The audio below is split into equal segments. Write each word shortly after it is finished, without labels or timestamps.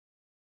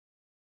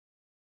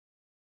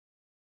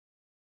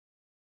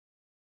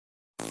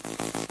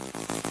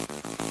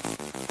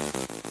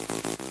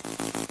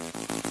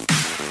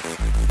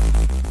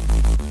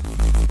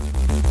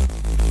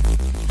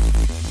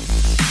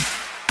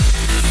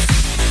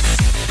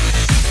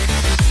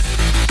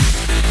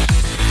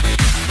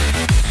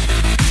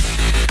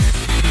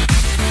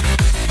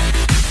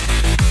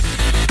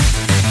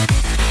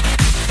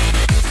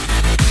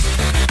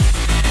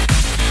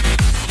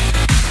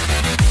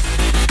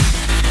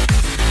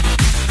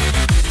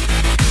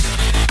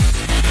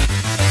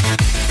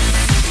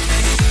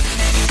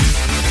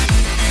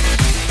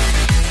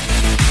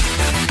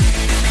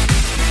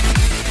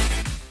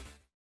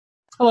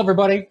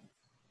everybody.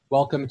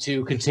 Welcome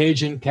to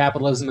Contagion,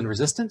 Capitalism, and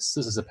Resistance.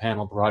 This is a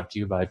panel brought to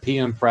you by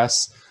PM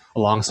Press,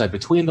 alongside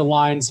Between the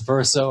Lines,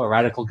 Verso, A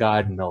Radical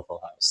Guide, and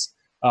Millville House.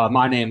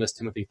 My name is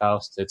Timothy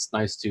Faust. It's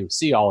nice to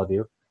see all of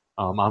you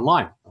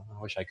online. I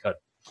wish I could.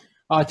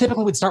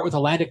 Typically, we'd start with a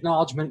land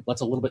acknowledgement.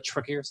 That's a little bit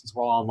trickier since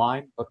we're all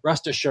online, but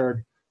rest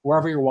assured,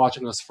 wherever you're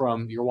watching us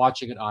from, you're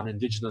watching it on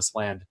Indigenous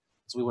land.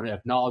 So we want to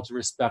acknowledge and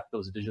respect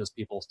those Indigenous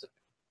peoples today.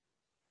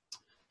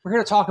 We're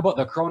here to talk about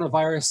the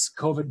coronavirus,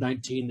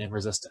 COVID-19, and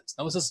resistance.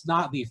 Now, this is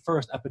not the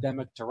first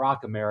epidemic to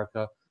rock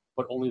America,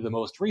 but only the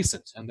most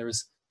recent, and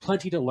there's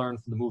plenty to learn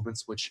from the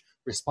movements which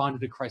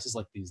responded to crises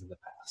like these in the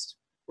past.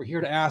 We're here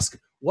to ask,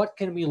 what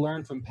can we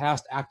learn from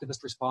past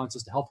activist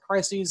responses to health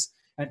crises,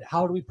 and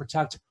how do we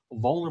protect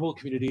vulnerable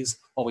communities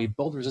while we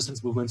build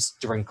resistance movements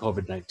during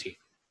COVID-19?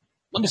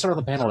 Let me start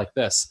with the panel like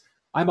this.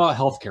 I'm a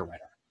healthcare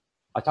writer.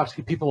 I talk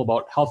to people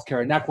about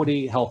healthcare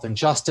inequity, health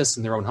injustice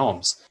in their own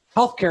homes.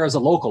 Healthcare is a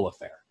local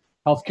affair.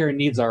 Healthcare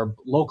needs are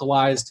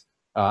localized.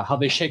 How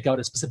they shake out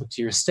is specific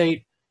to your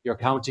state, your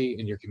county,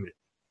 and your community.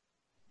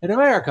 In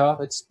America,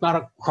 it's not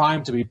a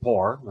crime to be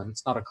poor, and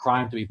it's not a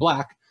crime to be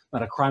black,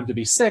 not a crime to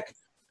be sick.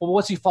 But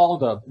once you fall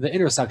into the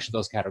intersection of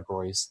those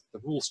categories, the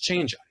rules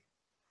change on you.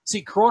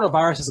 See,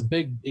 coronavirus is a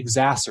big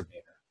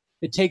exacerbator.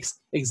 It takes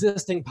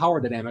existing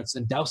power dynamics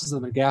and douses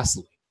them in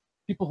gasoline.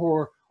 People who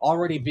are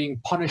already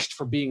being punished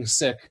for being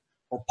sick,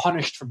 or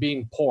punished for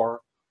being poor,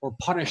 or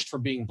punished for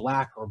being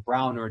black or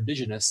brown or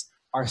indigenous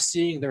are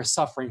seeing their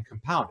suffering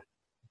compounded.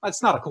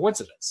 That's not a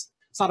coincidence.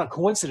 It's not a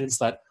coincidence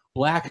that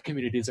black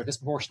communities are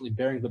disproportionately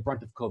bearing the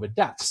brunt of COVID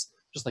deaths,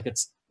 just like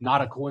it's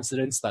not a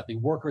coincidence that the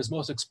workers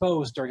most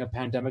exposed during a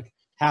pandemic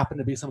happen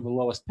to be some of the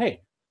lowest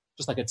paid.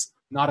 Just like it's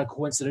not a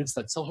coincidence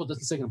that social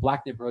distancing in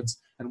black neighborhoods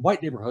and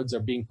white neighborhoods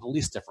are being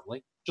policed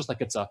differently. Just like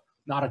it's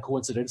not a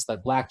coincidence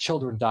that black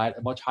children die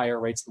at much higher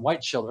rates than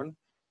white children.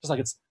 Just like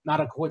it's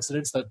not a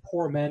coincidence that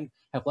poor men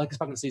have life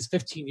expectancies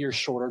 15 years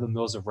shorter than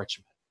those of rich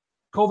men.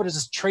 COVID is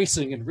just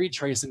tracing and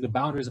retracing the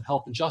boundaries of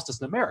health and justice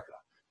in America,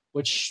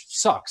 which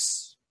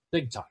sucks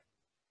big time.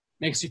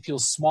 Makes you feel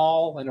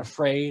small and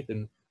afraid,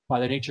 and by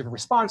the nature of a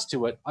response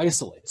to it,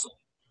 isolated.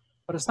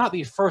 But it's not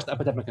the first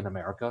epidemic in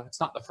America. It's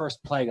not the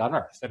first plague on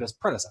earth. It has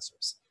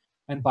predecessors.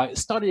 And by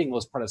studying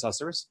those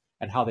predecessors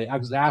and how they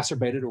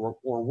exacerbated or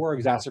were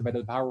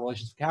exacerbated the power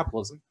relations of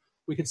capitalism,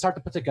 we can start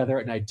to put together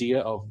an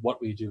idea of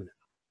what we do now.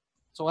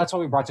 So that's why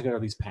we brought together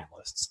these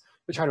panelists.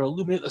 We try to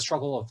illuminate the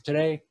struggle of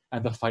today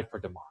and the fight for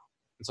tomorrow.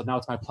 And so now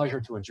it's my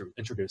pleasure to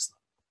introduce them.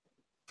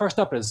 First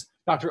up is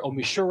Dr.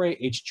 Omishure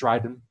H.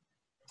 Dryden,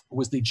 who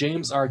was the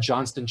James R.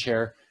 Johnston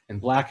Chair in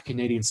Black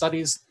Canadian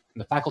Studies in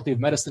the Faculty of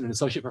Medicine and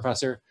Associate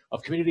Professor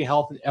of Community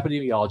Health and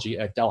Epidemiology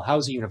at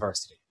Dalhousie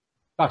University.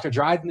 Dr.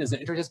 Dryden is an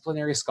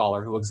interdisciplinary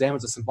scholar who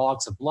examines the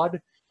symbolics of blood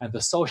and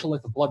the social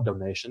life of blood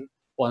donation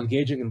while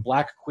engaging in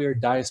Black queer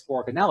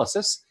diasporic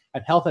analysis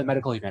and health and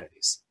medical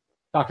humanities.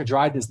 Dr.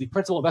 Dryden is the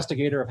principal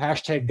investigator of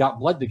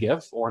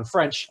 #GotBloodToGive, or in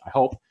French, I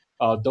hope,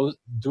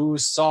 Du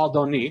Sang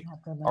Donné,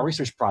 a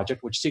research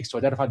project which seeks to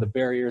identify the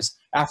barriers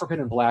African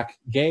and Black,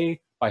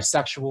 gay,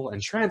 bisexual, and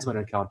trans men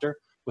encounter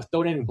with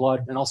donating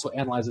blood, and also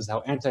analyzes how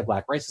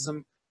anti-Black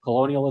racism,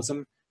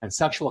 colonialism, and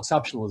sexual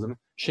exceptionalism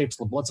shapes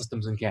the blood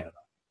systems in Canada.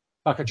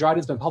 Dr. Dryden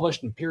has been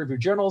published in peer-reviewed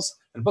journals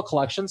and book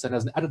collections and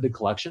has an edited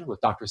collection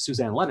with Dr.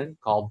 Suzanne Lennon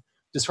called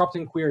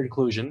Disrupting Queer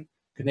Inclusion,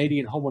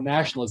 Canadian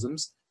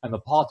Homo-Nationalisms, and the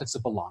Politics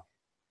of Belonging.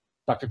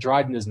 Dr.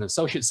 Dryden is an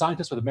associate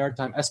scientist with the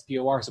Maritime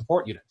SPOR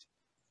Support Unit.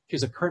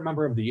 She's a current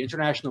member of the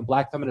International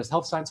Black Feminist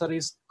Health Science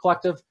Studies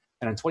Collective,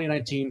 and in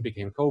 2019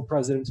 became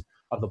co-president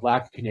of the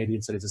Black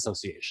Canadian Studies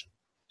Association.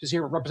 She's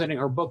here representing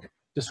her book,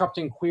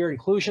 Disrupting Queer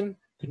Inclusion,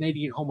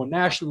 Canadian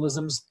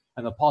Homo-Nationalisms,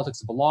 and the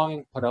Politics of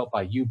Belonging, put out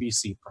by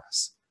UBC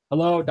Press.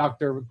 Hello,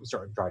 Dr.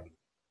 Dryden.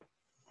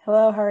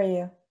 Hello, how are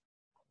you?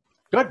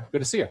 Good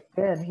to see you.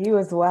 Good, you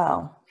as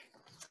well.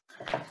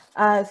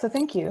 So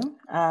thank you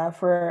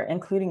for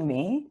including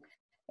me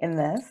in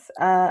this.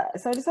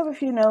 So I just have a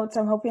few notes.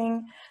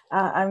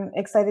 I'm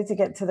excited to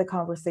get to the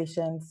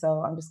conversation,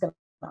 so I'm just going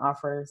to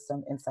offer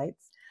some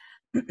insights.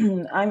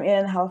 I'm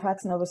in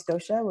Halifax, Nova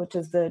Scotia, which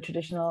is the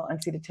traditional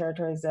unceded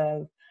territories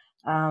of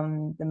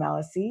the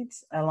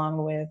Maliseet,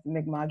 along with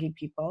Mi'kmaq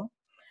people.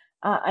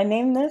 I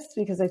name this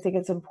because I think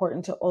it's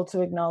important to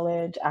also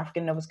acknowledge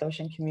African Nova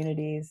Scotian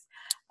communities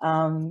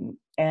and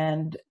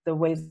the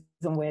ways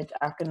in which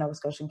African Nova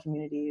Scotian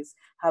communities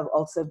have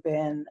also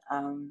been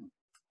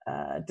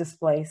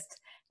displaced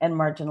and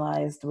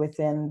marginalized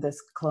within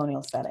this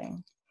colonial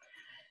setting.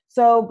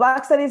 So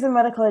Black studies in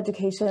medical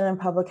education and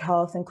public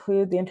health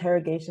include the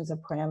interrogations of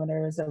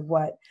parameters of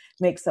what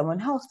makes someone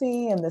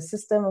healthy and the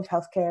system of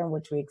healthcare in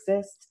which we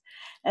exist.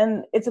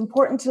 And it's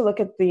important to look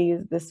at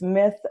this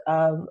myth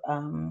of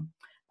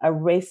a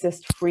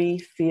racist-free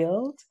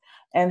field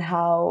and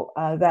how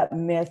that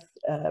myth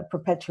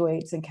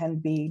perpetuates and can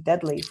be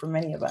deadly for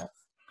many of us.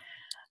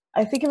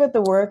 I think about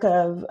the work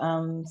of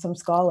some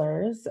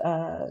scholars,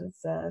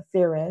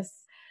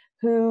 theorists,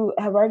 who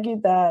have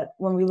argued that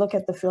when we look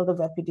at the field of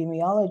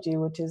epidemiology,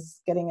 which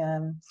is getting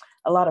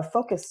a lot of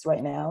focus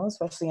right now,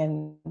 especially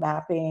in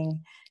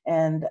mapping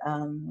and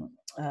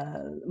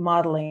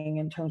modeling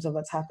in terms of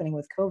what's happening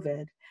with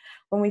COVID,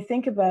 when we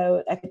think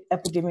about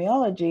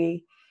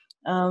epidemiology,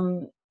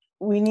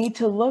 we need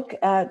to look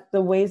at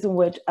the ways in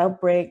which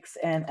outbreaks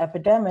and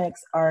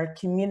epidemics are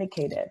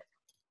communicated.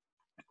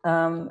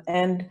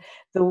 And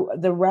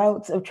the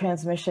routes of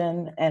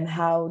transmission and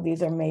how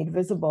these are made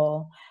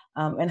visible,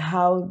 and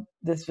how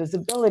this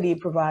visibility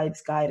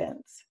provides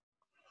guidance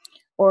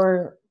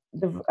or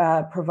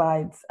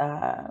provides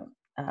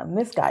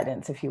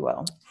misguidance, if you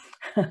will.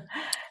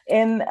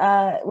 And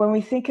when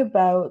we think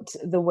about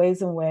the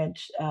ways in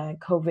which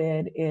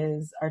COVID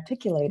is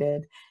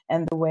articulated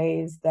and the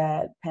ways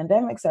that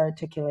pandemics are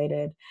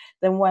articulated,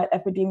 then what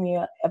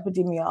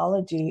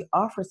epidemiology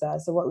offers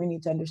us, and what we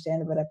need to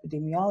understand about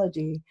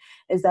epidemiology,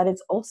 is that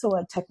it's also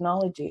a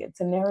technology. It's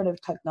a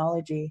narrative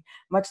technology,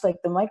 much like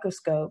the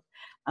microscope,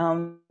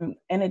 and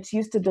it's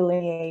used to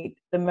delineate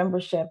the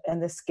membership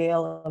and the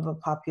scale of a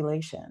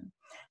population.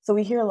 So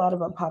we hear a lot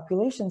about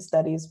population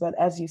studies, but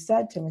as you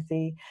said,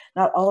 Timothy,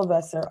 not all of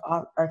us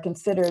are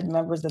considered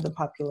members of the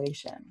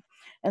population.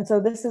 And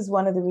so this is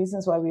one of the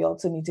reasons why we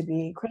also need to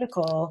be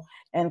critical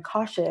and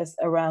cautious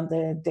around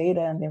the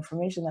data and the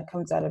information that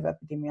comes out of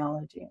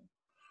epidemiology.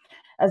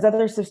 As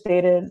others have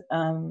stated,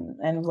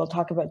 and we'll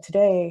talk about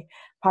today,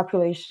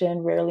 population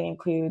rarely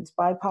includes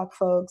BIPOC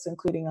folks,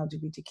 including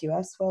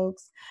LGBTQS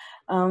folks.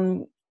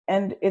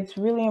 And it's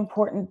really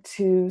important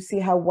to see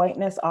how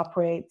whiteness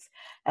operates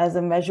as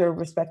a measure of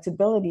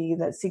respectability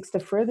that seeks to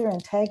further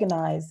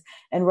antagonize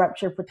and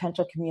rupture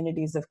potential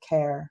communities of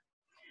care.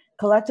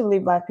 Collectively,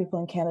 Black people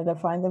in Canada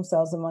find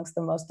themselves amongst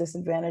the most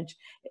disadvantaged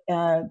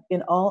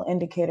in all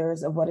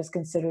indicators of what is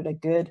considered a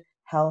good,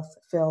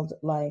 health-filled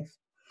life.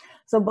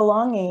 So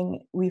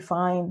belonging, we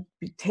find,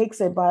 takes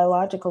a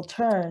biological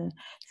turn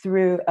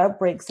through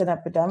outbreaks and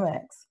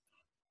epidemics.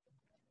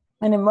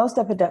 And in most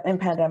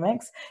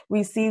pandemics,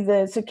 we see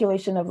the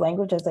circulation of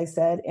language, as I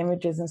said,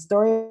 images and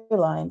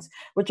storylines,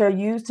 which are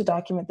used to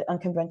document the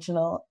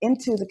unconventional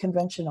into the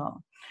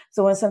conventional.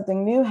 So when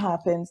something new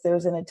happens,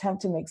 there's an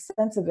attempt to make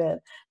sense of it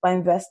by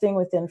investing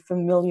within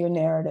familiar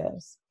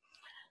narratives.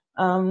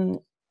 And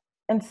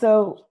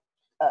so,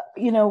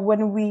 you know,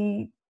 when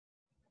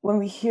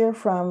we hear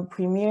from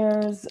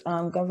premiers,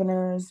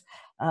 governors,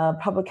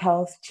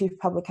 chief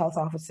public health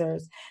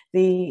officers,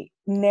 the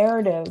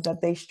narrative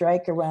that they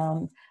strike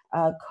around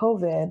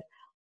COVID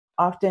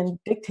often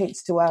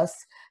dictates to us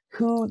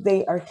who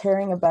they are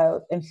caring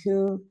about and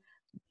who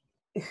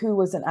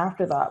was an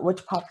afterthought,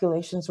 which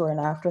populations were an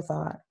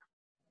afterthought.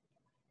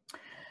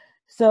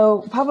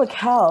 So public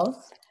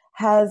health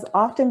has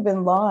often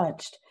been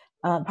launched.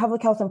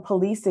 Public health and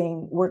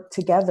policing work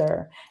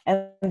together,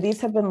 and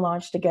these have been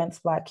launched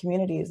against Black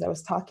communities. I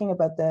was talking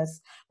about this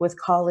with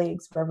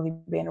colleagues, Beverly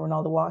Bain and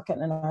Ronaldo Walcott,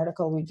 in an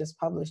article we just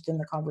published in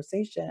The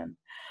Conversation,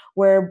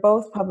 where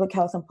both public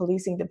health and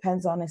policing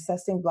depends on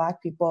assessing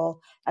Black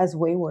people as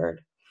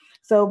wayward.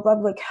 So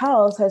public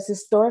health has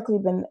historically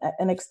been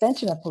an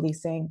extension of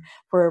policing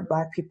for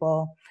Black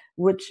people,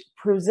 which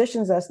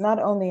positions us not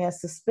only as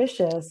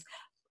suspicious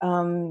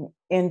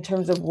in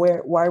terms of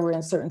why we're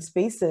in certain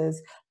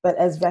spaces, but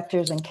as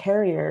vectors and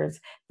carriers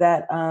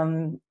that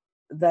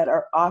that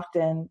are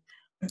often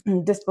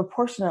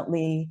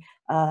disproportionately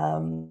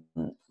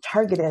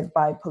targeted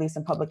by police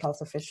and public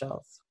health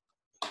officials.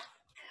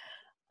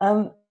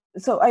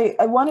 So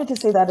I wanted to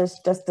say that as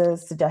just a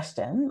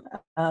suggestion,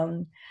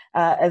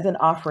 as an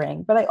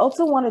offering, but I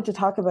also wanted to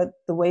talk about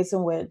the ways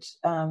in which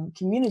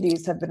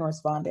communities have been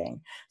responding.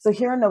 So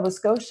here in Nova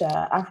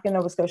Scotia, African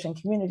Nova Scotian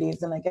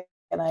communities, and again,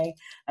 I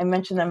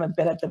mentioned them a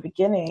bit at the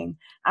beginning,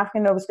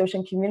 African Nova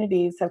Scotian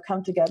communities have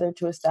come together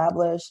to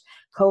establish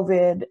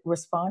COVID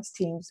response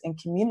teams in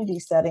community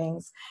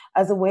settings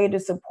as a way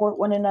to support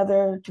one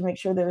another, to make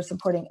sure they're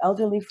supporting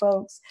elderly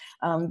folks,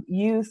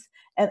 youth,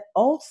 and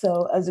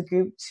also as a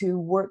group to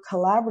work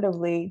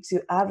collaboratively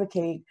to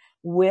advocate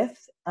with,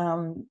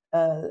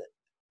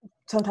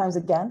 sometimes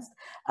against,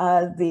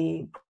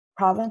 the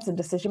province and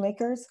decision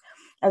makers,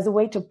 as a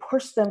way to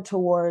push them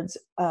towards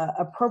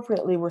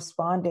appropriately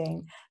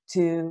responding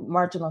to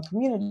marginal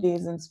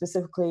communities, and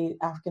specifically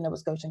African Nova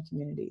Scotian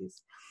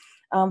communities.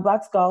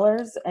 Black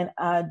scholars and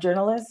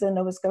journalists in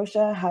Nova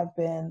Scotia have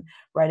been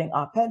writing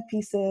op-ed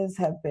pieces,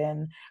 have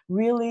been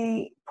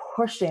really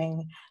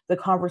pushing the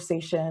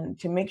conversation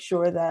to make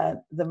sure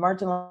that the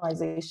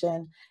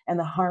marginalization and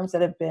the harms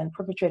that have been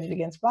perpetrated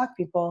against Black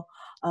people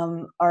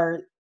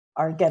are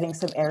getting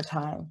some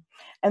airtime.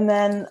 And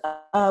then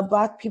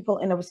Black people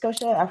in Nova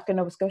Scotia, African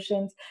Nova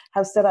Scotians,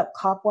 have set up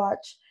Cop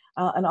Watch,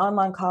 an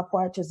online Cop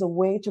Watch, as a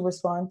way to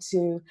respond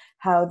to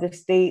how the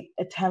state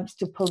attempts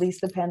to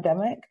police the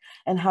pandemic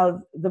and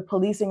how the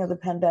policing of the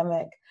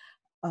pandemic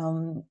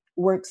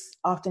works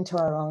often to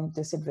our own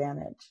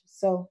disadvantage.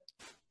 So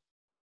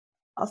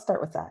I'll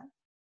start with that.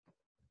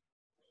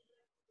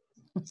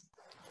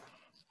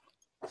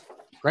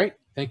 Great,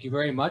 thank you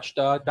very much,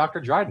 Dr.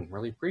 Dryden,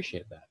 really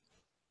appreciate that.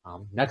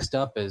 Next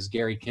up is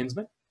Gary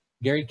Kinsman.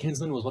 Gary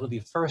Kinsman was one of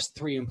the first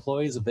 3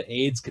 employees of the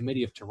AIDS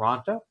Committee of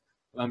Toronto,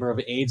 a member of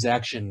AIDS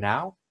Action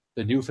Now,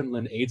 the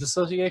Newfoundland AIDS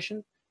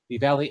Association, the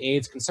Valley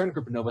AIDS Concern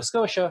Group in Nova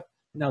Scotia,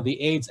 and now the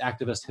AIDS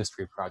Activist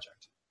History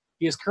Project.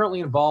 He is currently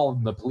involved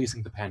in the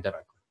Policing the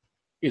Pandemic.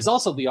 He is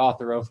also the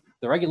author of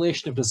The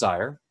Regulation of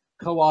Desire,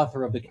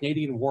 co-author of The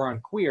Canadian War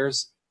on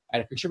Queers,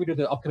 and a contributor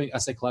to the upcoming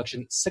essay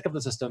collection Sick of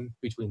the System,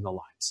 Between the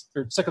Lines,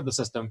 or Sick of the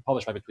System,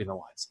 published by Between the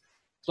Lines.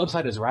 His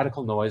website is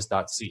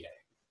radicalnoise.ca.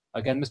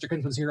 Again, Mr.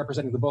 Kinsman is here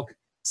representing the book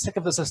Sick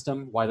of the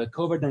System, Why the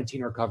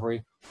COVID-19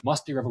 Recovery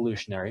Must Be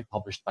Revolutionary,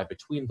 published by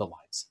Between the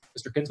Lines.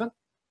 Mr. Kinsman,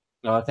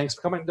 thanks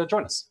for coming to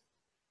join us.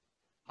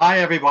 Hi,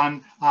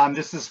 everyone.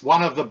 This is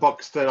one of the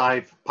books that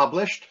I've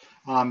published.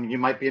 You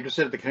might be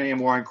interested in the Canadian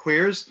War on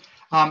Queers.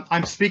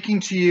 I'm speaking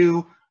to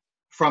you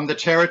from the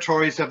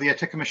territories of the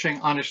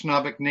Atikameksheng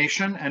Anishinaabe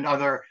Nation and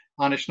other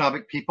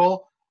Anishinaabe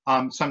people,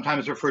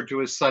 sometimes referred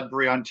to as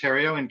Sudbury,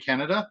 Ontario in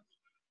Canada.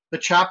 The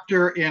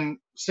chapter in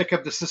Sick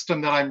of the System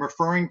that I'm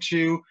referring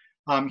to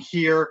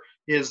here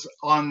is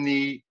on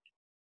the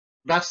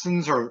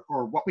lessons or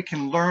what we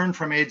can learn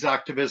from AIDS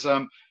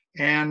activism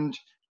and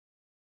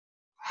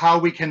how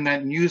we can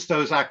then use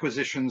those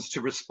acquisitions to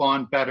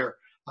respond better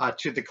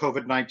to the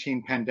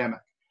COVID-19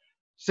 pandemic.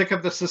 Sick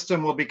of the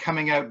System will be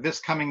coming out this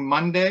coming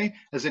Monday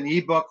as an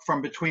ebook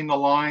from Between the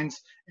Lines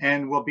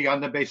and will be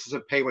on the basis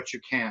of pay what you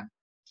can.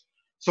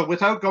 So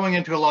without going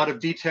into a lot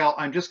of detail,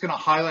 I'm just going to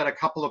highlight a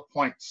couple of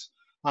points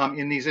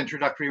in these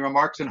introductory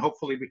remarks, and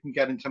hopefully we can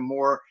get into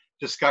more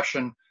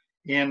discussion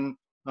in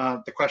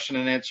the question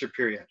and answer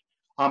period.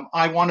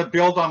 I want to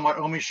build on what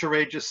Omi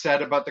Sheree just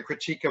said about the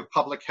critique of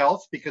public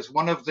health, because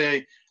one of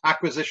the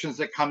acquisitions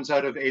that comes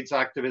out of AIDS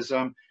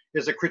activism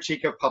is a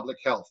critique of public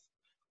health.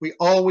 We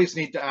always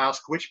need to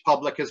ask which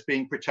public is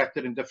being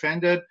protected and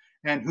defended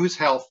and whose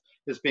health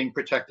is being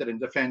protected and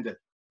defended.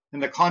 In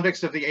the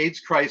context of the AIDS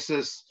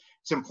crisis,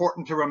 it's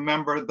important to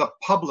remember the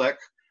public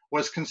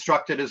was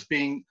constructed as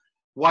being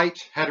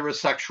white,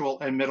 heterosexual,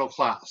 and middle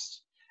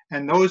class.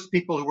 And those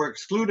people who were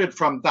excluded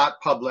from that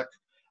public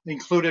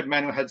included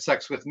men who had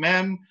sex with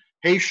men,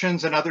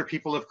 Haitians, and other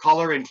people of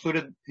color,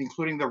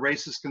 including the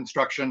racist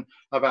construction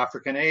of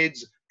African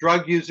AIDS,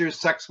 drug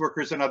users, sex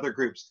workers, and other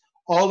groups.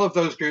 All of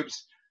those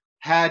groups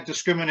had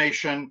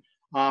discrimination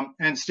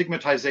and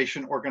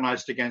stigmatization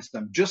organized against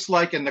them. Just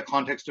like in the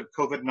context of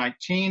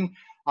COVID-19,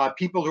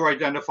 people who are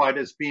identified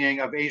as being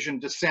of Asian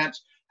descent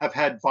have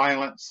had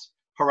violence,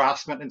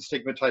 harassment, and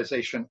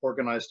stigmatization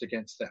organized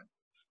against them.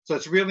 So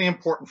it's really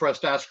important for us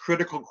to ask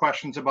critical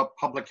questions about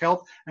public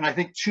health. And I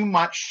think too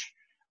much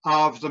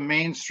of the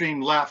mainstream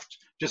left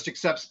just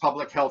accepts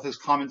public health as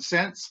common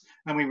sense,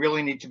 and we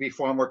really need to be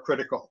far more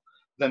critical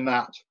than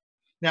that.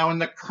 Now, in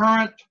the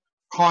current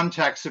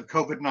context of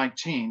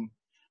COVID-19,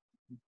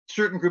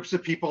 certain groups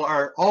of people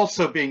are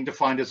also being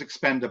defined as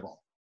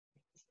expendable.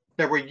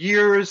 There were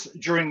years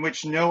during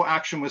which no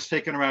action was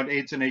taken around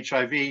AIDS and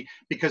HIV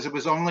because it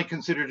was only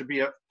considered to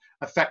be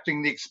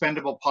affecting the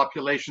expendable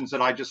populations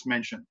that I just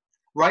mentioned.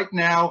 Right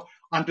now,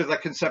 under the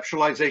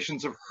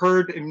conceptualizations of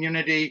herd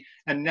immunity,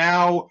 and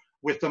now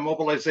with the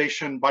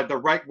mobilization by the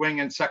right wing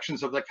and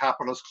sections of the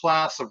capitalist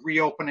class of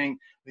reopening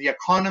the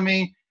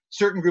economy,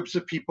 certain groups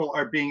of people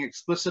are being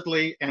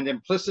explicitly and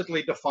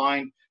implicitly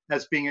defined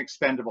as being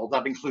expendable.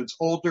 That includes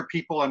older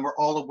people, and we're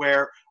all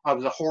aware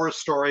of the horror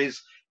stories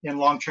in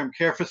long-term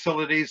care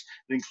facilities.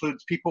 It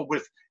includes people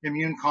with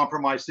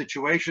immune-compromised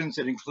situations.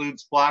 It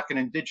includes Black and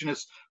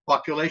Indigenous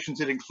populations.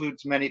 It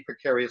includes many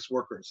precarious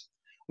workers.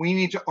 We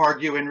need to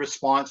argue in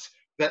response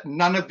that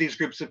none of these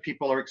groups of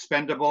people are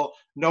expendable,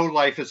 no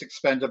life is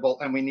expendable,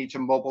 and we need to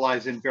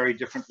mobilize in very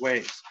different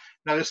ways.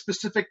 Now, there's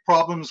specific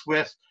problems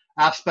with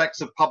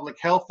aspects of public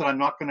health that I'm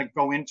not going to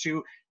go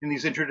into in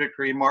these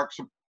introductory remarks,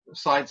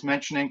 besides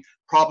mentioning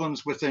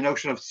problems with the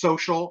notion of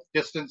social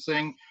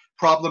distancing,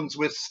 problems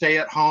with stay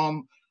at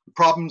home,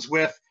 problems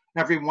with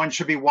everyone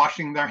should be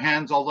washing their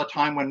hands all the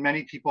time when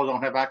many people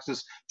don't have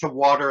access to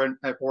water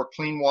or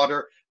clean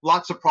water.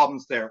 Lots of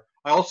problems there.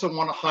 I also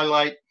want to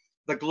highlight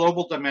the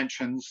global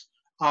dimensions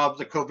of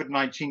the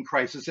COVID-19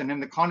 crisis. And in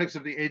the context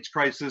of the AIDS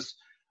crisis,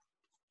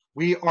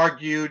 we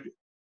argued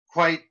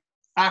quite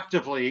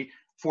actively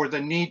for the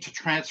need to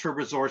transfer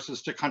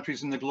resources to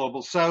countries in the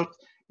global south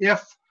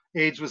if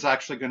AIDS was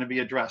actually going to be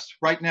addressed.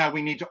 Right now,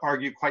 we need to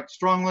argue quite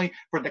strongly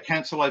for the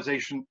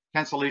cancellation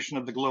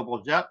of the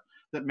global debt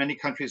that many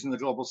countries in the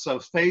global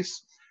south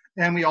face.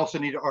 And we also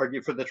need to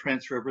argue for the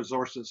transfer of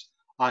resources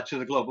to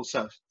the global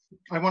south.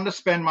 I want to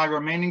spend my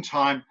remaining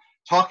time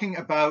talking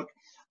about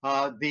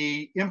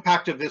the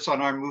impact of this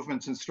on our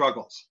movements and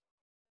struggles.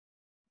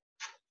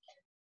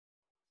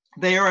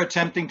 They are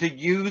attempting to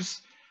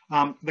use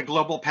the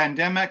global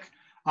pandemic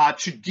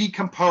to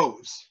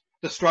decompose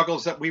the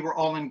struggles that we were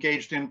all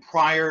engaged in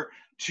prior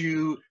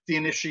to the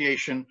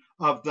initiation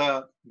of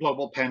the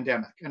global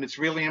pandemic. And it's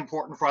really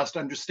important for us to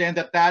understand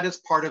that that is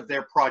part of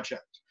their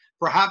project.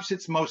 Perhaps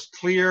it's most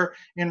clear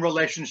in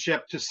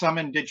relationship to some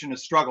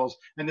indigenous struggles,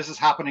 and this is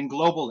happening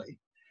globally,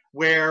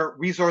 where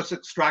resource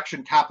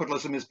extraction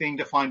capitalism is being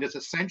defined as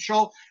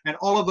essential, and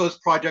all of those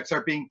projects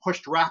are being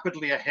pushed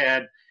rapidly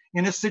ahead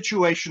in a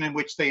situation in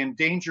which they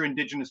endanger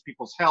Indigenous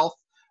people's health,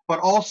 but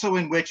also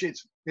in which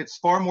it's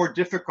far more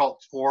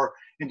difficult for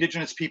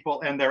Indigenous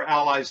people and their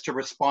allies to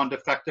respond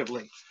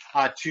effectively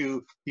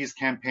to these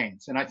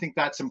campaigns. And I think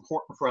that's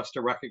important for us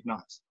to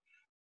recognize.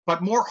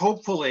 But more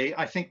hopefully,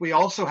 I think we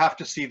also have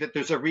to see that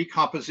there's a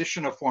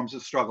recomposition of forms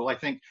of struggle. I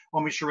think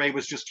Omi Shere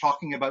was just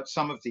talking about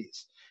some of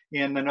these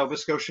in the Nova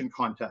Scotian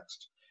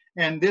context.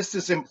 And this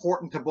is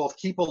important to both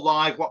keep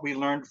alive what we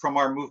learned from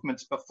our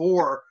movements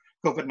before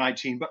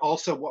COVID-19, but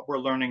also what we're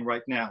learning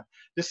right now.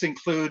 This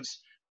includes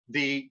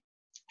the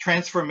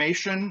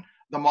transformation,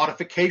 the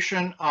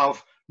modification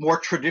of more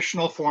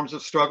traditional forms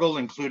of struggle,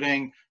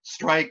 including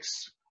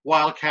strikes,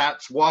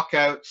 wildcats,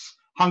 walkouts,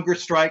 hunger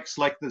strikes,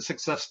 like the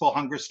successful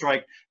hunger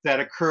strike that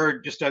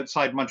occurred just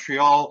outside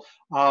Montreal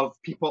of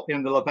people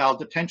in the Laval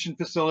detention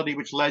facility,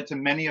 which led to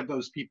many of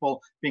those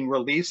people being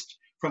released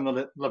from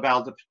the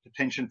Laval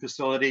detention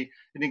facility.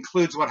 It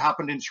includes what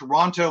happened in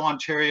Toronto,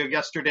 Ontario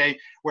yesterday,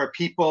 where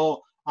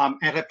people,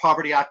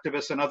 anti-poverty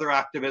activists and other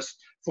activists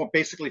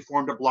basically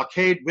formed a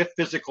blockade with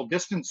physical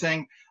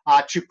distancing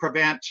to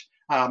prevent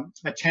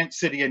a tent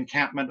city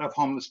encampment of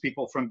homeless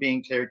people from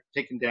being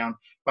taken down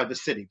by the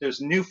city.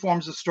 There's new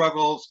forms of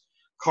struggles,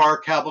 car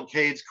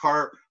cavalcades,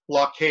 car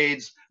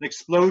blockades, an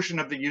explosion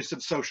of the use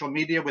of social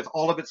media with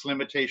all of its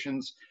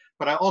limitations.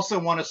 But I also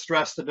want to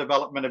stress the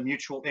development of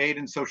mutual aid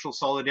and social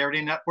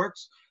solidarity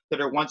networks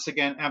that are once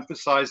again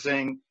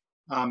emphasizing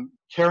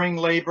caring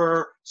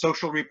labor,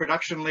 social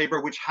reproduction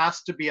labor, which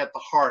has to be at the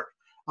heart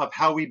of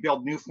how we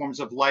build new forms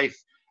of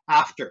life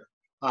after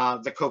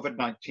the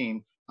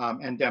COVID-19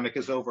 endemic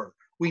is over.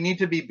 We need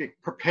to be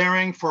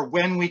preparing for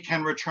when we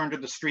can return to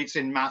the streets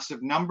in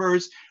massive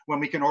numbers, when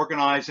we can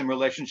organize in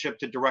relationship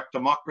to direct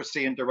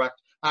democracy and direct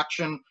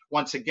action,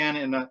 once again,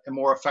 in a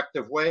more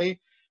effective way.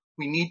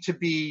 We need to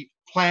be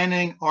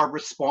planning our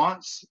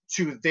response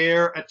to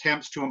their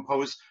attempts to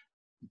impose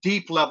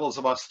deep levels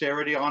of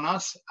austerity on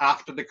us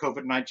after the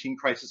COVID-19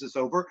 crisis is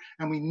over.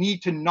 And we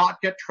need to not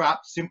get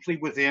trapped simply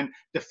within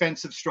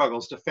defensive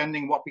struggles,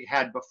 defending what we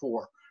had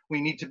before.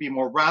 We need to be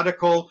more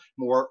radical,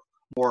 more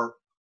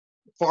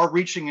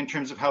far-reaching in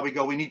terms of how we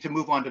go. We need to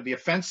move on to the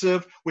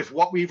offensive with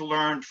what we've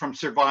learned from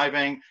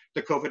surviving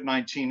the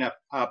COVID-19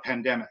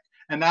 pandemic.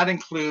 And that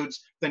includes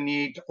the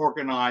need to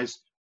organize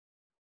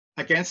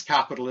against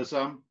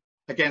capitalism,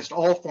 against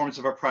all forms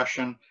of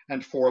oppression,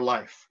 and for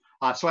life.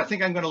 So I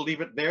think I'm going to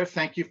leave it there.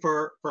 Thank you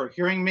for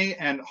hearing me,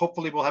 and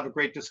hopefully we'll have a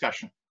great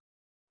discussion.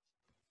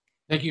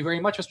 Thank you very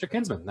much, Mr.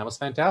 Kinsman. That was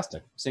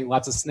fantastic. Seeing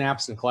lots of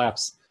snaps and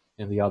claps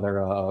in the other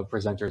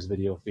presenters'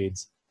 video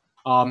feeds.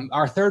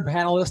 Our third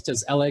panelist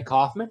is L.A.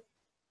 Kaufman.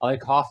 L.A.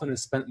 Kaufman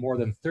has spent more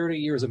than 30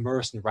 years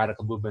immersed in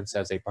radical movements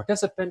as a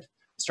participant,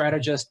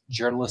 strategist,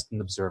 journalist, and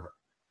observer.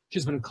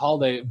 She's been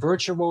called a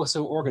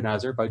virtuoso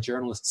organizer by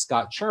journalist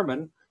Scott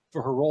Sherman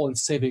for her role in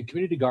saving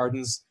community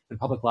gardens and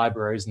public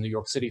libraries in New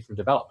York City from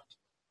development.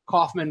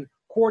 Kaufman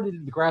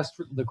coordinated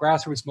the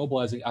grassroots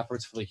mobilizing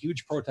efforts for the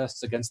huge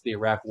protests against the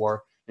Iraq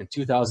War in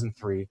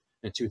 2003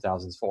 and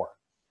 2004.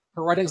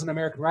 Her writings on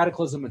American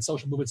radicalism and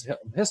social movements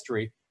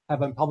history have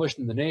been published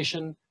in The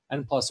Nation,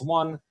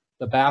 N+1,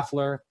 The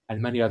Baffler,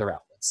 and many other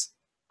outlets.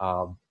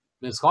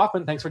 Ms.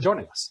 Kaufman, thanks for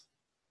joining us.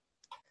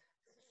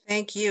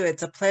 Thank you.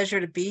 It's a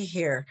pleasure to be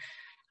here.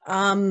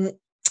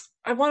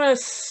 I want to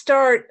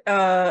start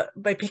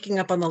by picking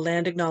up on the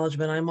land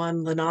acknowledgement. I'm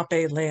on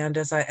Lenape land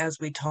as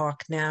we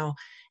talk now.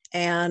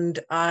 And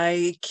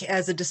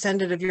as a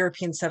descendant of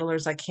European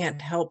settlers, I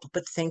can't help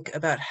but think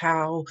about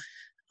how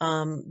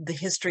the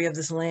history of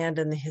this land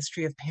and the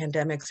history of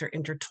pandemics are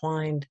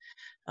intertwined,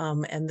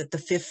 and that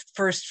the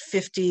first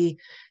 50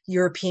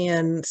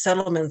 European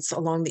settlements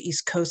along the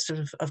east coast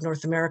of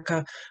North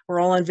America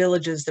were all on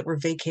villages that were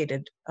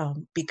vacated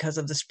because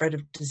of the spread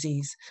of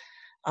disease.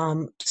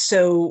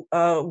 So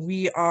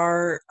we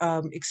are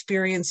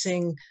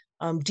experiencing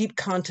deep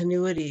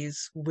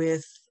continuities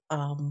with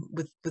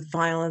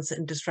violence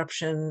and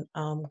disruption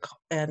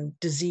and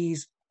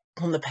disease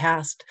from the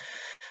past.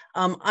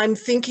 I'm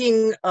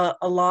thinking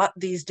a lot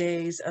these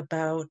days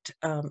about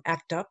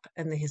ACT UP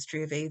and the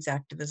history of AIDS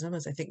activism,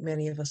 as I think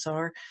many of us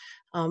are,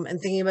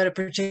 and thinking about it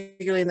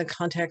particularly in the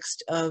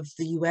context of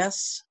the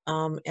US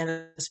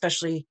and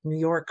especially New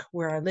York,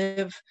 where I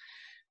live.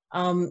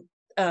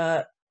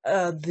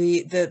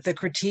 The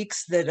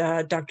critiques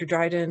that Dr.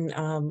 Dryden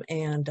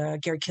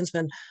and Gary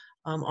Kinsman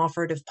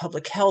offered of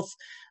public health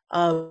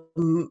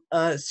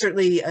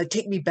certainly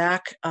take me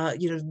back.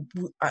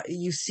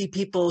 You see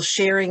people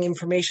sharing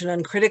information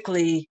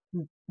uncritically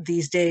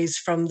these days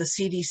from the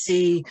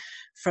CDC,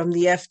 from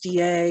the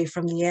FDA,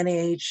 from the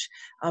NIH,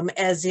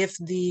 as if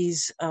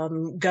these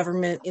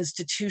government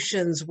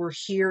institutions were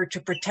here to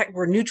protect,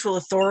 were neutral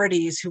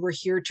authorities who were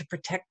here to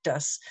protect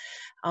us.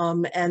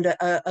 And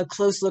a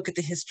close look at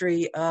the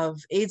history of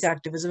AIDS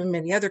activism and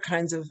many other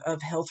kinds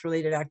of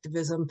health-related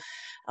activism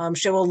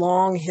show a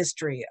long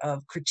history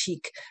of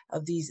critique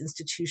of these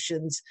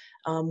institutions,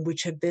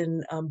 which have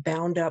been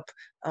bound up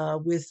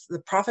with the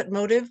profit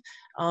motive,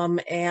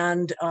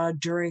 and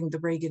during the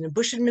Reagan and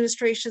Bush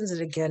administrations,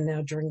 and again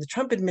now during the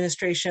Trump Trump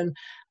administration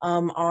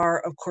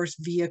are, of course,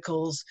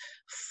 vehicles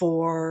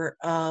for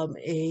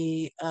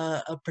a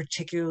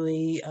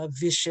particularly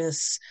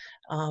vicious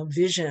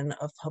vision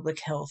of public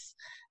health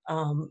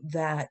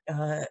that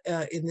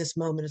in this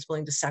moment is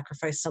willing to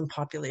sacrifice some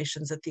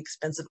populations at the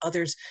expense of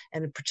others,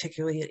 and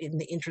particularly in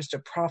the interest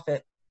of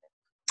profit.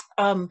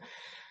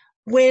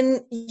 When,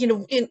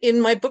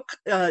 in my book,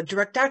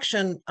 Direct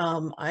Action,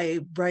 I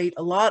write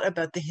a lot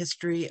about the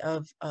history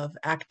of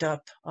ACT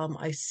UP.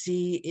 I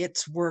see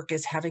its work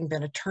as having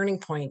been a turning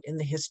point in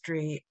the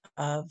history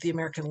of the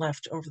American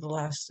left over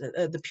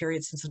the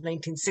period since the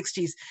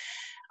 1960s,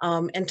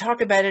 and talk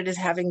about it as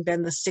having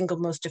been the single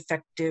most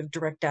effective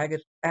direct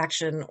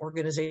action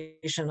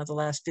organization of the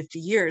last 50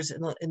 years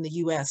in the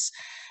US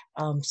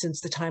since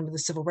the time of the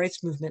Civil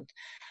Rights Movement.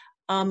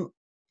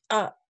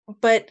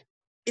 But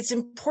it's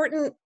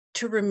important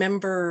to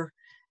remember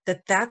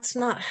that that's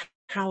not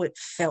how it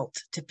felt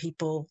to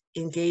people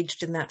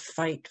engaged in that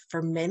fight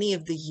for many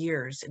of the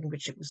years in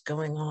which it was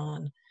going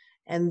on,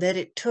 and that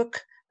it took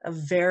a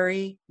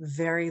very,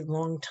 very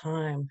long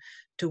time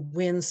to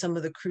win some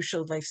of the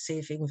crucial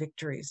life-saving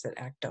victories that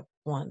ACT UP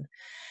won.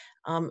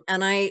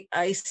 And I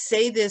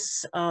say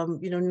this,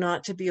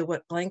 not to be a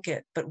wet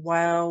blanket, but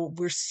while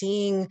we're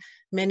seeing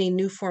many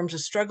new forms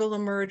of struggle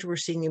emerge, we're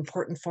seeing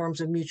important forms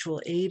of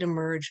mutual aid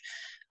emerge,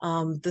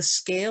 the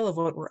scale of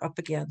what we're up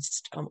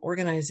against,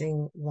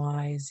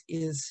 organizing-wise,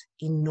 is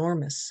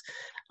enormous.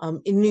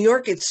 In New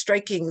York, it's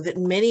striking that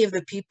many of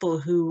the people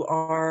who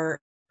are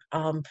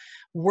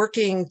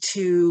working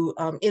to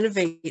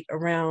innovate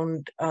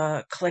around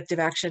collective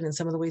action in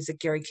some of the ways that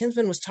Gary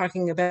Kinsman was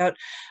talking about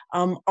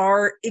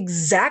are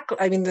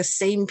exactly, the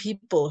same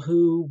people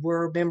who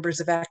were members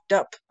of ACT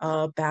UP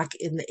back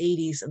in the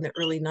 80s and the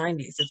early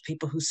 90s. It's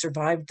people who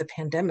survived the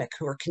pandemic,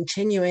 who are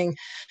continuing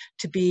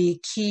to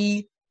be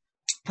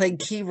playing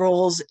key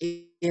roles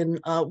in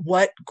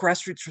what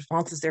grassroots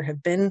responses there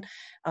have been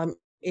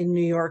in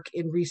New York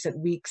in recent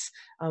weeks.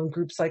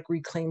 Groups like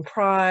Reclaim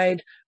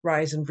Pride,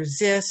 Rise and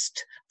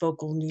Resist,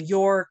 Vocal New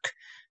York,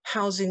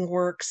 Housing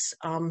Works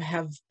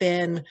have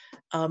been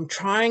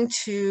trying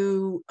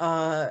to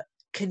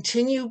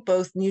continue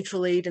both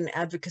mutual aid and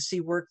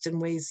advocacy works in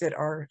ways that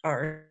are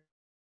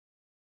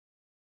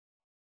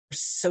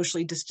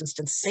socially distanced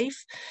and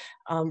safe.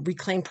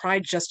 Reclaim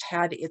Pride just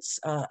had its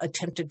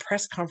attempted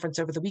press conference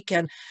over the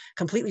weekend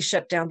completely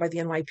shut down by the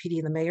NYPD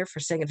and the mayor for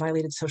saying it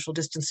violated social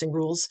distancing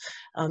rules,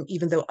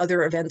 even though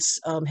other events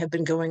have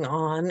been going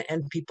on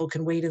and people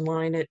can wait in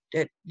line at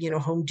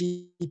Home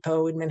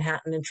Depot in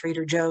Manhattan and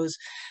Trader Joe's.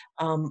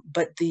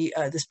 But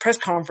this press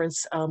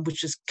conference,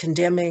 which is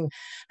condemning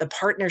the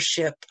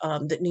partnership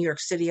that New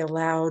York City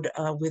allowed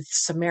with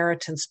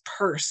Samaritan's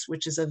Purse,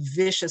 which is a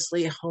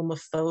viciously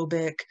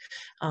homophobic,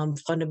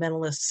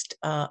 fundamentalist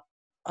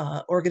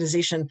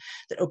organization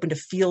that opened a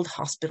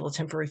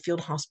temporary field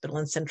hospital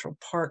in Central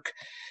Park.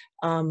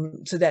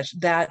 So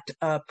that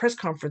press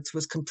conference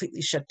was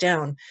completely shut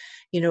down.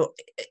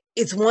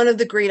 It's one of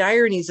the great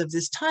ironies of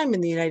this time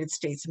in the United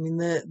States.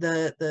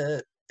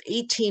 The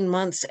 18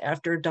 months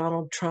after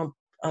Donald Trump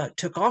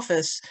took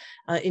office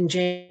in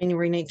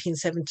January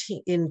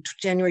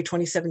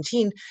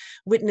 2017,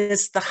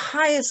 witnessed the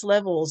highest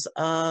levels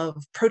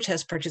of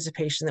protest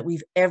participation that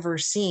we've ever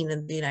seen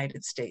in the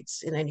United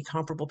States in any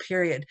comparable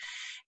period.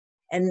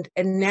 And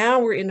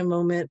now we're in a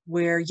moment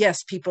where,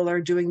 yes, people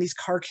are doing these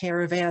car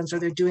caravans or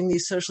they're doing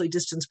these socially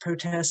distanced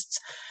protests,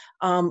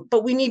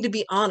 but we need to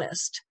be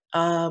honest.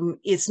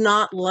 It's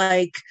not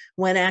like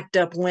when ACT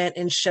UP went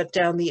and shut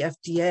down the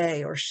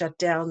FDA or shut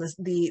down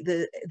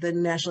the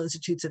National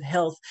Institutes of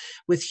Health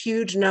with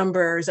huge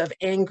numbers of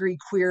angry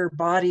queer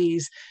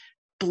bodies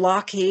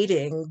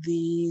blockading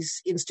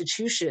these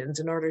institutions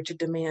in order to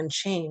demand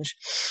change.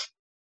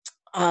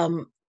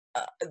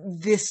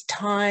 This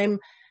time,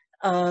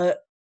 the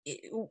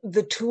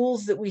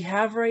tools that we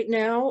have right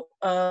now,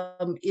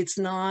 it's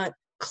not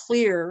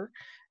clear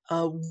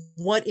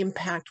what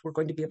impact we're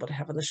going to be able to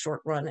have in the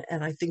short run.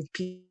 And I think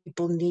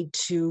people need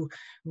to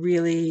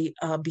really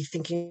be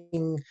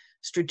thinking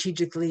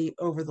strategically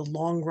over the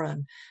long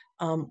run.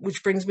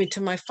 Which brings me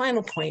to my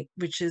final point,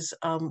 which is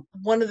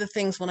one of the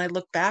things when I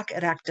look back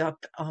at ACT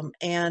UP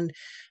and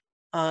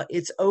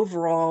its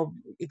overall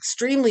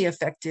extremely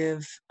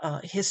effective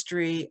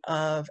history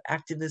of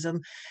activism,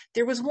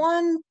 there was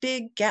one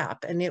big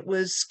gap, and it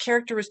was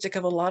characteristic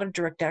of a lot of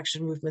direct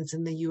action movements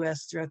in the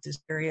US throughout this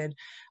period,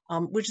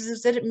 which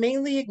is that it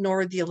mainly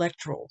ignored the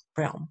electoral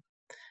realm.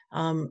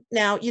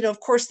 Now, of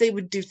course, they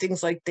would do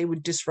things like they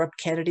would disrupt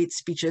candidate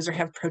speeches or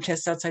have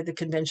protests outside the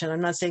convention.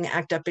 I'm not saying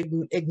ACT UP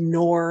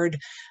ignored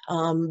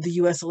the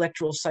US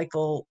electoral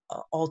cycle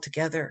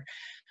altogether.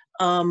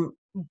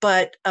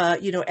 But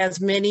as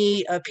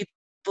many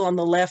people on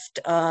the left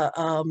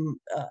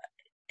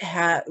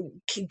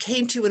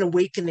came to an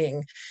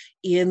awakening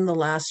in the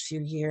last few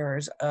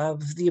years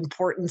of the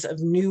importance of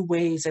new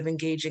ways of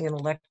engaging in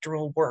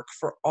electoral work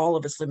for all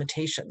of its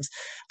limitations.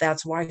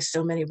 That's why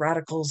so many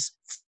radicals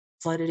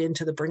flooded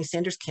into the Bernie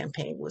Sanders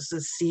campaign, was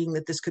seeing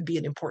that this could be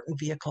an important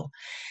vehicle.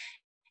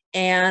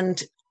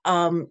 And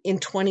In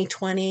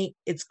 2020,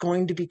 it's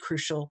going to be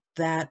crucial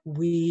that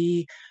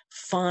we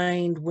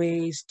find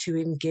ways to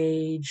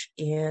engage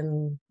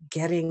in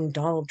getting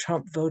Donald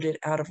Trump voted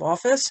out of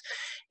office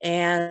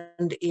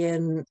and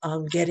in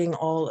getting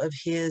all of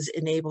his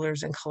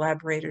enablers and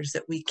collaborators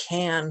that we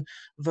can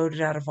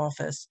voted out of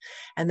office.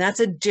 And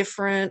that's a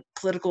different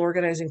political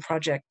organizing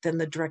project than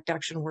the direct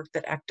action work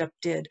that ACT UP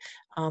did,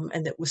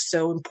 and that was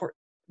so important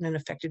and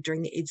effective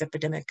during the AIDS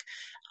epidemic.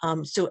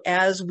 So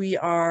as we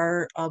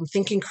are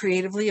thinking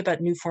creatively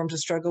about new forms of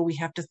struggle, we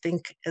have to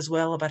think as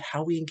well about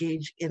how we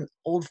engage in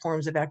old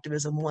forms of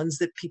activism, ones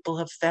that people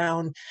have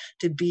found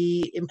to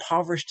be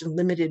impoverished and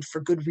limited for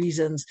good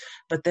reasons,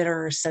 but that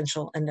are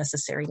essential and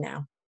necessary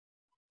now.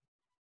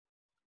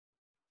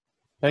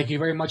 Thank you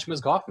very much,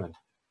 Ms. Kaufman.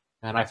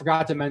 And I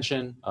forgot to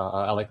mention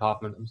Ellie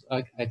Kaufman.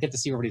 I get to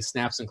see everybody's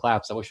snaps and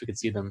claps. I wish we could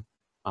see them.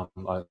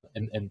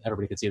 And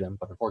everybody could see them,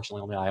 but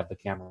unfortunately only I have the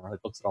camera that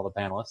looks at all the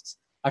panelists.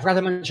 I forgot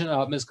to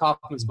mention Ms.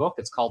 Kaufman's book.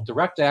 It's called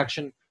Direct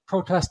Action,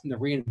 Protest and the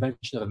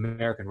Reinvention of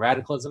American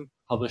Radicalism,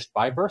 published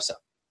by Verso.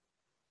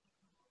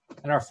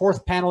 And our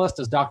fourth panelist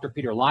is Dr.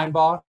 Peter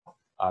Linebaugh.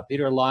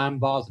 Peter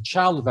Linebaugh is a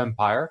child of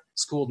empire,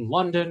 schooled in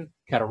London,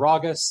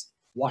 Cattaraugus,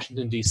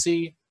 Washington,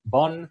 D.C.,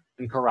 Bonn,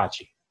 and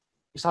Karachi.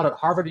 He taught at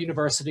Harvard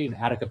University and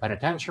Attica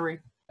Penitentiary,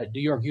 at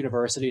New York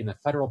University and the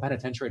Federal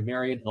Penitentiary in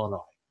Marion,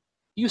 Illinois.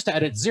 He used to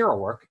edit Zero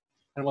Work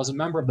and was a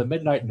member of the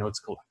Midnight Notes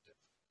Collective.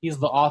 He's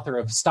the author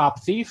of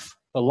Stop Thief,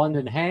 The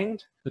London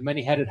Hanged, The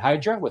Many-Headed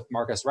Hydra with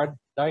Marcus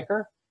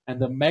Reddiker, and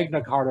the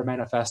Magna Carta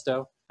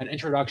Manifesto, and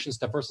introductions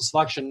to versatile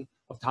selection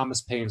of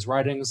Thomas Paine's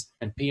writings,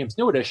 and PM's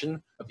new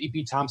edition of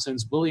E.P.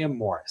 Thompson's William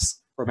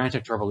Morris,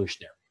 Romantic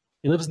Revolutionary.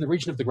 He lives in the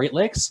region of the Great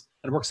Lakes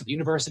and works at the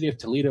University of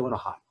Toledo in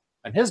Ohio.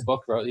 And his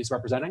book, he's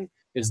representing,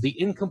 is The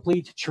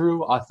Incomplete,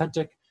 True,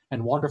 Authentic,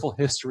 and Wonderful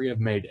History of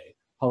May Day,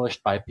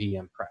 published by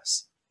PM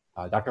Press.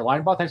 Dr.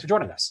 Linebaugh, thanks for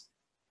joining us.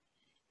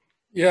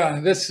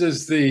 Yeah, this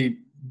is the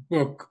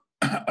book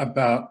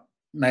about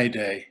May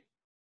Day.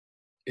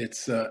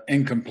 Its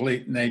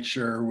incomplete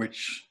nature,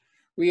 which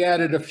we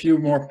added a few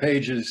more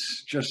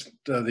pages just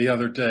the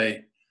other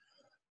day.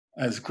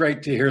 It's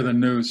great to hear the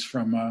news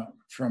from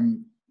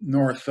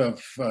north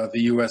of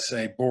the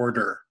USA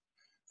border,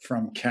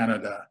 from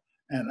Canada.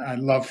 And I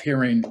love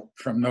hearing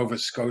from Nova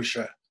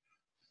Scotia.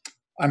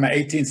 I'm an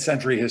 18th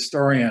century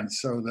historian,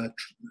 so the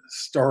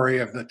story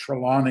of the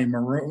Trelawney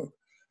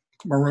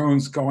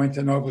Maroons going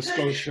to Nova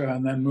Scotia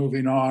and then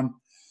moving on,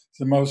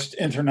 the most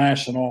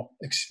international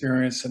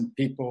experience and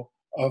people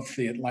of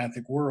the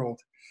Atlantic world.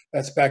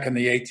 That's back in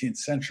the 18th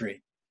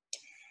century.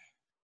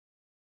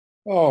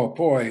 Oh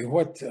boy,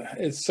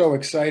 it's so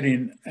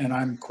exciting, and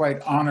I'm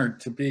quite honored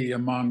to be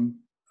among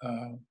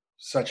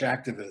such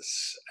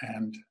activists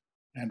and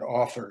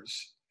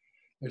authors.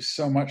 There's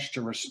so much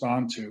to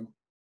respond to.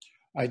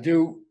 I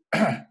do,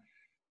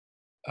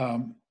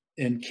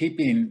 in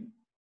keeping,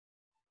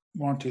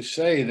 want to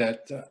say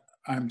that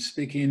I'm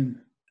speaking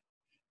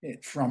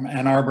from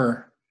Ann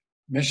Arbor,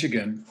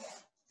 Michigan,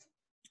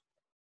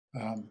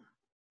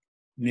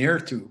 near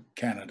to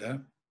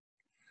Canada,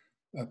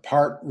 a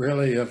part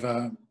really of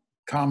a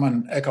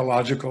common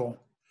ecological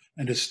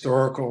and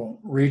historical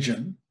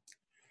region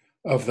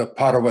of the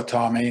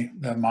Potawatomi,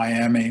 the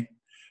Miami,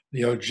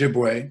 the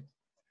Ojibwe,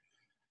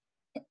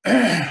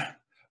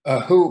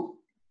 who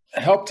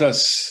helped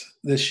us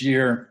this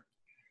year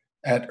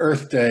at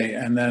Earth Day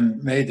and then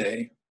May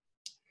Day.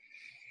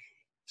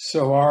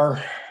 So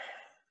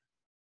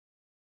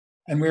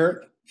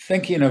we're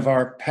thinking of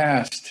our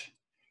past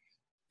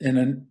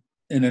in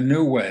a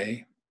new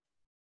way.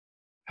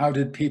 How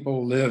did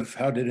people live?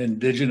 How did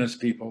indigenous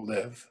people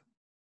live?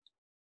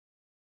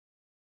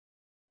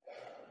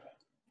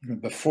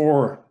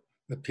 Before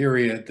the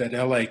period that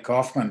L.A.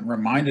 Kaufman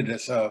reminded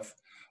us of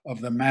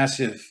the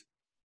massive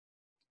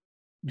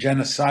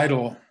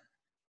genocidal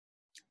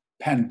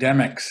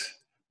pandemics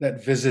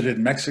that visited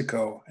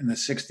Mexico in the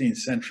 16th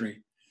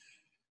century,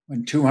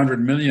 when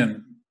 200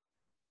 million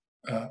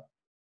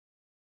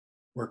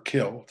were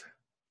killed,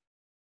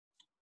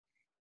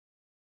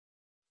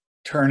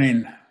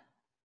 turning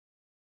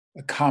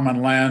the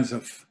common lands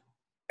of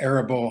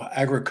arable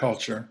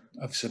agriculture,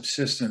 of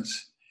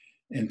subsistence,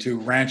 into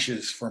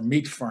ranches for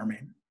meat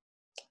farming.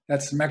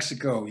 That's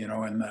Mexico,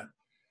 in the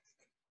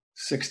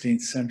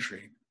 16th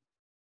century.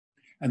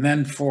 And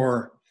then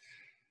for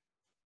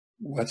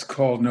what's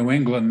called New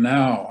England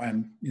now,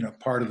 and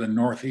part of the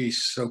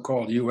Northeast,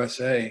 so-called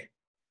USA,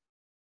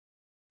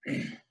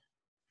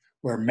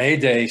 where May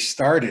Day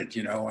started,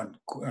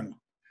 in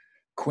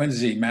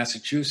Quincy,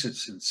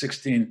 Massachusetts in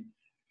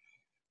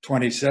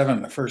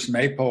 1627, the first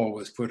maypole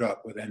was put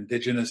up with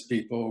indigenous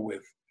people,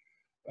 with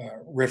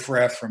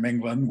riffraff from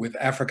England, with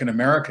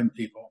African-American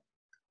people.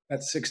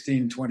 That's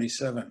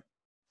 1627.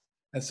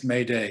 That's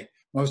May Day.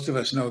 Most of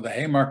us know the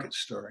Haymarket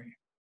story.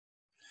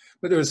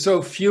 But there were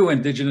so few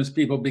indigenous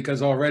people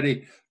because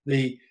already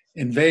the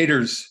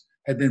invaders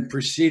had been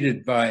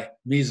preceded by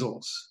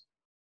measles,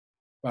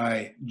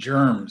 by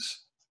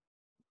germs,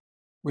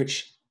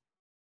 which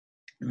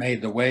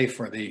made the way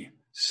for the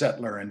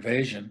settler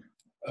invasion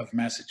of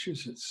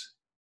Massachusetts.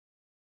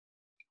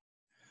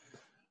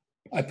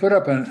 I put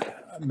up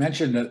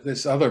mentioned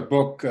this other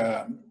book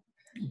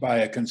by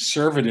a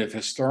conservative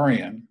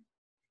historian,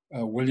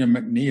 William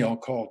McNeill,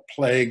 called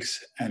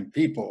Plagues and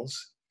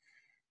Peoples,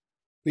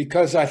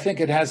 because I think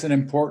it has an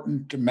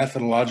important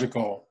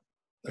methodological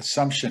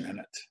assumption in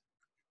it,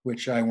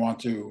 which I want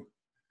to,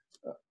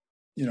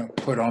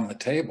 put on the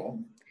table,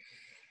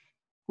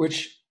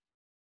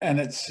 and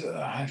it's,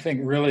 I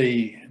think,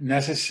 really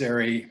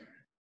necessary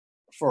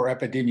for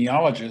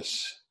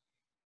epidemiologists,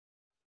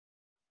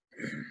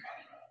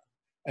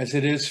 as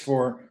it is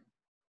for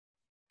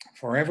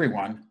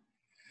everyone,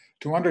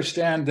 to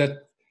understand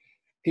that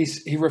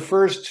he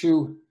refers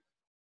to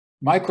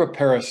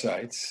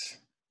microparasites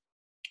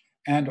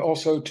and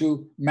also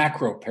to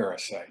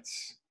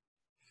macroparasites.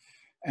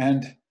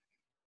 And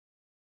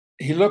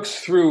he looks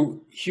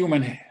through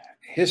human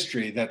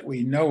history that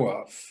we know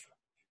of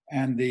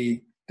and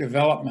the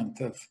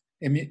development of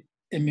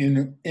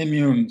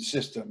immune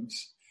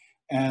systems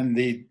and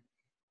the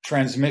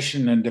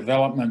transmission and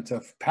development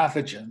of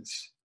pathogens.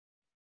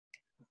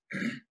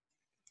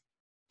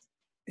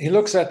 He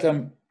looks at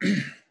them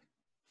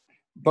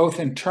both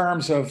in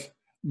terms of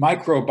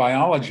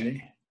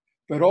microbiology,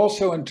 but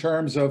also in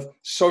terms of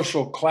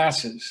social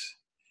classes,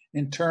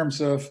 in terms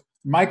of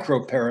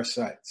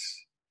microparasites.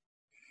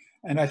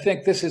 And I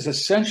think this is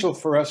essential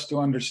for us to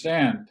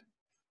understand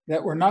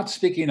that we're not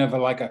speaking of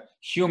like a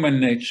human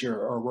nature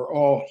or we're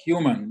all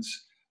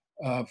humans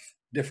of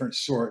different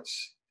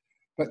sorts,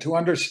 but to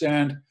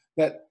understand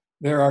that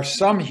there are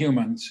some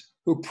humans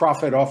who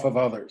profit off of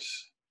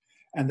others,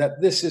 and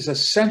that this is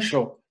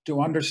essential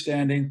to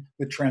understanding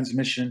the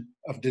transmission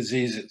of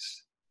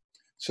diseases.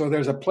 So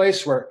there's a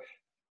place where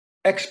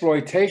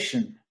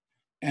exploitation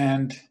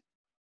and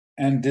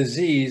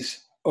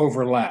disease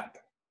overlap.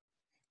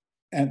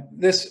 And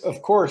this,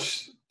 of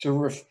course,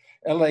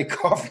 L.A.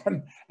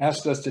 Kaufman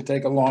asked us to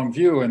take a long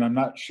view, and I'm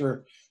not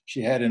sure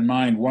she had in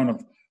mind one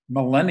of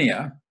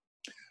millennia,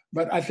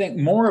 but I think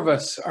more of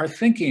us are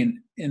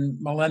thinking in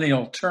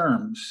millennial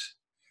terms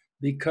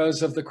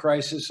because of the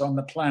crisis on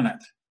the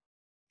planet.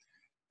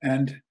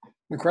 And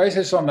the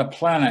crisis on the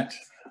planet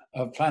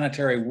of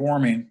planetary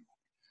warming,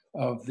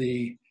 of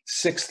the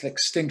sixth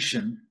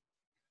extinction,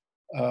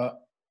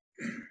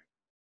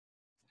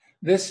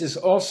 this is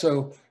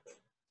also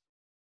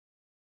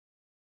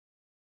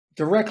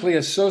directly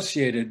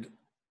associated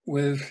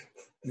with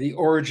the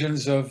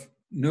origins of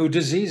new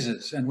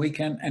diseases, and we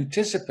can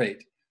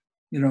anticipate,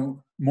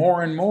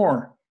 more and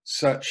more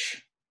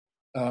such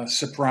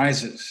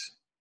surprises.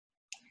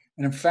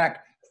 And in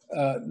fact,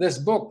 this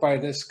book by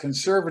this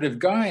conservative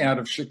guy out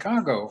of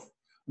Chicago,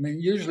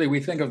 usually we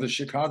think of the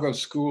Chicago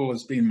school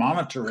as being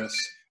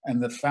monetarists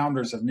and the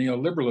founders of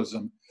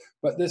neoliberalism,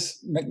 but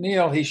this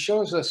McNeill, he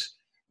shows us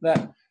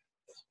that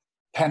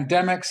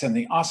pandemics and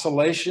the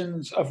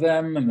oscillations of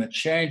them and the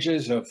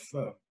changes of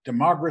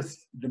demography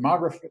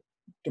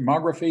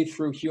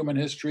through human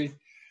history,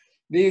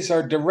 these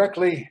are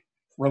directly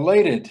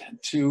related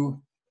to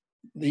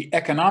the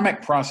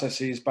economic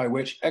processes by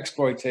which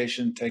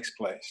exploitation takes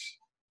place.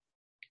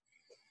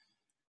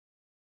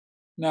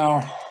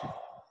 Now,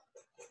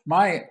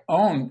 my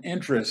own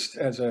interest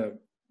as a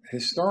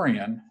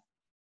historian,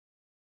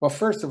 well,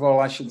 first of all,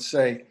 I should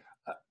say,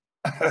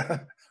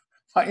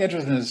 my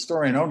interest in a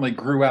historian only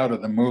grew out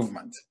of the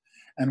movement.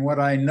 And what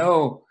I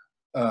know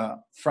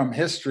from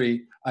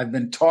history, I've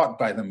been taught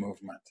by the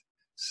movement.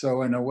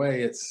 So in a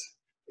way,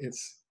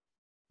 it's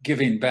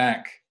giving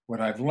back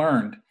what I've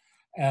learned.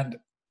 And,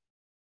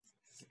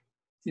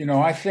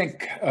 I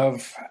think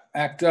of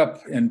ACT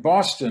UP in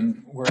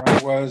Boston, where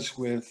I was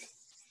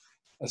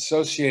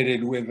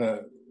associated with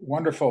a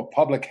wonderful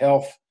public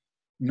health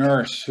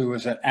nurse who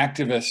was an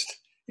activist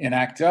in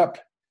ACT UP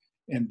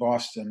in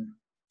Boston.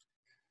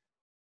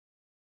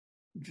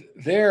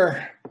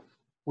 There,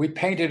 we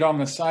painted on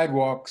the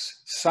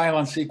sidewalks,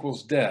 "Silence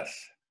equals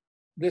death."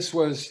 This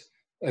was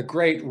a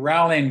great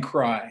rallying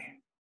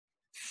cry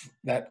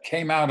that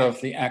came out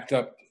of the ACT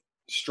UP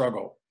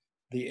struggle,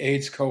 the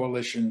AIDS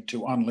Coalition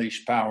to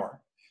Unleash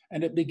Power.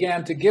 And it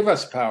began to give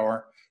us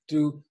power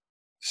to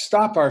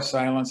stop our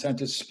silence and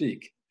to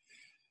speak.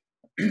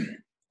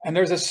 And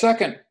there's a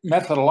second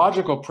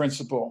methodological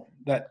principle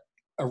that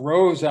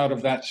arose out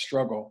of that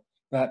struggle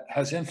that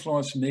has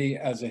influenced me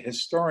as a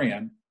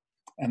historian,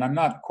 and I'm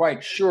not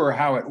quite sure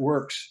how it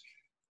works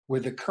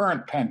with the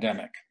current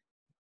pandemic,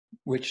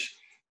 which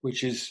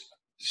is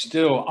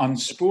still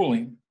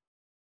unspooling.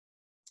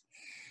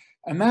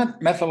 And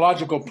that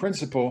methodological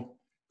principle,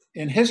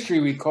 in history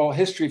we call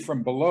history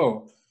from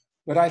below,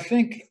 but I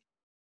think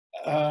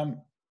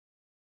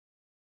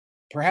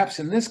perhaps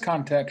in this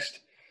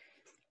context,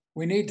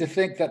 we need to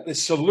think that the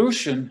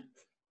solution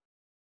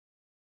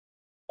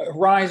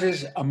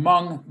arises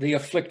among the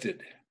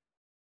afflicted,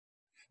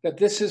 that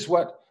this is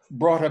what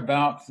brought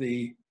about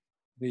the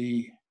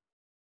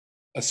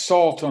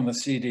assault on the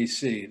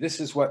CDC. This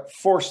is what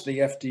forced the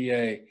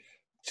FDA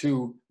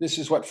this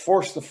is what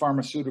forced the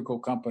pharmaceutical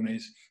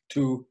companies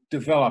to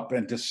develop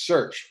and to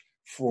search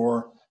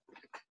for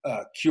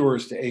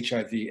cures to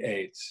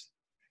HIV/AIDS.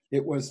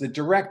 It was the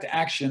direct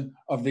action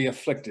of the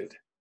afflicted.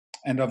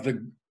 and of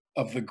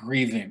the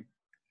grieving.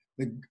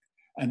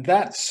 And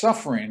that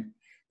suffering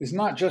is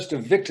not just a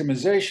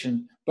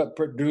victimization, but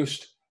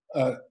produced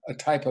a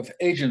type of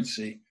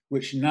agency,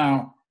 which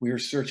now we are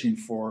searching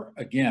for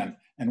again.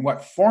 And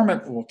what form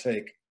it will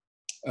take,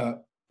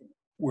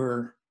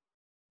 we're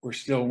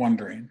still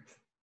wondering.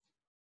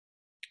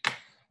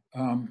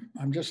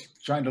 I'm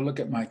just trying to look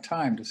at my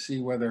time to see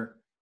whether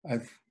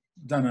I've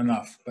done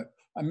enough, but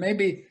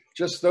maybe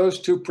just those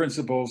two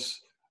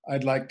principles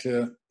I'd like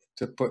to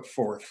put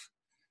forth.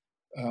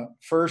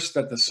 First,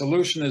 that the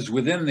solution is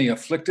within the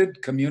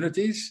afflicted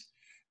communities,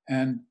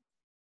 and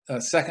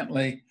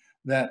secondly,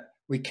 that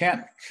we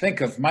can't think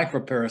of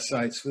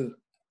microparasites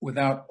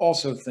without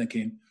also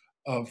thinking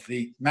of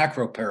the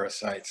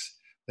macroparasites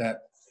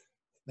that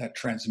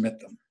transmit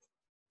them.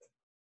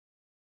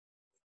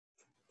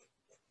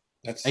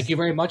 Thank you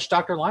very much,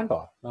 Dr.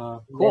 Linebaugh.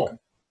 Cool.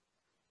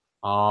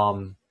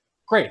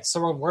 Great. So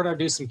we're going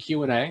to do some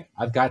Q&A.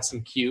 I've got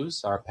some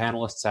Qs. Our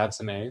panelists have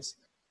some As.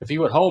 If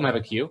you at home have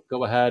a Q,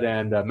 go ahead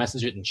and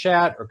message it in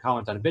chat or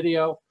comment on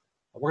video.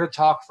 We're going to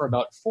talk for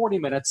about 40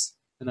 minutes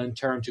and then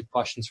turn to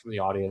questions from the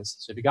audience.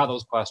 So if you got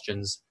those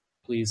questions,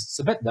 please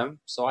submit them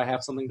so I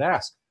have something to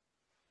ask.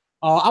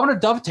 I want to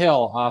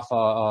dovetail off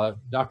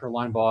Dr.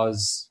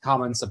 Linebaugh's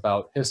comments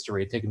about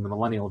history, taking the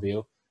millennial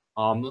view.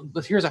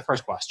 But here's our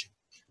first question.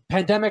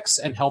 Pandemics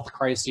and health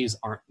crises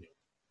aren't new.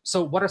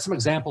 So what are some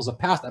examples of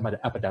past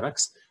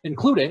epidemics,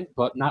 including,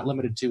 but not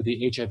limited to,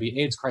 the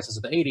HIV/AIDS crisis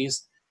of the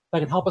 80s, that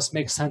can help us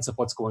make sense of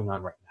what's going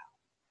on right now?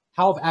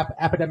 How have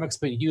epidemics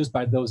been used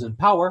by those in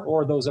power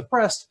or those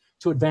oppressed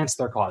to advance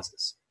their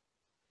causes?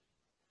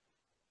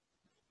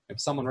 If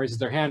someone raises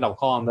their hand, I'll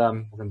call on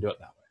them. We're going to do it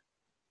that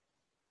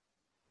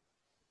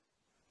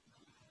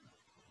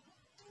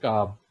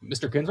way.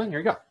 Mr. Kinsman, here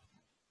you go.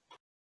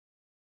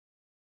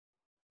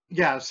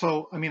 Yeah,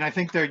 so I mean, I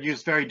think they're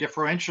used very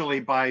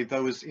differentially by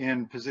those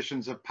in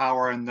positions of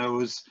power and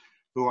those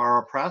who are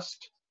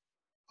oppressed.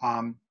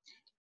 And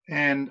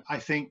I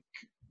think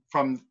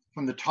from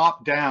the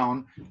top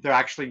down, they're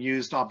actually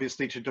used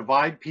obviously to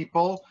divide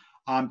people,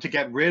 to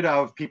get rid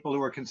of people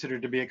who are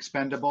considered to be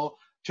expendable,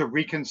 to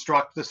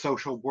reconstruct the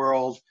social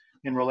world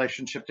in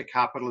relationship to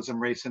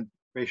capitalism, race and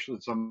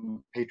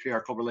racialism,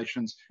 patriarchal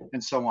relations,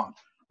 and so on.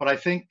 But I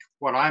think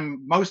what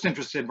I'm most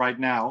interested in right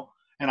now,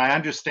 and I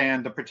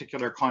understand the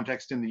particular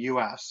context in the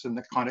US and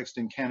the context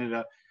in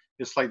Canada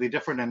is slightly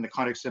different, and the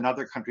context in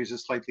other countries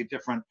is slightly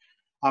different.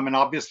 And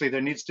obviously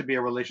there needs to be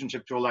a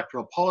relationship to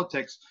electoral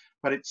politics,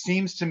 but it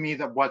seems to me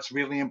that what's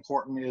really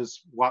important is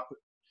what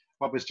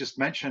was just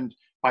mentioned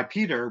by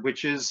Peter,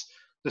 which is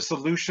the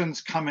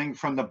solutions coming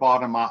from the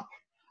bottom up,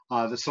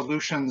 the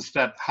solutions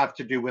that have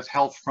to do with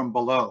health from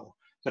below,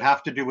 that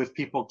have to do with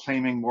people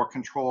claiming more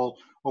control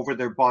over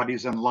their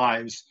bodies and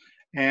lives,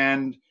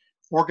 and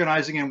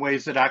organizing in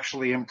ways that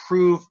actually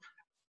improve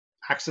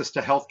access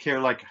to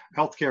healthcare, like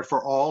healthcare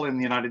for all in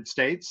the United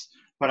States,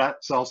 but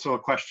that's also a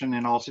question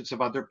in all sorts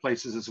of other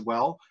places as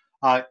well.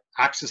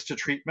 Access to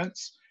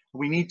treatments.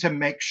 We need to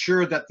make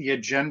sure that the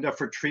agenda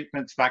for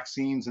treatments,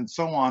 vaccines, and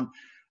so on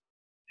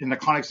in the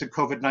context of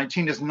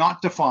COVID-19 is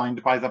not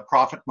defined by the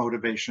profit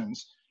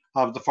motivations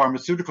of the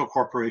pharmaceutical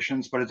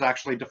corporations, but is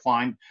actually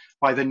defined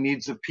by the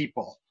needs of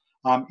people.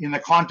 In the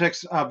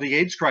context of the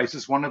AIDS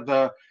crisis, one of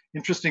the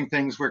interesting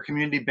things were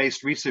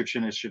community-based research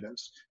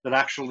initiatives that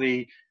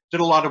actually did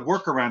a lot of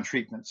work around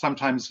treatment,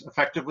 sometimes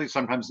effectively,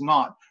 sometimes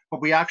not.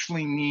 But we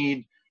actually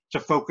need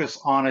to focus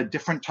on a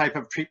different type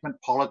of treatment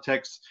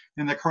politics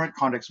in the current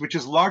context, which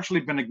has largely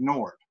been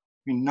ignored.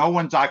 I mean, no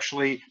one's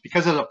actually,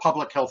 because of the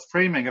public health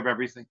framing of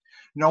everything,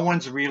 no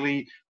one's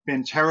really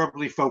been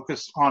terribly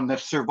focused on the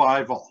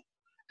survival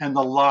and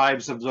the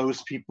lives of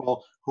those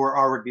people who are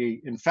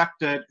already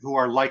infected, who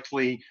are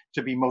likely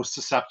to be most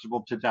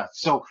susceptible to death.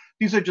 So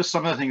these are just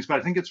some of the things, but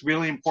I think it's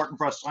really important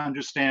for us to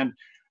understand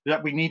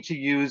that we need to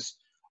use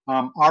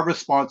our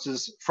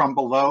responses from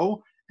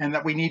below, and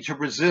that we need to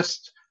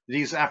resist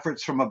these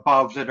efforts from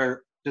above that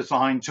are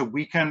designed to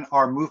weaken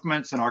our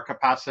movements and our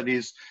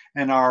capacities,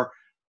 and are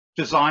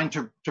designed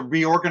to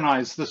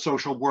reorganize the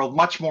social world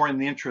much more in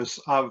the interests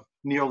of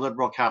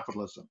neoliberal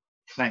capitalism.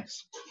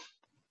 Thanks.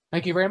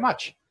 Thank you very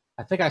much.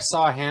 I think I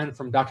saw a hand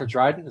from Dr.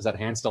 Dryden. Is that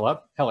hand still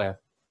up? Hell yeah.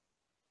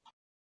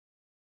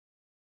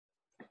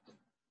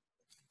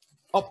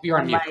 Oh, you're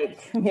on mute.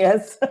 Mike,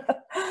 yes.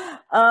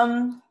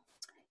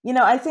 You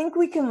know, I think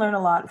we can learn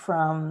a lot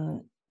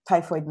from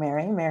Typhoid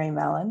Mary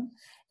Mellon,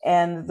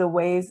 and the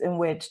ways in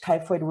which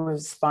typhoid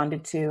was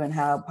responded to and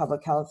how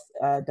public health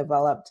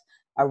developed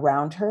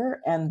around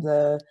her, and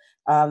the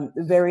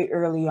very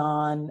early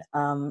on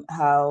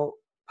how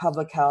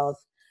public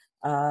health,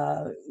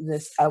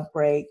 this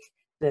outbreak,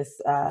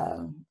 this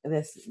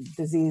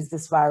disease,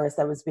 this virus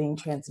that was being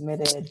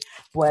transmitted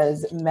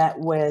was met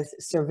with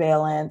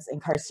surveillance,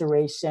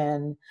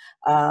 incarceration,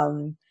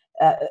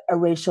 a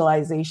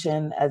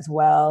racialization as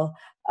well.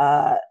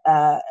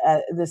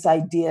 This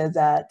idea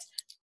that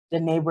the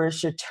neighbors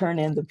should turn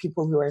in the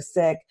people who are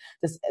sick,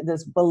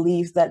 this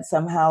belief that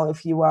somehow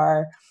if you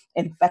are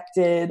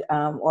infected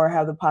or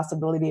have the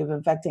possibility of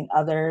infecting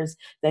others,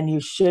 then you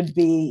should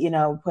be, you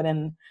know, put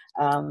in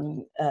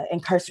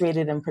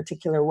incarcerated in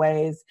particular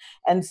ways.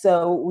 And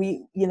so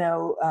we, you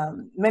know,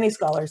 many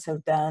scholars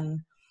have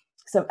done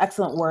some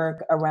excellent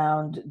work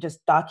around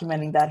just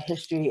documenting that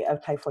history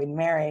of Typhoid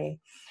Mary.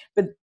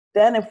 But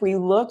then if we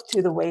look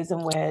to the ways in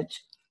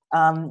which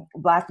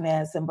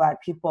Blackness and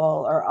Black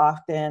people are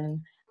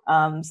often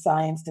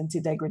scienced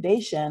into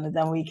degradation,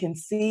 then we can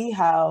see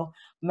how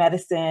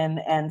medicine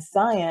and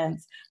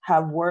science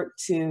have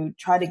worked to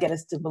try to get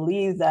us to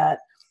believe that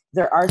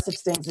there are such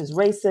things as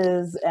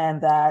races,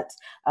 and that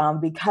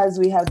because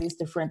we have these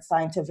different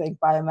scientific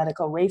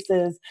biomedical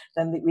races,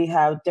 then we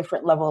have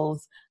different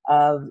levels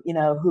of, you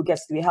know, who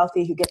gets to be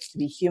healthy, who gets to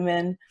be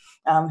human,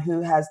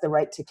 who has the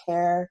right to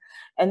care.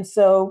 And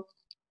so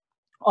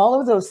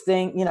all of those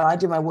things, you know, I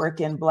do my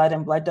work in blood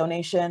and blood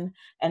donation.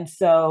 And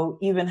so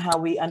even how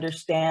we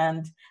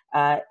understand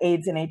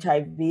AIDS and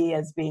HIV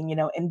as being, you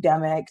know,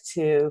 endemic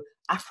to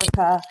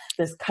Africa,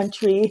 this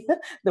country,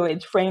 the way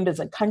it's framed as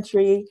a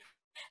country,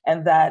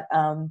 and that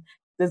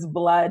this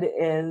blood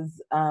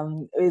is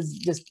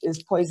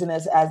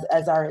poisonous,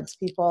 as are its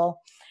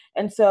people.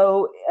 And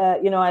so,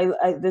 you know,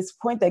 this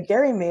point that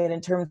Gary made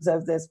in terms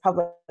of this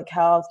public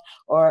health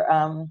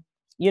or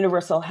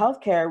universal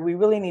healthcare, we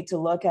really need to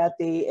look at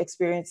the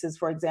experiences,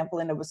 for example,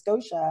 in Nova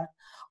Scotia,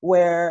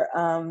 where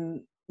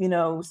you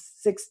know,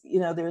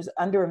 there's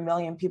under 1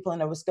 million people in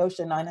Nova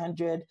Scotia,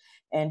 900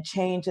 and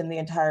change in the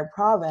entire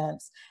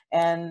province,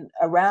 and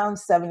around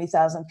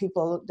 70,000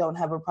 people don't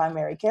have a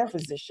primary care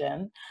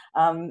physician.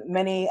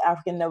 Many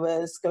African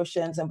Nova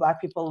Scotians and Black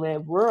people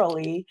live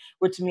rurally,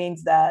 which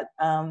means that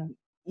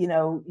you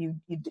know, you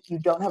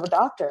don't have a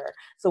doctor.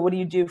 So what do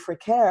you do for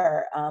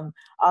care?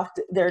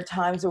 Often there are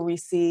times where we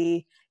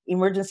see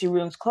emergency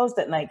rooms closed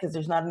at night because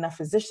there's not enough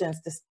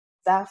physicians to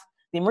staff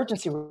the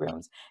emergency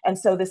rooms. And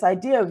so this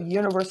idea of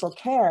universal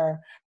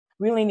care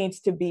really needs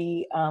to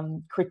be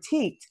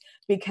critiqued,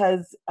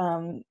 because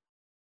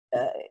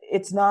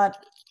it's not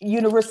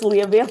universally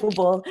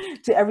available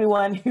to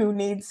everyone who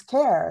needs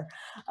care.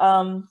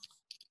 And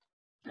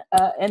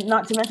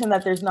not to mention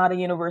that there's not a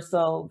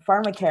universal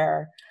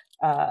pharmacare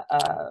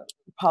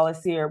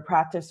policy or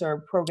practice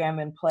or program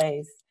in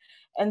place.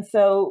 And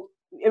so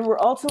we're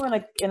also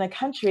in a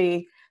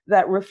country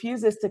that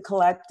refuses to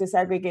collect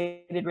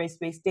disaggregated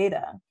race-based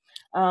data.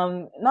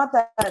 Not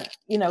that,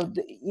 you know,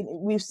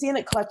 we've seen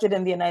it collected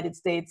in the United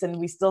States, and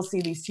we still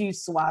see these huge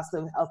swaths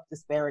of health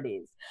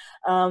disparities.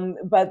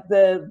 But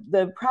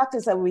the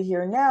practice that we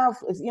hear now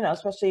is, you know,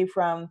 especially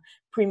from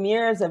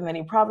premiers of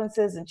many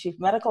provinces and chief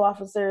medical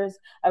officers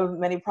of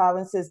many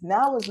provinces,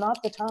 now is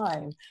not the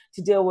time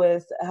to deal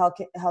with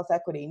health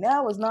equity.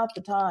 Now is not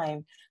the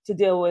time to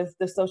deal with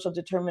the social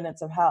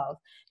determinants of health.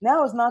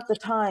 Now is not the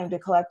time to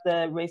collect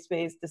the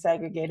race-based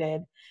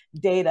disaggregated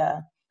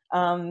data.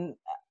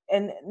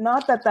 And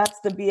not that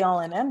that's the be all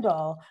and end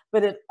all,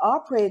 but it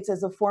operates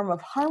as a form of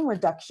harm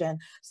reduction.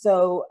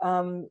 So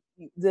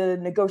the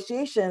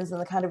negotiations and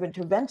the kind of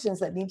interventions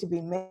that need to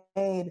be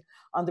made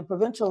on the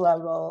provincial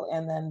level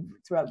and then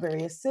throughout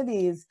various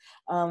cities,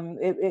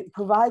 it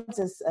provides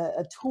us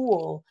a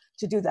tool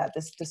to do that,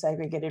 this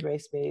disaggregated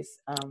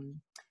race-based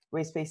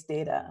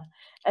data.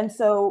 And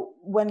so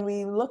when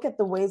we look at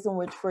the ways in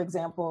which, for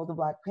example, the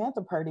Black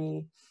Panther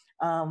Party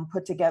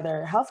put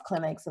together health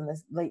clinics in the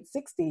late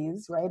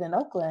 60s, right, in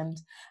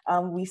Oakland,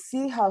 we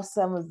see how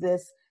some of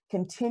this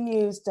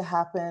continues to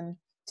happen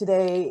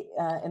today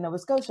in Nova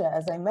Scotia,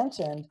 as I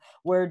mentioned,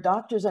 where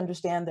doctors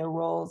understand their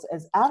roles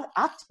as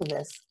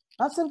activists,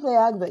 not simply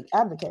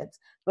advocates,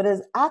 but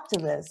as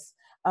activists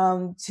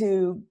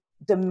to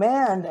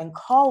demand and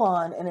call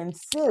on and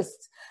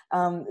insist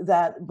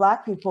that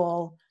Black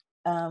people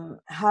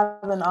have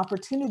an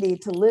opportunity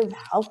to live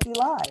healthy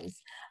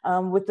lives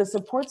with the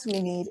supports we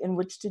need in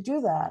which to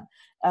do that.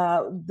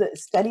 The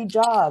steady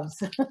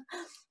jobs,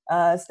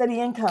 steady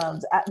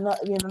incomes,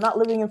 not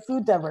living in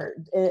food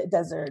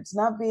deserts,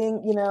 not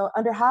being,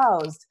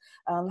 underhoused,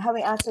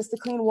 having access to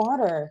clean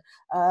water.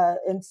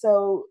 And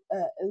so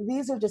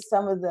these are just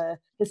some of the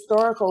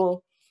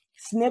historical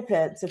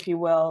snippets, if you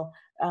will,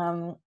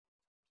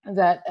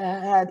 that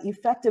had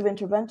effective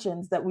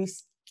interventions that we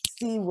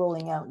see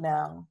rolling out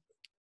now.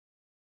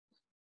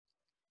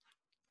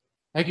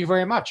 Thank you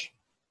very much.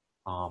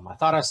 I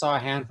thought I saw a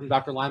hand from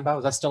Dr. Linebaugh.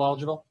 Is that still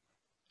eligible?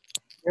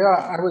 Yeah,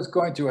 I was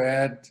going to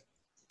add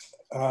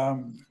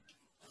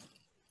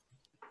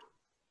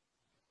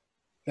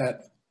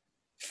that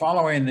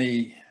following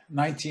the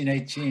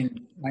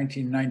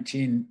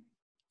 1918-1919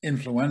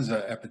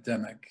 influenza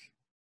epidemic,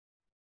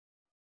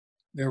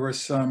 there were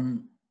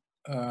some,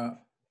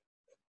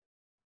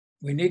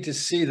 we need to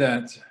see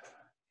that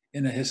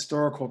in a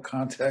historical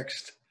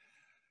context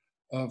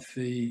of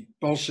the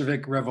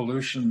Bolshevik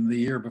Revolution the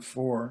year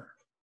before.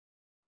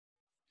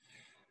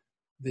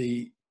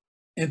 The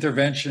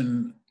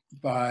intervention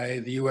by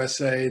the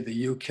USA,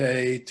 the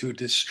UK to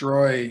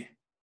destroy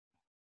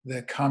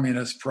the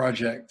communist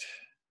project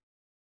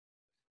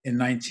in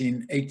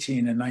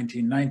 1918 and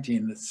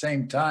 1919, the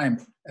same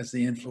time as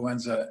the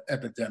influenza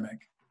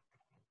epidemic.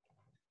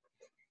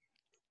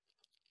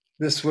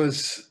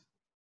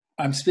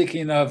 I'm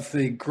speaking of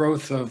the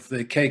growth of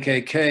the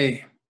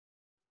KKK.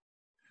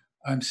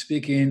 I'm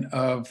speaking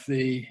of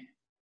the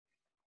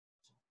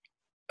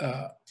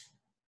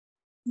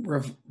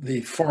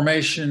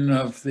formation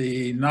of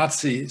the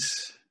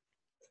Nazis.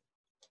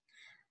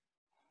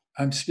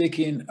 I'm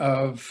speaking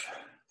of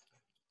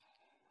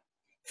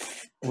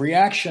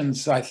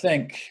reactions, I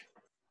think,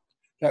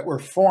 that were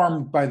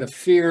formed by the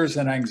fears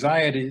and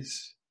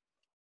anxieties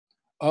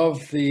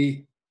of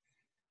the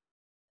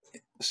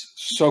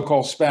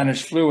so-called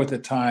Spanish flu at the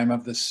time,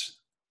 of this,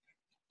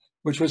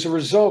 which was a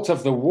result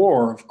of the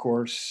war, of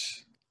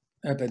course,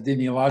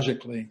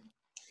 epidemiologically.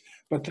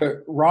 But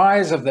the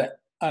rise of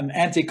an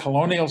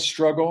anti-colonial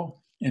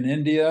struggle in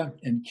India,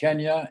 in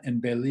Kenya,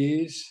 in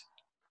Belize,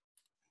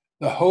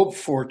 the hope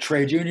for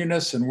trade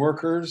unionists and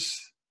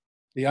workers,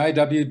 the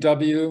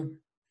IWW,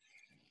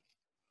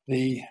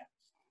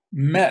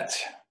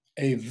 met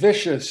a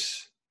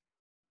vicious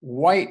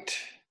white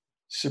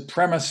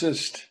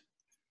supremacist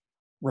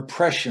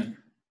repression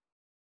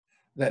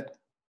that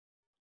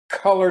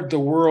colored the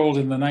world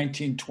in the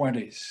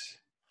 1920s.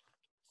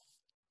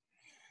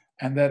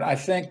 And that I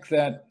think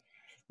that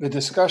the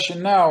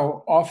discussion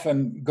now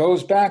often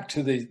goes back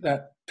to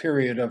that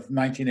period of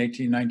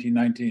 1918,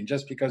 1919,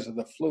 just because of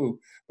the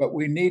flu. But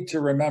we need to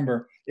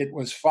remember it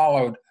was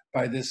followed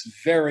by this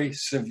very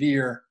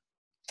severe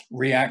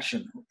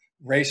reaction,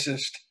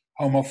 racist,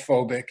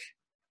 homophobic,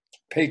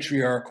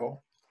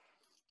 patriarchal.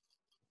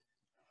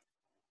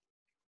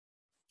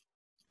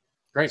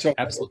 Great, So,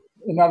 absolutely.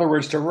 In other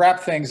words, to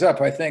wrap things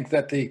up, I think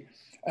that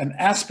an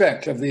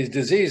aspect of these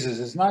diseases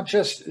is not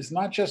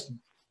just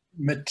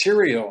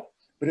material,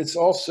 but it's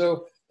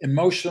also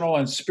emotional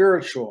and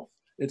spiritual.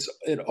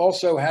 It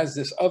also has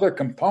this other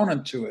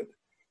component to it,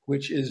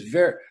 which is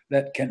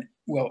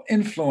will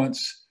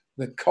influence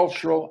the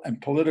cultural and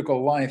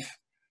political life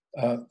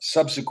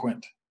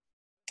subsequent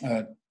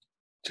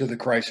to the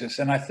crisis.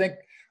 And I think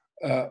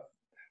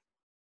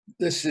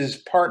this is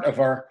part of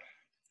our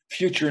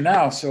future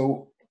now.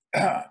 So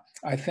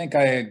I think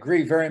I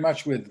agree very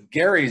much with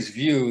Gary's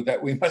view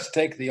that we must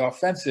take the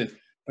offensive,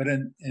 but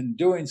in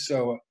doing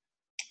so,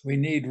 we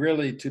need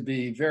really to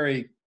be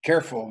very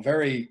careful,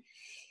 I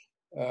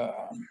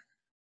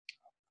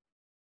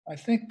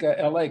think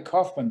L.A.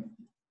 Kaufman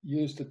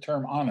used the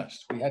term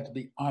honest. We had to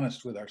be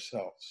honest with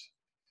ourselves.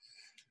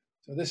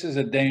 So this is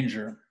a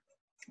danger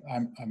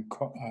I'm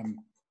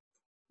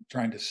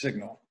trying to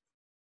signal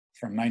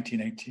from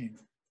 1918.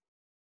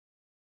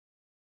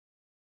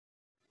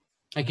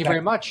 Thank you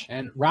very much.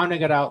 And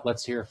rounding it out,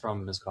 let's hear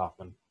from Ms.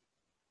 Kaufman.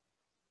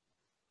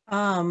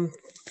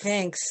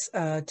 Thanks,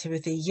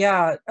 Timothy.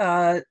 Yeah,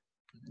 to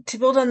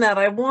build on that,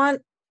 I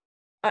want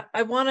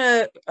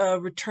to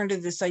return to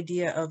this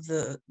idea of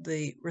the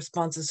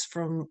responses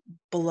from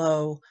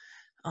below,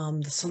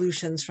 the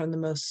solutions from the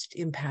most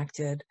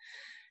impacted.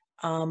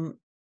 And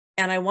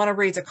I want to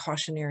raise a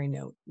cautionary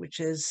note, which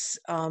is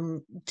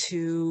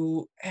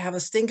to have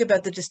us think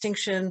about the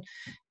distinction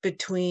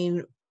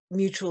between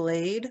mutual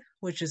aid,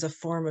 which is a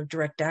form of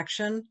direct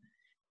action,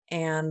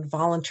 and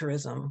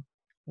voluntarism,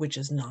 which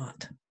is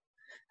not.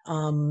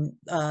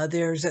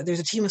 There's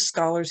a team of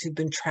scholars who've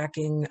been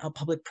tracking a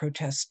public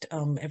protest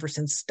ever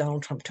since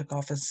Donald Trump took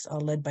office,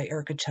 led by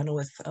Erica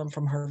Chenoweth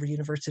from Harvard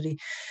University.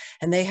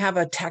 And they have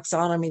a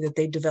taxonomy that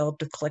they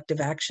developed of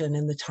collective action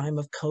in the time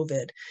of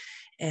COVID.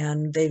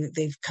 And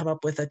they've come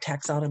up with a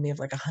taxonomy of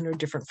like 100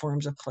 different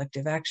forms of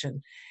collective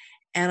action.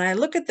 And I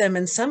look at them,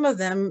 and some of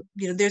them,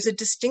 there's a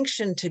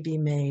distinction to be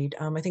made.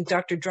 I think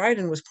Dr.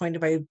 Dryden was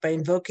pointed by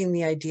invoking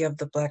the idea of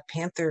the Black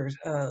Panthers,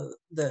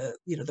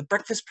 the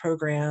breakfast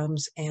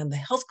programs and the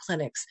health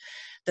clinics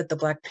that the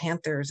Black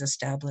Panthers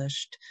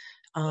established.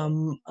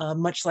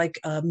 Much like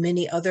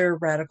many other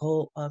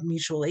radical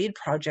mutual aid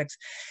projects,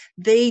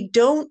 they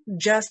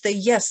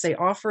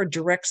offer a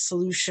direct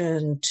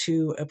solution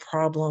to a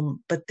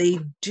problem, but they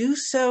do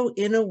so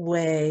in a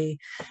way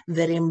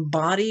that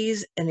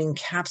embodies and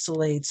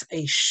encapsulates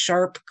a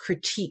sharp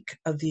critique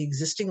of the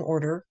existing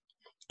order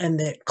and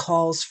that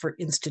calls for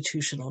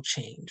institutional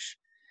change.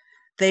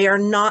 They are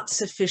not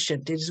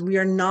sufficient. We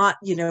are not,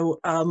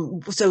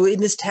 so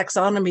in this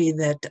taxonomy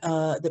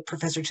that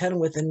Professor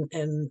Chenoweth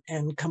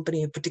and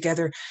company have put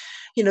together,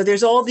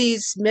 there's all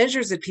these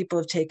measures that people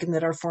have taken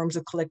that are forms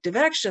of collective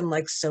action,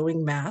 like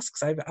sewing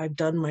masks. I've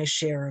done my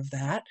share of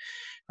that,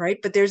 right?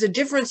 But there's a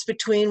difference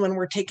between when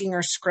we're taking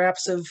our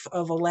scraps of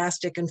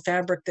elastic and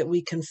fabric that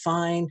we can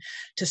find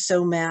to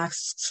sew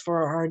masks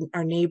for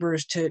our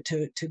neighbors to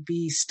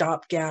be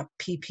stopgap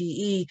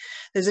PPE.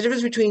 There's a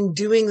difference between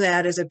doing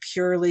that as a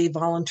purely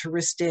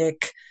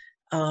voluntaristic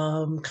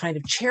kind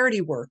of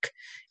charity work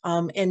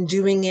and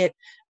doing it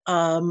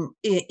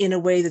in a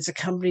way that's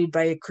accompanied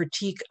by a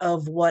critique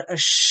of what a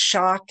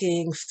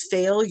shocking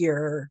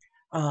failure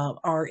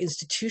our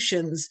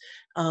institutions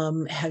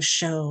have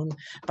shown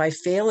by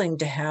failing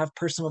to have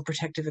personal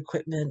protective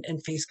equipment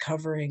and face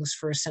coverings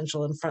for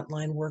essential and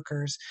frontline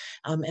workers,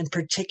 and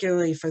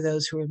particularly for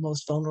those who are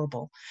most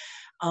vulnerable.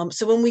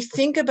 So when we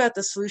think about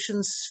the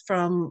solutions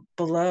from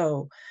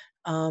below,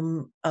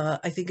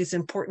 I think it's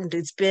important.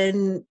 It's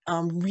been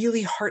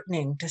really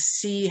heartening to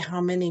see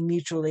how many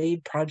mutual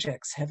aid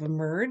projects have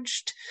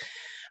emerged,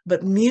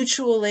 but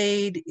mutual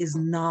aid is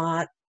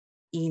not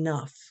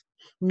enough.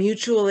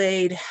 Mutual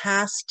aid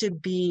has to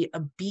be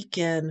a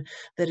beacon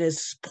that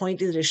is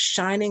pointed, is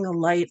shining a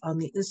light on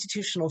the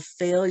institutional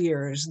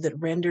failures that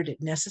rendered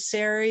it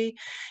necessary,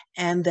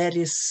 and that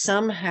is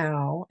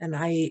somehow, and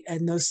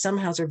those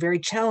somehows are very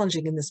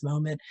challenging in this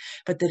moment,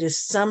 but that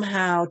is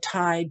somehow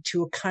tied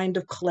to a kind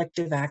of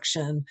collective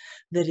action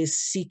that is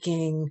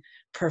seeking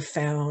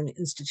profound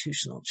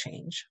institutional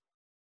change.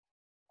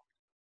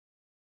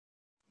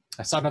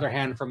 I saw another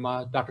hand from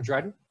Dr.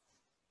 Dryden.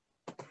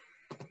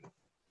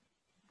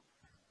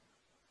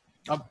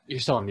 Oh, you're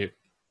still on mute.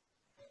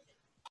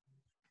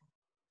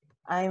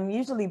 I'm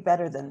usually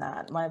better than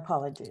that. My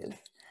apologies.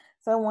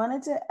 So I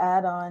wanted to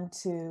add on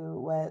to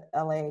what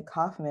L.A.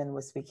 Kaufman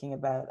was speaking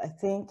about. I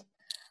think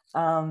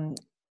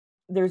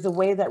there's a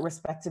way that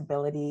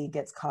respectability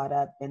gets caught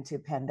up into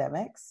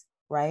pandemics,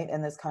 right?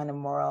 And this kind of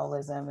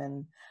moralism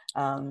and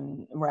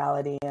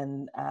morality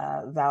and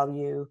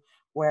value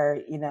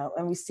where, you know,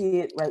 and we see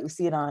it, right? We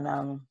see it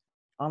on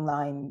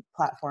online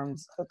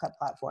platforms, hookup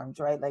platforms,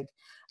 right? Like,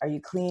 are you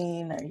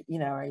clean? Or, you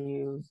know, are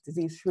you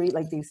disease-free?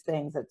 Like these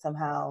things that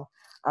somehow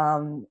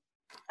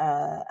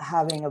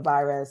having a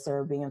virus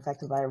or being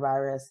infected by a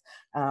virus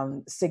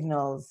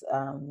signals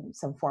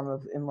some form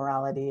of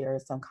immorality or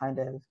some kind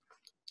of,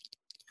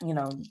 you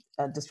know,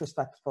 a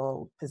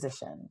disrespectful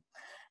position.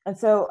 And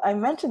so I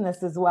mention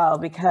this as well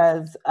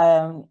because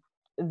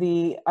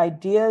the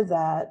idea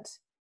that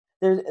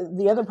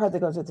the other part that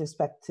goes with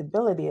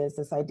respectability is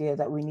this idea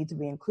that we need to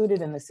be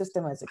included in the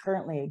system as it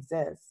currently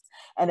exists.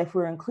 And if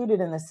we're included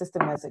in the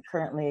system as it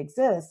currently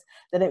exists,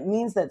 then it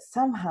means that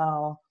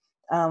somehow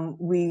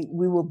we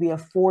will be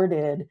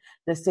afforded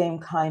the same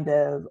kind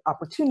of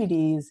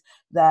opportunities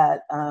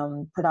that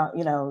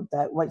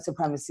that white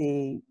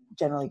supremacy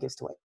generally gives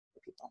to white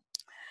people.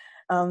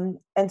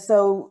 And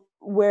so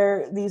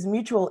where these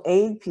mutual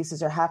aid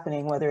pieces are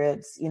happening, whether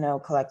it's, you know,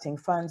 collecting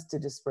funds to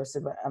disperse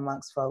it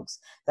amongst folks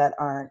that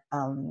aren't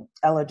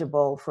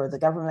eligible for the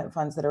government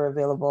funds that are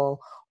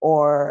available,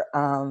 or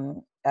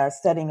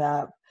setting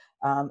up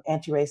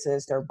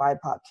anti-racist or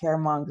BIPOC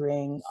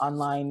caremongering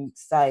online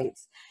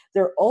sites,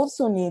 there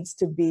also needs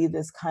to be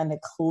this kind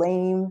of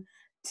claim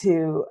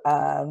to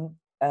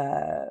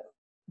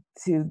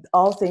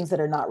all things that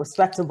are not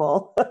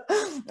respectable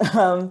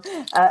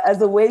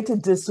as a way to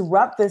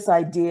disrupt this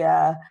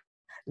idea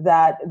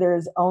that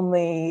there's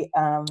only,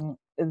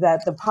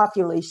 that the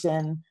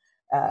population,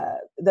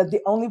 that the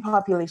only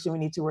population we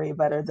need to worry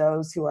about are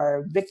those who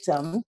are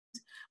victimed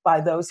by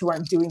those who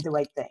aren't doing the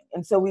right thing.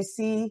 And so we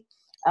see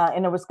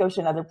in Nova Scotia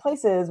and other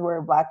places where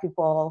Black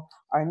people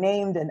are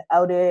named and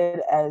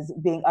outed as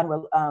being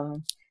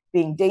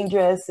being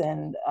dangerous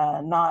and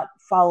not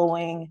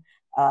following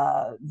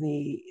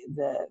the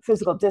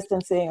physical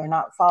distancing or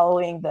not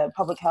following the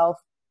public health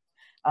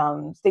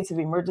states of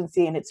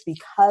emergency, and it's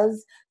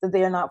because that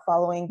they are not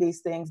following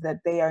these things that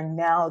they are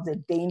now the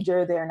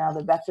danger, they are now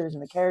the vectors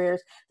and the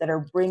carriers that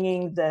are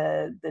bringing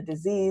the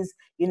disease,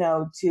 you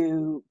know,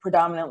 to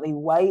predominantly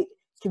white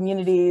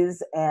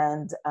communities.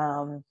 And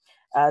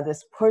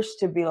this push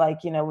to be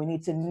like, you know, we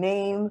need to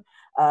name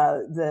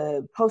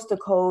the postal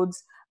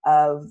codes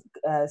of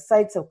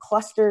sites of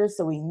clusters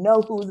so we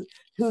know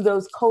who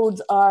those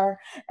codes are.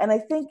 And I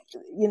think,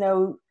 you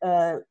know,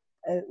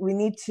 we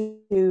need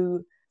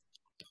to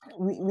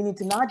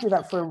not do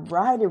that for a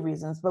variety of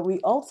reasons, but we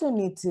also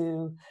need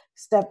to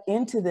step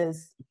into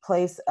this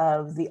place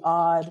of the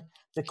odd,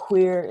 the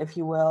queer, if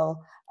you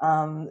will,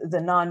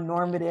 the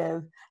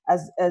non-normative,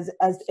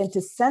 and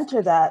to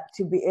center that,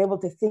 to be able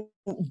to think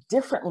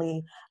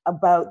differently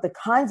about the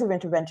kinds of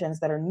interventions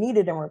that are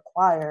needed and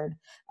required,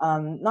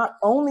 not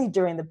only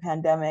during the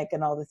pandemic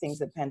and all the things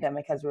that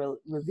pandemic has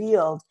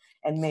revealed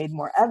and made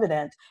more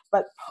evident,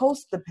 but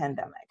post the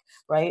pandemic,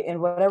 right?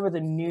 And whatever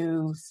the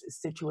new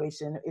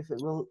situation, if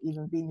it will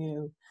even be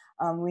new,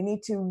 we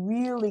need to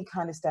really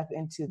kind of step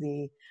into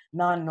the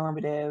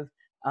non-normative,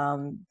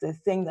 the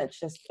thing that's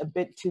just a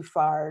bit too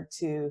far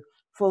to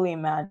fully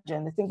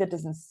imagine, the thing that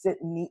doesn't sit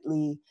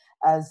neatly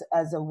as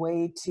a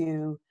way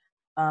to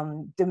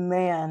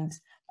demand,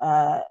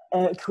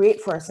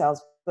 create for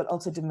ourselves, but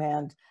also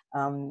demand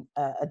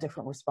a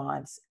different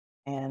response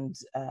and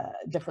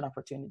different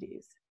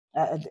opportunities,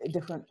 a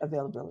different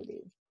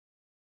availability.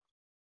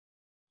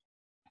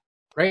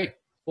 Great.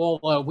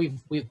 Well,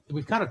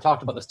 we've kind of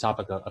talked about this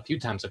topic a few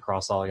times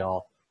across all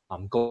y'all.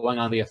 Going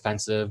on the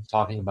offensive,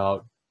 talking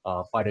about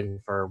fighting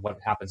for what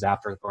happens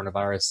after the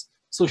coronavirus,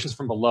 solutions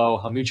from below,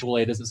 how mutual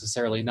aid isn't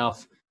necessarily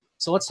enough.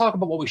 So let's talk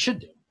about what we should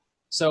do.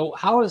 So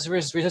how has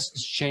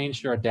resistance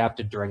changed or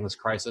adapted during this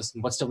crisis,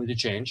 and what still need to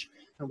change?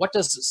 And what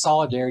does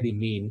solidarity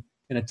mean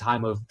in a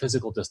time of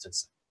physical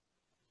distancing?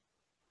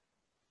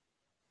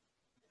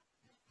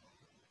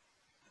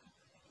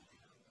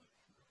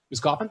 Ms.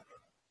 Kaufman?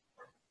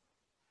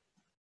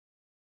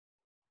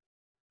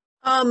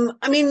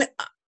 I mean,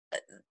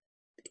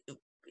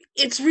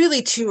 It's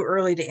really too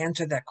early to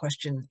answer that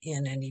question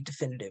in any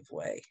definitive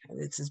way.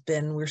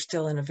 We're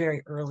still in a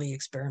very early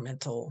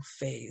experimental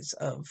phase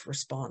of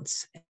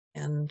response,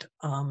 and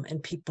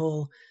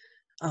people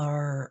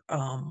are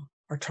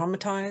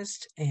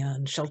traumatized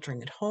and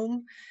sheltering at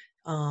home.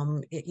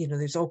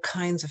 There's all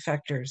kinds of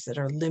factors that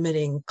are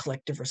limiting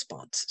collective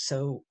response.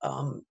 So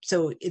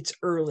it's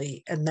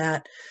early, and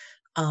that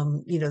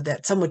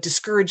that somewhat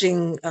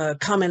discouraging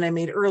comment I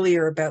made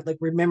earlier about like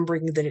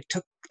remembering that it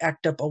took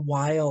ACT UP a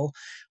while.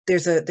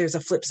 There's a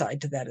flip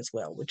side to that as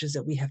well, which is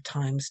that we have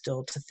time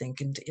still to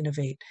think and to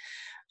innovate.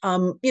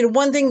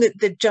 One thing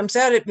that jumps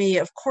out at me,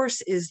 of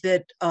course, is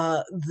that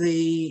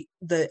the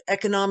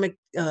economic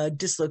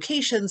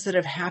dislocations that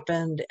have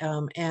happened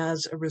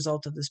as a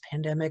result of this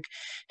pandemic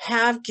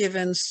have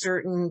given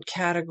certain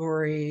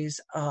categories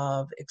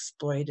of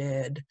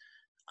exploited,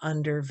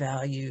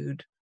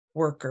 undervalued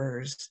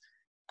workers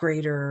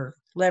greater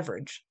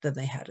leverage than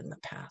they had in the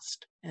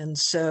past. And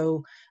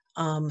so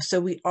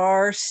we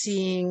are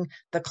seeing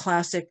the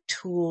classic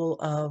tool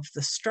of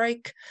the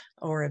strike,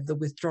 or of the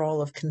withdrawal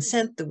of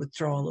consent, the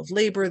withdrawal of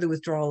labor, the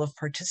withdrawal of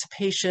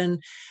participation,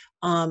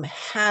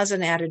 has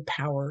an added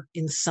power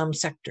in some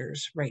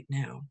sectors right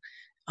now.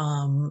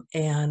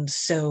 And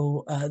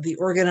so the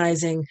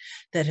organizing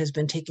that has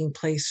been taking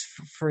place,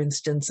 for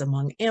instance,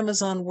 among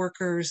Amazon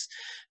workers,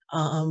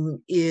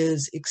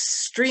 is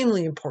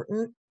extremely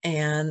important,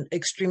 and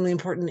extremely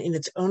important in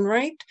its own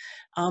right,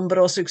 but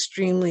also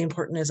extremely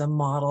important as a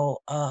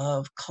model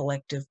of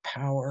collective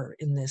power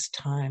in this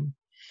time.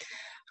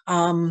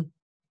 But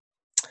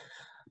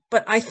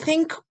I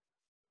think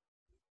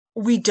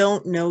we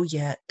don't know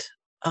yet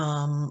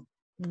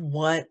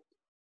what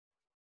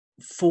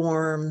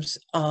forms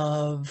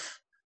of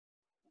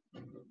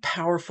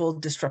powerful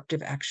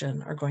disruptive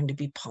action are going to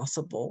be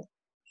possible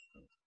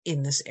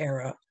in this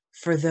era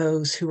for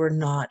those who are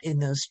not in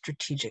those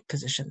strategic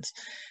positions.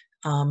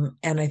 And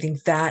I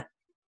think that,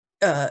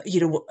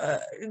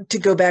 to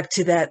go back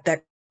to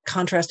that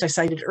contrast I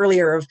cited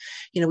earlier of,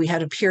 we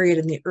had a period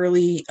in the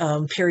early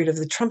period of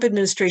the Trump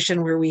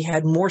administration where we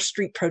had more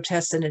street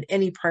protests than at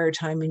any prior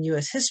time in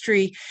US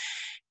history.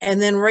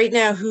 And then right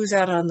now, who's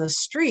out on the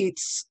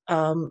streets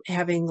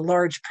having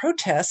large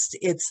protests?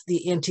 It's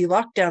the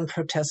anti-lockdown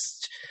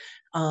protests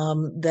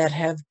that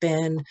have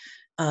been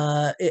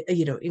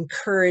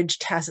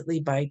encouraged tacitly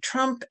by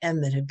Trump,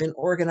 and that have been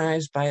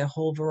organized by a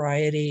whole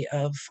variety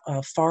of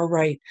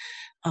far-right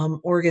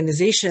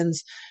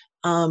organizations.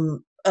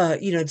 There's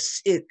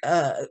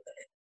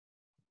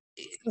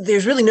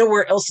really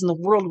nowhere else in the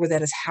world where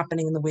that is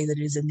happening in the way that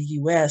it is in the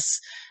U.S.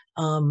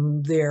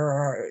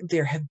 There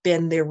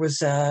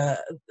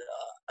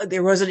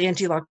was an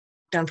anti-lockdown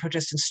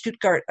protest in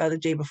Stuttgart the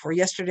day before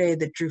yesterday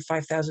that drew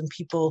 5,000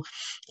 people.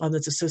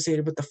 That's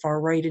associated with the far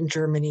right in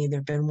Germany. There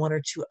have been one or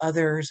two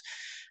others.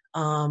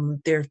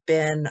 There have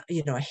been,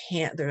 there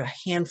are a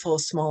handful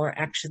of smaller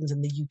actions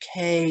in the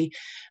UK.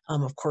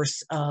 Of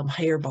course,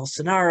 Jair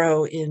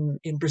Bolsonaro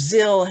in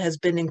Brazil has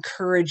been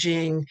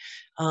encouraging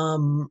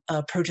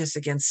protests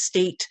against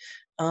state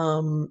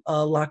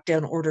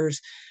lockdown orders.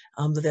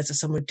 But that's a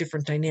somewhat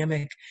different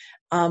dynamic.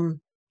 I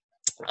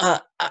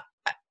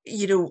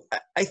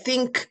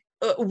think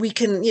we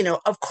can,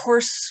 of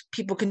course,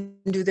 people can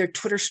do their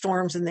Twitter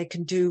storms, and they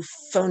can do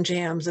phone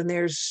jams, and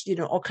there's,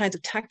 all kinds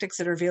of tactics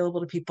that are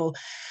available to people,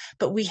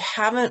 but we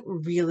haven't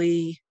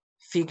really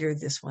figured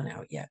this one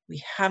out yet.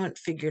 We haven't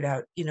figured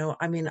out,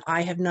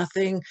 I have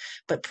nothing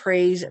but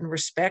praise and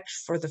respect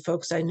for the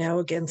folks I know.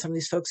 Again, some of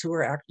these folks who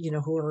are,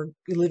 who are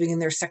living in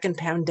their second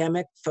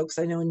pandemic, folks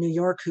I know in New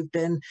York who've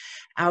been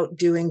out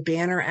doing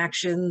banner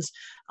actions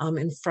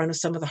in front of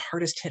some of the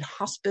hardest hit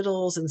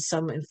hospitals, and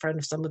some in front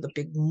of some of the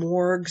big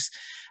morgues,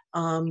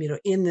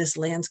 in this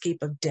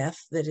landscape of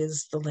death that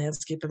is the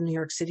landscape of New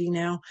York City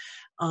now,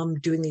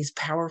 doing these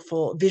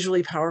powerful,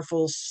 visually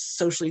powerful,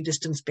 socially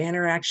distanced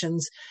banner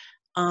actions.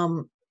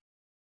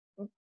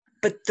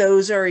 But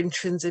those are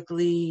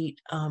intrinsically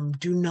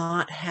do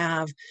not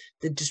have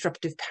the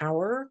disruptive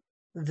power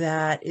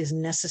that is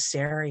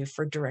necessary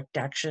for direct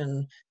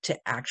action to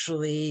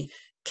actually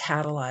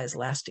catalyze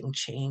lasting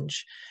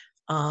change.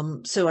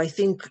 So I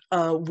think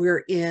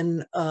we're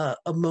in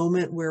a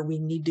moment where we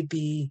need to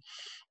be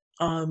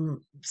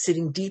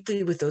sitting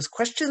deeply with those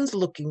questions,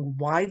 looking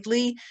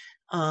widely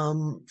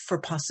for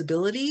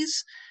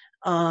possibilities,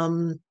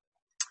 and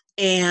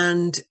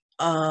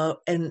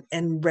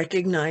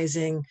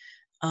recognizing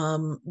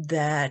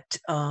that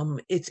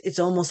it's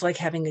almost like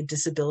having a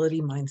disability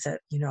mindset.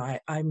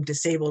 I'm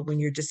disabled. When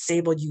you're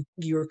disabled,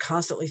 you're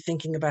constantly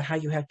thinking about how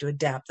you have to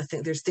adapt.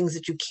 There's things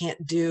that you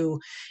can't do,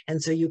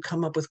 and so you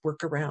come up with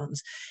workarounds.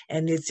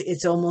 And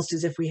it's almost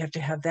as if we have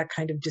to have that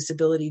kind of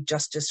disability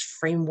justice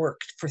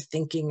framework for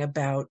thinking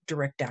about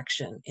direct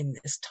action in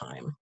this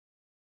time.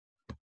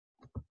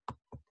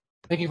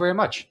 Thank you very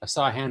much. I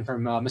saw a hand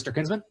from Mr.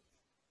 Kinsman.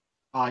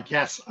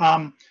 Yes,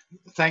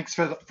 thanks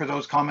for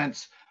those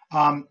comments.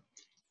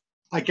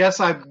 I guess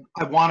I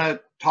want to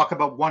talk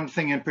about one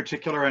thing in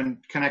particular and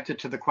connect it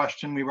to the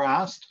question we were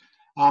asked.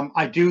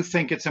 I do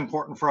think it's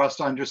important for us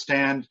to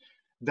understand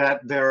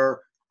that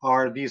there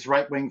are these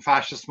right-wing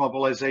fascist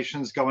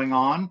mobilizations going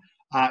on.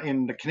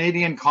 In the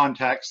Canadian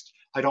context,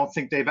 I don't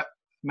think they've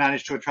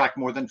managed to attract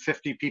more than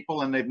 50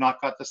 people, and they've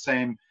not got the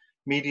same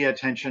media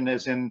attention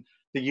as in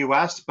the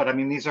US. But I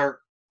mean, these are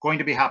going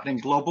to be happening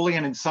globally,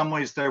 and in some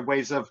ways, they're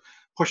ways of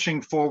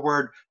pushing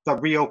forward the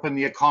reopen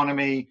the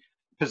economy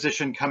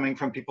position coming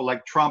from people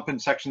like Trump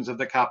and sections of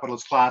the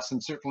capitalist class,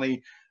 and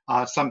certainly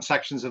some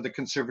sections of the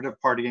Conservative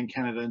Party in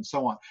Canada and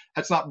so on.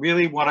 That's not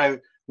really what I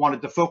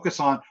wanted to focus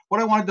on.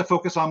 What I wanted to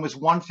focus on was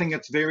one thing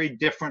that's very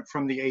different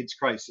from the AIDS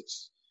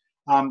crisis,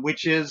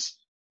 which is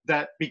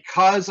that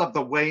because of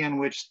the way in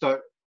which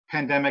the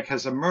pandemic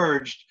has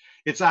emerged,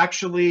 it's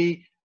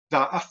actually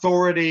the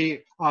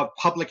authority of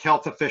public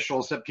health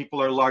officials that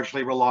people are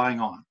largely relying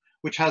on,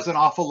 which has an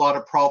awful lot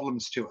of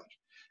problems to it.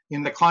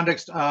 In the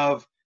context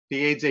of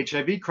the AIDS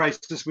HIV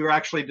crisis, we were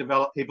actually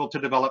able to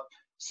develop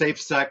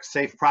safe sex,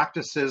 safe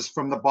practices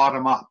from the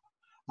bottom up.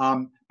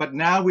 But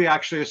now we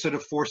actually are sort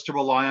of forced to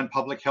rely on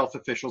public health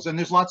officials. And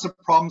there's lots of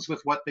problems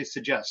with what they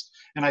suggest.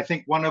 And I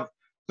think one of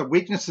the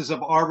weaknesses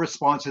of our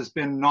response has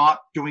been not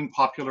doing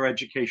popular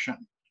education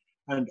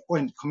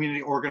and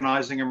community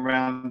organizing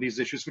around these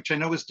issues, which I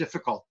know is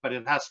difficult, but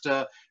it has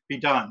to be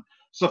done.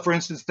 So for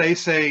instance, they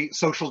say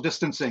social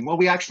distancing. Well,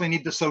 we actually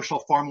need the social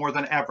far more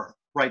than ever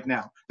right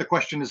now. The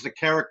question is the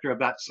character of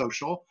that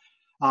social,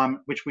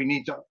 which we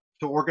need to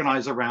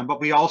organize around, but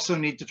we also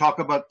need to talk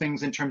about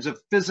things in terms of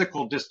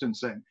physical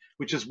distancing,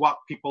 which is what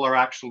people are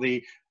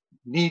actually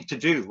need to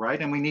do,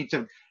 right? And we need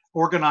to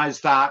organize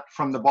that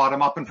from the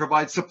bottom up and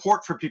provide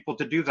support for people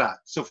to do that.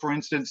 So for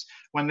instance,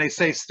 when they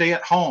say stay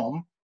at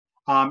home,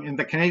 in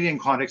the Canadian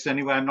context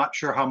anyway, I'm not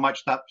sure how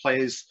much that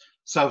plays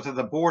south of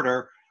the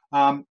border,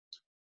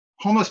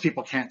 homeless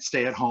people can't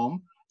stay at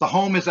home. The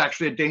home is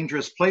actually a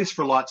dangerous place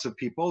for lots of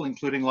people,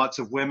 including lots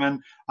of women,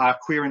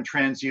 queer and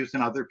trans youth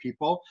and other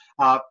people.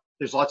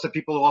 There's lots of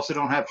people who also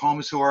don't have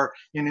homes, who are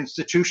in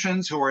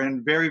institutions, who are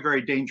in very,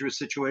 very dangerous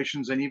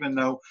situations. And even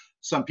though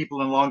some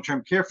people in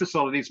long-term care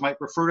facilities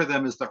might refer to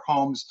them as their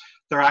homes,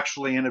 they're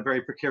actually in a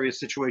very precarious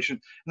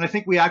situation. And I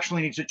think we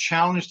actually need to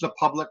challenge the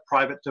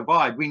public-private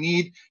divide. We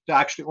need to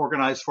actually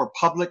organize for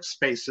public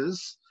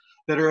spaces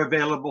that are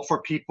available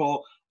for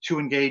people to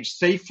engage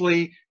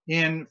safely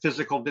in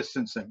physical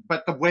distancing.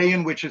 But the way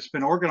in which it's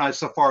been organized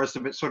so far is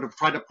to sort of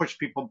try to push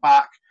people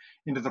back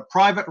into the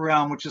private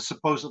realm, which is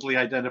supposedly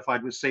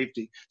identified with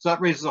safety. So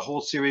that raises a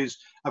whole series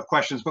of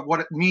questions. But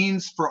what it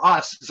means for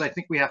us is I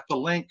think we have to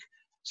link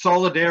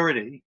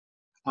solidarity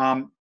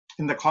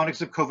in the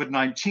context of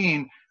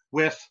COVID-19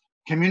 with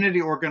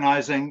community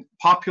organizing,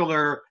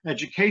 popular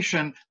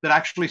education that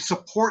actually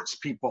supports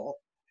people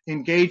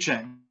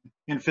engaging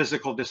in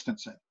physical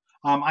distancing.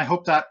 I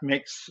hope that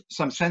makes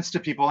some sense to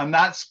people. And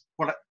that's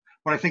what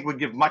I think would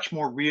give much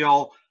more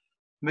real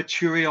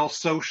material,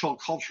 social,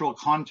 cultural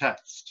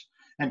context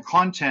and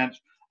content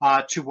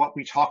to what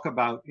we talk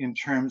about in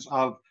terms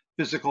of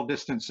physical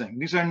distancing.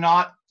 These are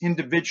not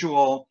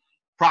individual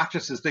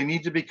practices. They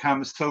need to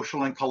become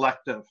social and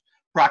collective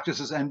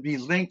practices and be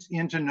linked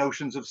into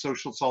notions of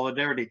social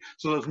solidarity.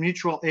 So those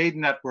mutual aid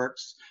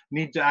networks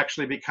need to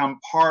actually become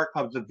part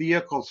of the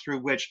vehicles through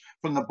which,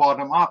 from the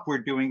bottom up, we're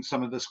doing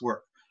some of this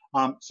work.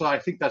 So I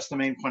think that's the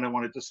main point I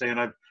wanted to say, and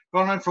I've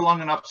gone on for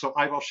long enough, so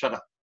I will shut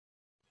up.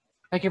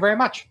 Thank you very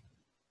much.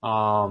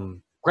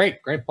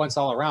 Great points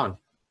all around.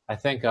 I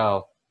think,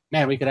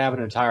 man, we could have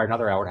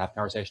another hour and a half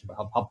conversation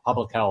about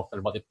public health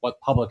and what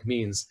public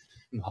means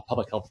in the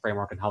public health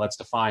framework and how that's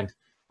defined.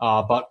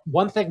 But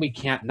one thing we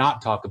can't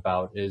not talk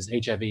about is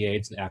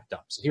HIV/AIDS and ACT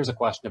UP. So here's a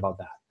question about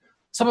that.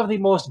 Some of the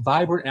most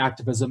vibrant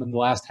activism in the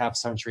last half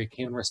century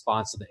came in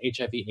response to the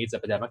HIV/AIDS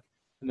epidemic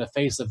in the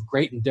face of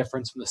great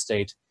indifference from the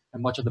state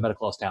and much of the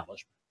medical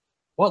establishment.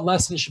 What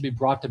lessons should be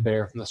brought to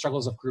bear from the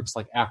struggles of groups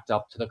like ACT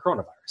UP to the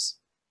coronavirus?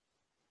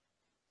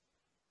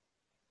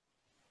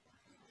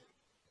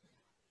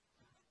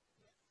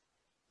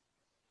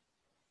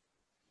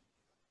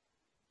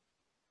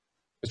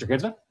 Mr.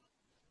 Kinsman?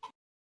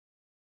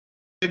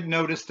 I did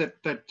notice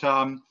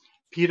that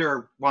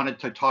Peter wanted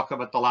to talk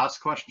about the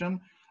last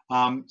question.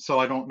 So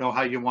I don't know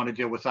how you want to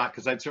deal with that,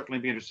 because I'd certainly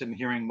be interested in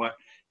hearing what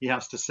he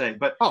has to say.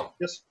 But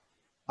just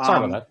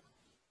sorry about that.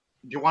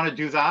 Do you want to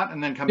do that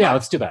and then come back? Yeah,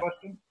 let's do that.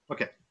 Question?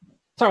 Okay.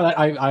 Sorry,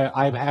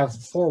 I have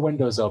 4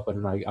 windows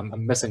open and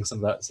I'm missing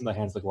some of the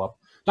hands that go up.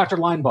 Dr.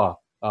 Linebaugh,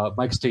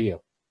 mic's to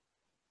you.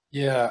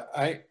 Yeah,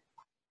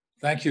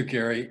 thank you,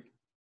 Gary.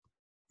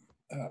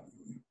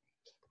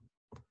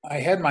 I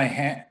had my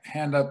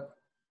hand up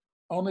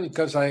only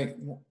because I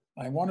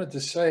wanted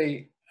to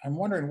say, I'm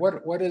wondering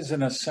what is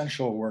an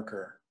essential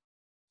worker?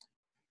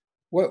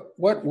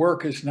 What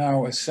work is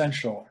now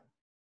essential?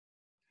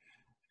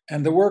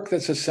 And the work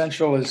that's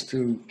essential is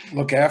to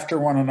look after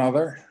one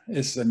another.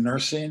 It's the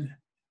nursing,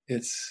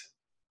 it's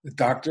the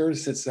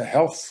doctors, it's the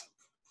health.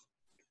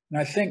 And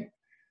I think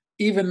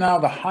even now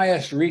the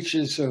highest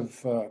reaches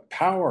of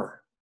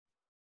power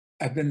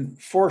have been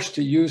forced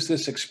to use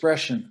this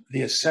expression,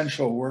 the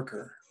essential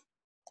worker.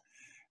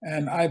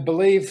 And I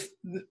believe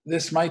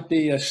this might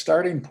be a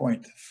starting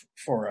point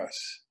for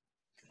us,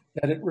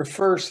 that it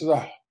refers to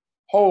the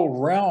whole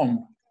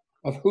realm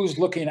of who's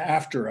looking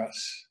after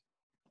us.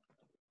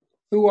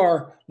 Who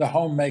are the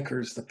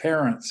homemakers, the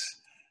parents?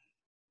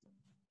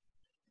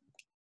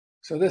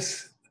 So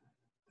this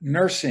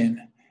nursing,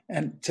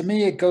 and to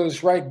me, it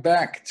goes right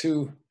back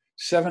to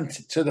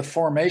the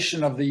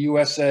formation of the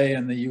USA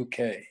and the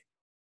UK,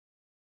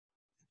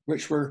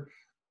 which were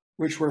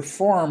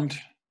formed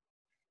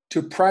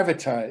to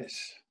privatize.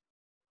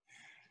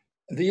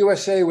 The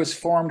USA was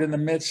formed in the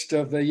midst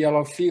of the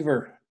yellow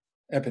fever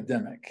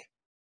epidemic,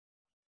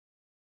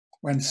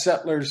 when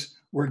settlers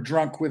were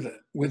drunk with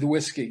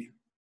whiskey.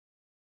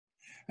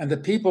 And the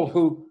people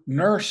who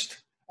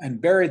nursed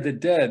and buried the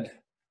dead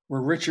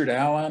were Richard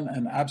Allen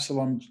and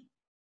Absalom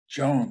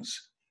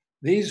Jones.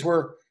 These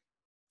were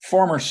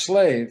former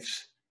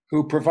slaves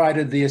who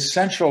provided the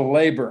essential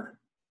labor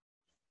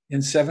in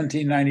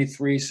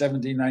 1793,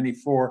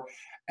 1794,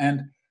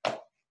 and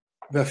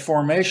the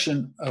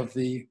formation of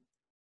the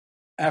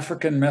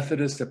African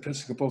Methodist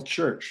Episcopal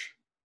Church,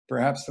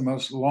 perhaps the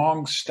most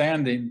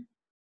long-standing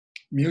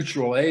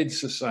mutual aid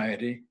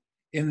society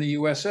in the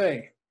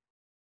USA.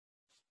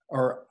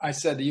 Or I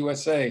said the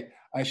USA,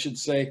 I should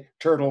say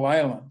Turtle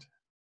Island.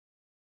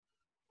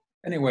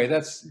 Anyway,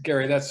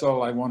 Gary, that's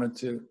all I wanted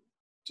to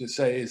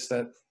say, is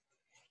that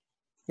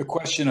the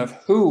question of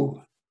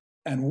who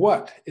and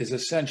what is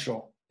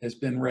essential has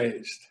been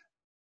raised.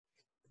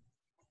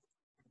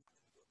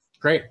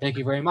 Great, thank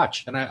you very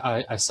much. And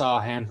I saw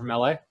a hand from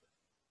LA.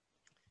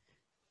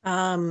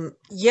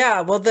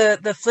 Yeah, well,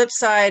 the flip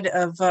side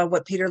of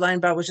what Peter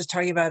Linebaugh was just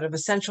talking about of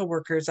essential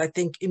workers, I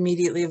think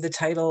immediately of the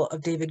title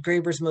of David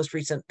Graeber's most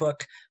recent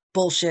book,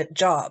 Bullshit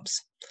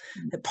Jobs.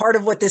 Part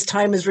of what this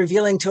time is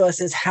revealing to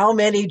us is how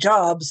many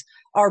jobs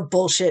are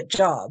bullshit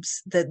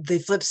jobs. That the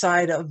flip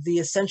side of the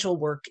essential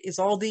work is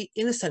all the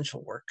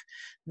inessential work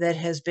that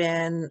has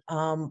been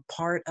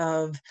part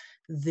of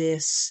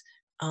this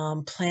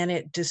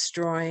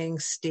planet-destroying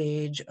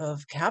stage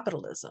of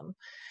capitalism.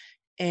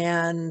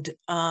 And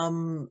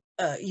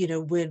you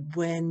know,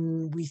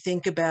 when we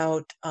think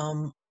about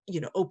you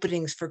know,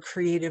 openings for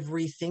creative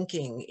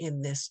rethinking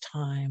in this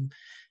time,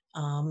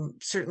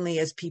 certainly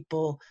as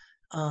people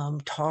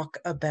talk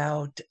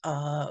about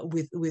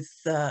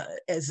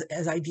as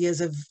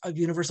ideas of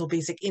universal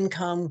basic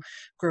income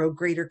grow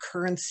greater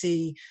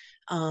currency,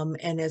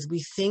 and as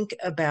we think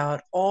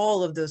about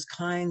all of those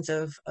kinds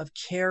of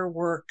care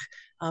work,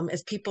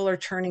 as people are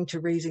turning to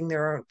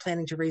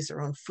planning to raise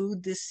their own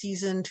food this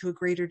season to a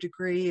greater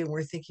degree, and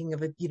we're thinking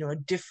of a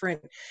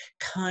different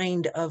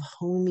kind of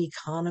home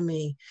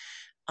economy.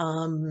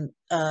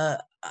 I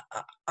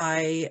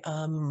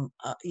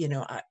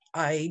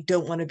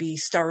don't want to be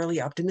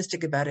starrily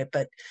optimistic about it,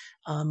 but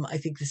I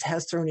think this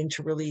has thrown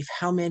into relief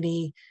how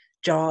many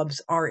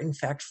jobs are in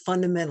fact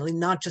fundamentally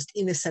not just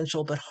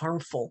inessential but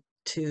harmful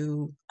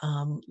to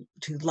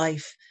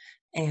life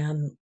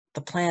and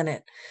the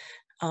planet.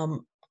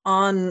 On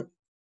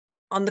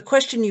the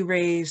question you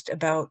raised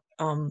about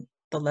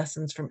the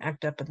lessons from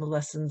ACT UP and the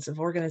lessons of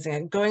organizing,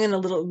 I'm going in a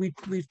little,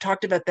 we've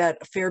talked about that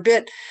a fair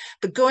bit,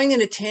 but going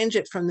in a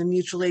tangent from the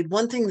mutual aid,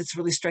 one thing that's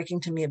really striking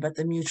to me about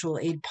the mutual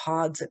aid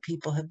pods that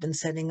people have been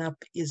setting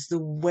up is the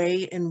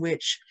way in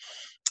which,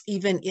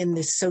 even in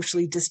this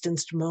socially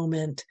distanced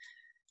moment,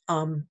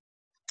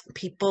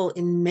 people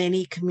in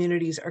many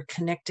communities are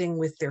connecting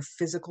with their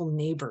physical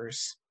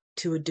neighbors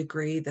to a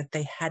degree that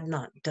they had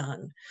not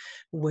done,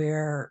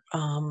 where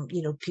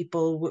you know,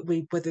 people,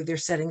 whether they're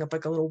setting up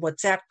like a little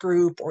WhatsApp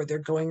group or they're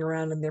going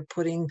around and they're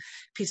putting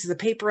pieces of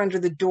paper under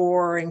the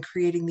door and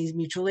creating these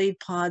mutual aid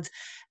pods,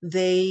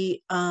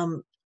 they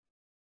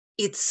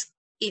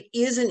it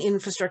is an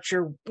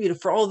infrastructure, you know,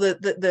 for all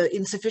the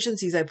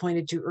insufficiencies I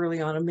pointed to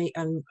early on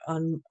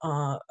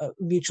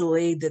mutual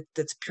aid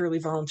that's purely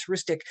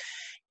voluntaristic.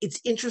 It's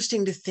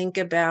interesting to think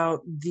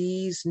about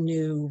these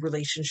new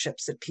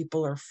relationships that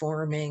people are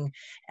forming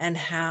and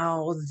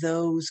how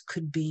those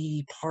could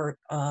be part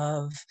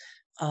of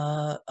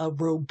a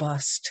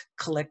robust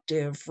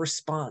collective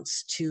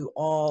response to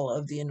all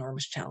of the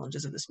enormous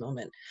challenges of this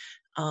moment.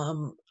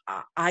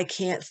 I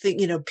can't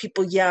think, you know,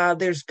 people, yeah,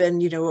 there's been,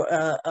 you know,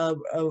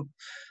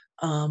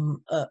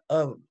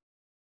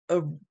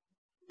 a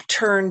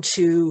turn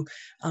to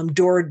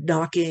door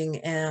knocking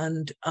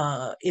and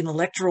in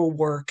electoral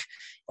work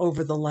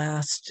over the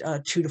last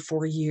 2 to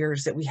 4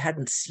 years that we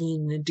hadn't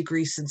seen in a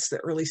degree since the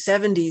early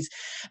 70s.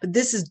 But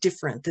this is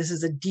different. This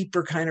is a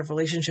deeper kind of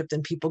relationship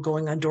than people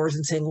going on doors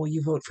and saying, well,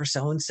 you vote for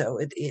so-and-so.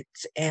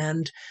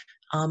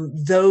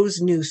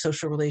 Those new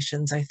social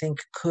relations, I think,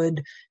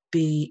 could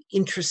be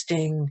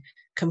interesting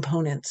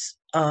components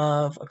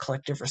of a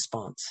collective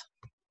response.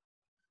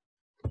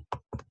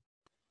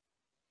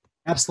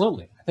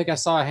 Absolutely. I think I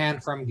saw a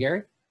hand from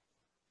Gary.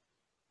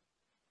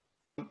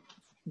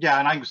 Yeah,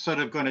 and I'm sort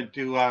of going to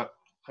do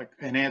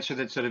an answer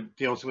that sort of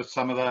deals with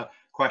some of the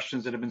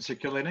questions that have been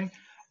circulating.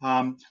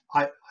 I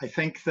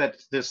think that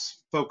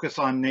this focus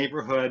on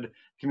neighborhood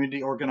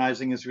community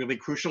organizing is really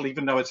crucial,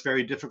 even though it's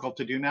very difficult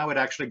to do now. It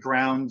actually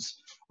grounds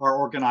our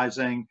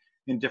organizing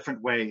in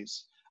different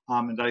ways.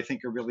 and that I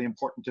think are really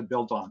important to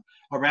build on.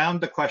 Around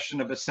the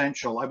question of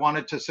essential, I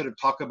wanted to sort of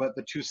talk about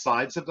the two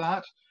sides of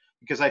that,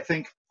 because I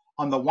think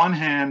on the one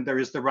hand, there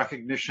is the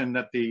recognition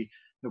that the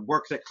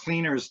work that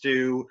cleaners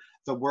do,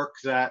 the work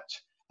that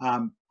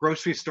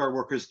grocery store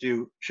workers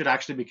do should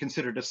actually be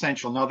considered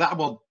essential. Now that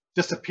will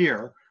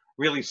disappear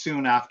really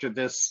soon after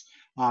this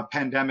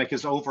pandemic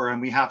is over,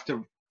 and we have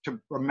to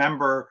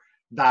remember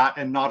that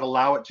and not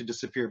allow it to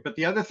disappear. But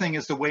the other thing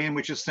is the way in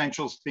which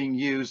essential is being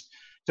used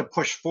to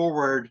push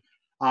forward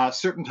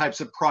certain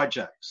types of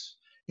projects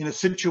in a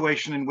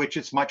situation in which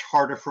it's much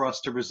harder for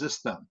us to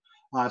resist them.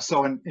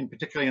 So in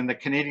particularly in the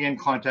Canadian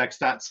context,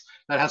 that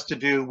has to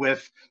do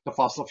with the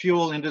fossil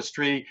fuel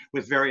industry,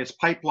 with various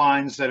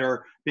pipelines that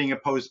are being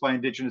opposed by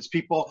Indigenous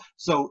people.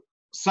 So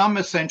some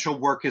essential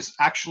work is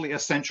actually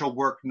essential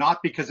work, not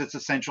because it's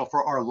essential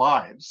for our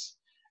lives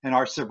and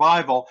our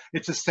survival,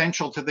 it's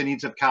essential to the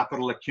needs of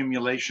capital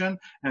accumulation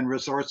and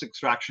resource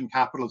extraction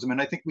capitalism.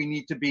 And I think we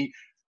need to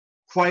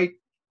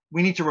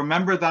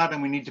remember that,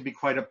 and we need to be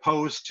quite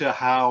opposed to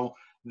how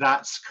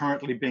that's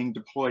currently being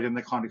deployed in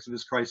the context of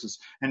this crisis,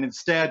 and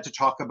instead to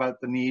talk about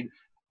the need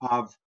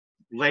of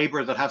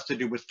labor that has to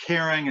do with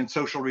caring and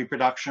social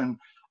reproduction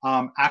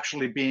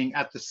actually being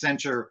at the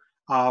center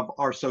of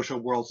our social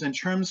worlds. In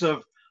terms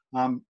of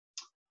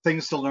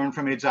things to learn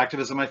from AIDS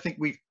activism, I think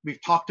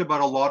we've talked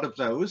about a lot of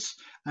those,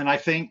 and I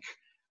think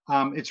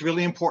it's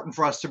really important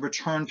for us to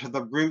return to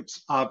the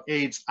roots of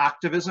AIDS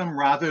activism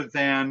rather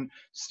than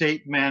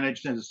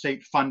state-managed and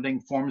state-funding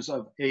forms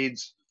of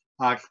AIDS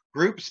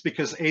groups,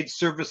 because AIDS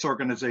service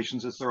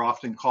organizations, as they're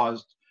often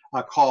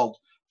called,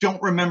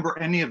 don't remember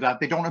any of that.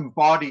 They don't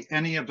embody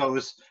any of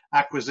those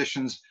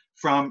acquisitions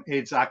from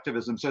AIDS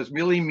activism. So it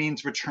really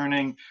means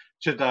returning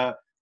to the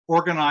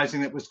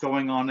organizing that was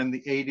going on in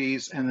the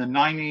 80s and the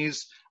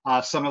 90s,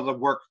 some of the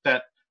work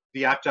that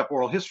the ACT UP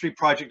Oral History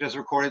Project has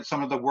recorded,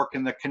 some of the work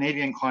in the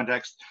Canadian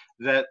context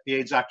that the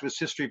AIDS Activist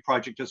History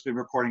Project has been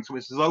recording. So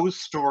it's those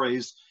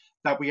stories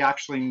that we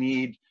actually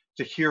need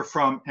to hear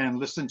from and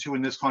listen to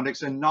in this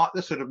context, and not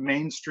the sort of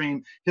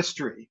mainstream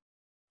history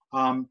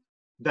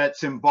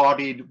that's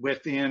embodied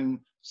within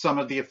some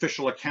of the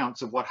official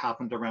accounts of what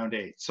happened around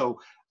AIDS. So,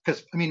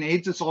 because I mean,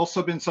 AIDS has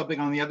also been something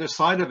on the other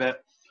side of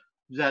it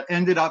that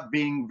ended up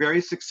being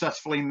very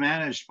successfully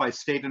managed by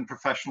state and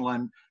professional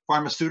and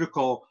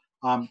pharmaceutical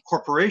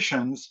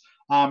corporations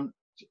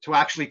to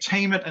actually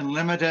tame it and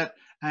limit it,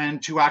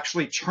 and to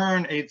actually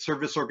turn AIDS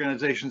service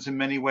organizations in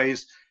many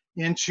ways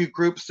into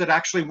groups that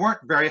actually weren't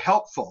very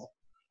helpful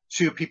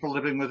to people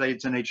living with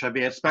AIDS and HIV,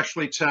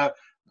 especially to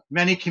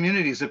many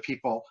communities of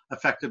people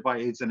affected by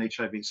AIDS and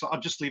HIV. So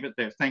I'll just leave it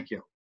there. Thank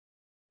you.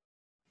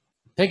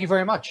 Thank you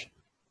very much.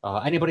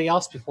 Anybody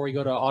else before we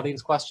go to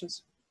audience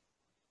questions?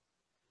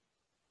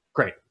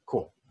 Great,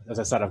 cool. As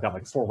I said, I've got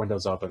like 4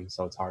 windows open,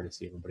 so it's hard to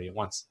see everybody at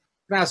once.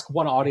 I'm gonna ask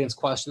one audience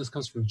question. This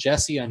comes from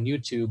Jesse on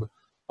YouTube.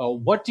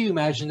 What do you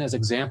imagine as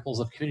examples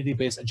of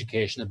community-based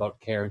education about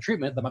care and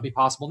treatment that might be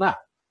possible now?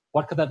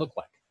 What could that look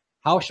like?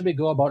 How should we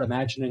go about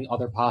imagining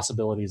other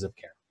possibilities of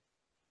care?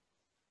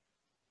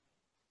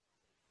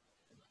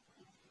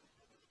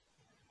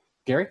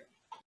 Gary?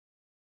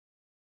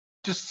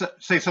 Just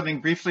say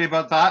something briefly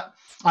about that.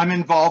 I'm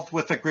involved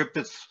with a group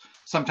that's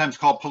sometimes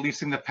called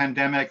Policing the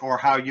Pandemic, or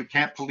how you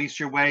can't police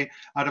your way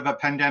out of a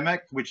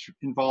pandemic, which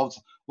involves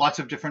lots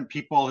of different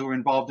people who are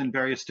involved in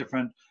various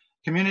different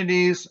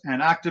communities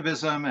and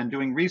activism and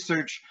doing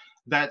research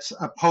that's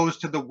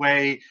opposed to the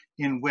way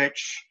in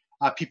which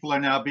people are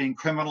now being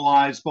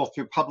criminalized, both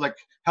through public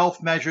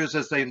health measures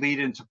as they lead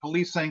into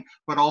policing,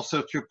 but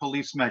also through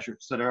police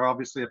measures that are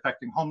obviously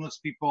affecting homeless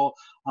people,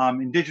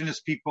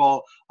 Indigenous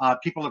people,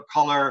 people of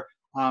color,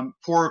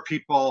 poorer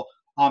people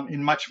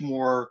in much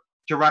more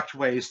direct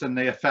ways than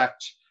they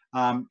affect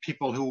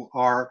people who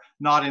are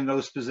not in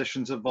those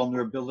positions of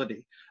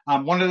vulnerability.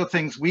 One of the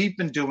things we've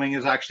been doing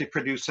is actually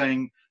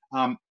producing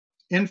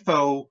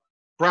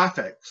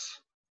infographics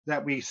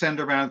that we send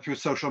around through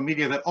social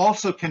media that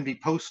also can be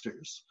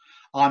posters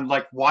on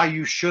like why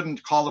you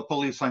shouldn't call the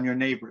police on your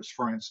neighbors,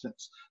 for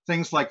instance,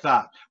 things like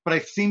that. But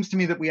it seems to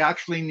me that we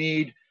actually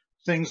need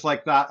things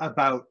like that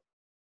about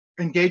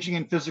engaging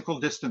in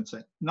physical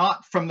distancing,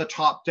 not from the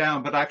top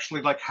down, but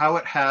actually like how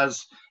it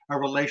has a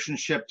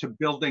relationship to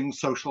building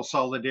social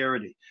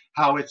solidarity,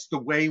 how it's the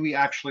way we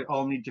actually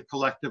all need to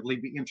collectively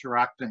be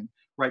interacting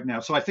right now.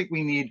 So I think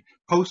we need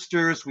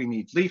posters, we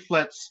need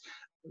leaflets.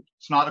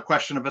 It's not a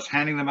question of us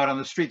handing them out on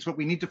the streets, but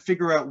we need to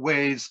figure out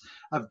ways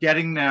of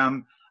getting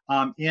them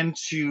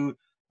into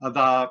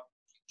the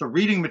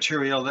reading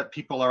material that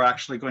people are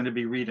actually going to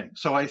be reading.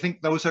 So I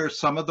think those are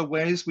some of the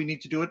ways we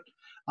need to do it.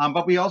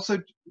 But we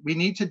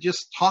need to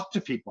just talk to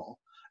people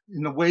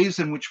in the ways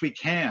in which we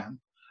can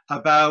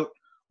about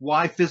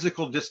why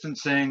physical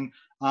distancing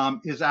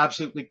is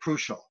absolutely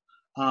crucial,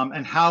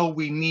 and how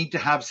we need to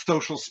have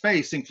social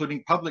space,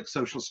 including public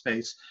social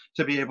space,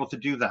 to be able to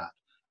do that.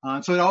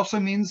 So it also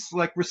means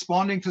like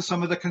responding to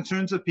some of the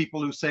concerns of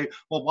people who say,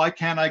 well, why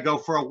can't I go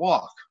for a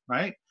walk,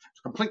 right? It's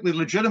a completely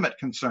legitimate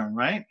concern,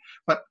 right?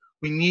 But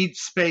we need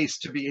space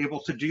to be able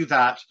to do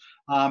that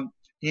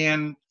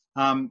in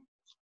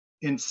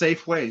in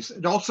safe ways.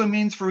 It also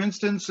means, for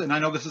instance, and I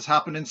know this has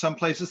happened in some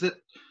places,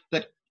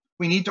 that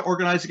we need to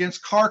organize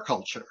against car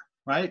culture,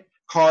 right?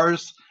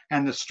 Cars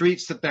and the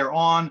streets that they're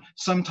on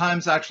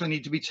sometimes actually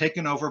need to be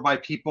taken over by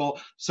people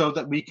so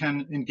that we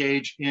can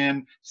engage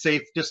in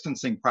safe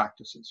distancing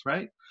practices,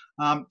 right?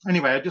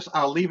 Anyway,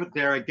 I'll leave it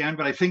there again,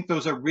 but I think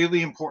those are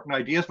really important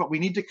ideas, but we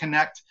need to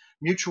connect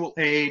mutual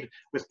aid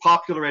with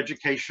popular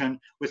education,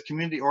 with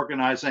community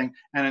organizing,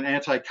 and an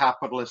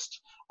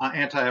anti-capitalist,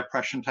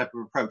 anti-oppression type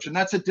of approach. And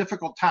that's a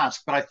difficult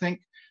task, but I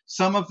think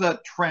some of the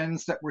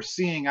trends that we're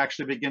seeing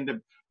actually begin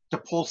to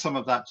pull some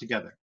of that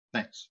together.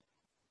 Thanks.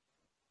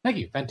 Thank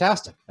you.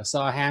 Fantastic. I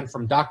saw a hand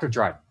from Dr.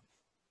 Dryden.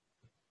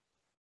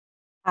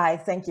 Hi,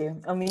 thank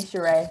you.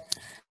 Amisha Ray.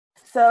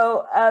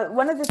 So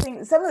one of the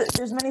things,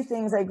 there's many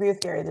things I agree with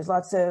Gary. There's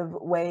lots of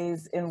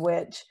ways in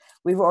which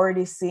we've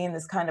already seen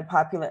this kind of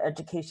popular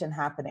education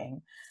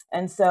happening.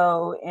 And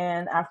so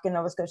in African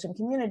Nova Scotian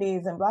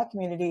communities and Black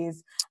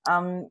communities,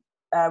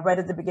 right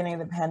at the beginning of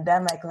the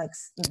pandemic, like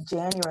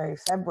January,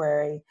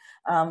 February,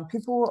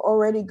 people were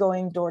already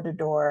going door to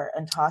door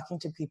and talking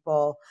to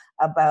people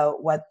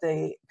about what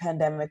the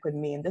pandemic would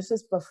mean. This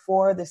was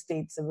before the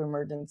states of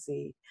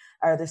emergency,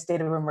 or the state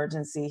of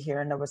emergency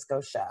here in Nova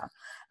Scotia.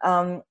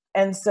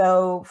 And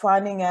so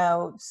finding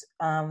out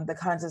the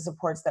kinds of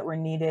supports that were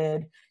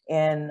needed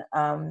in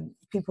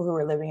people who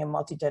were living in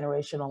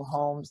multi-generational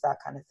homes, that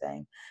kind of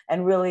thing,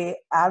 and really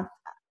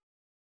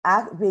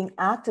being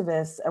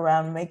activists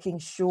around making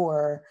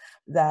sure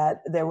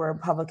that there were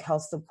public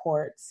health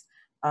supports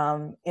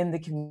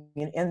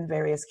in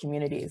various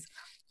communities.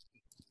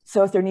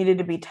 So if there needed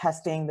to be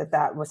testing,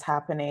 that was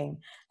happening.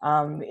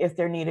 If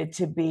there needed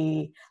to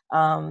be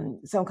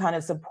some kind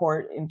of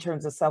support in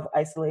terms of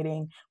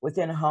self-isolating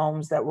within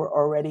homes that were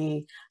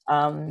already,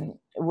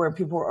 where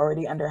people were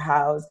already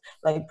underhoused,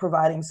 like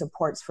providing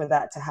supports for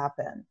that to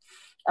happen.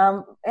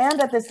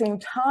 And at the same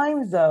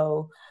time,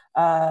 though,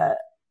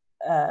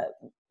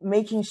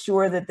 making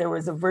sure that there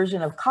was a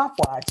version of cop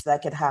watch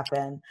that could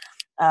happen.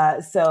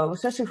 So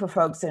especially for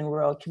folks in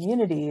rural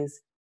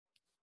communities,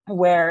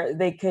 where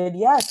they could,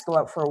 yes, go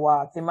out for a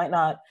walk. They might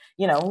not,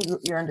 you're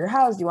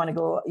underhoused, you want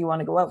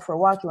to go out for a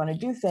walk, you want to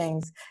do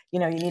things, you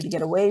need to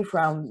get away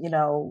from,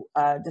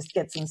 just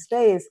get some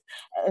space.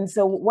 And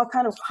so what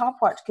kind of cop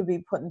watch could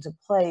be put into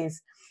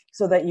place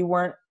so that you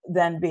weren't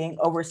then being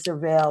over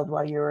surveilled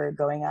while you were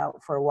going out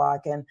for a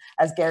walk? And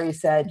as Gary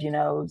said,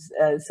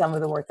 some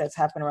of the work that's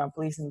happened around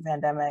police in the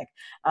pandemic,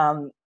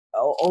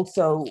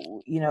 also,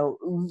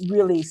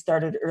 really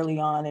started early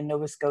on in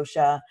Nova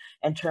Scotia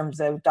in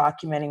terms of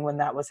documenting when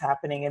that was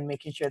happening and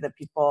making sure that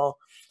people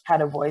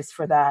had a voice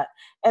for that.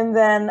 And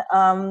then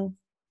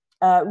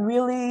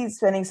really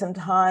spending some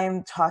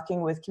time talking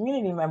with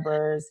community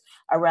members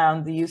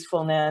around the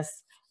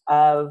usefulness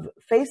of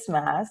face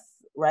masks,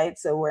 right?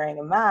 So wearing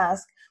a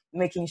mask,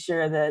 making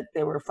sure that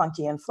they were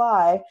funky and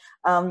fly,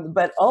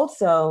 but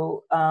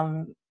also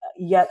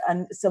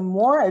some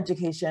more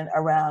education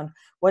around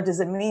what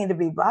does it mean to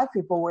be Black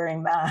people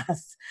wearing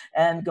masks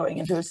and going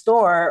into a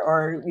store,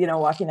 or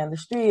walking down the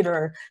street,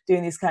 or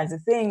doing these kinds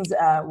of things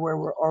where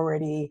we're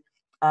already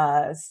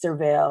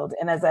surveilled.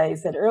 And as I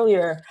said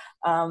earlier,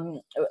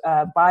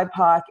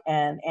 BIPOC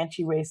and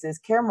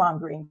anti-racist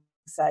caremongering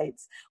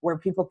sites where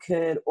people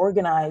could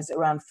organize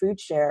around food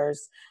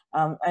shares.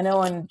 I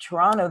know in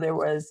Toronto there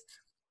was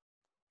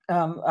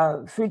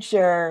food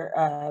share,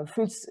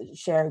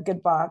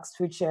 good box,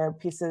 food share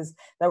pieces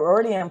that were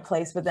already in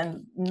place, but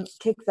then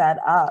kick that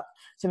up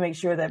to make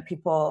sure that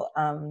people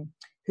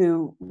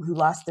who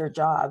lost their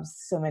jobs,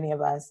 so many of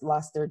us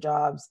lost their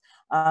jobs,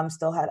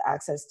 still had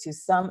access to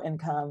some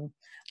income.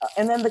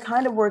 And then the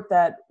kind of work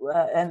that,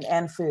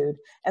 and food,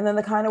 and then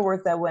the kind of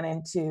work that went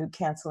into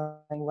canceling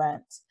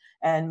rent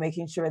and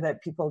making sure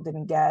that people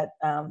didn't get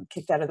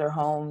kicked out of their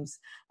homes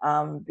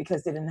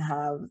because they didn't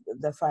have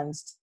the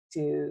funds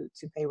to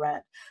pay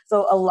rent.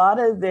 So a lot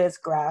of this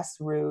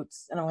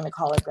grassroots, and I'm going to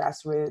call it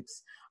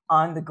grassroots,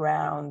 on the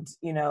ground,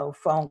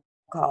 phone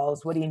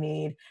calls, what do you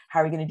need?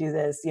 How are we going to do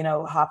this?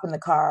 Hop in the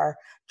car,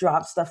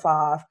 drop stuff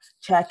off,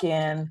 check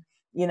in.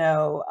 I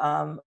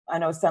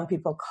know some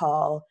people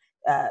call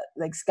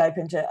like Skype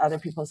into other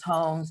people's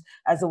homes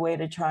as a way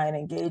to try and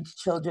engage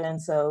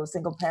children, so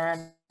single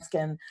parents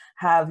can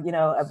have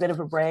a bit of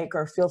a break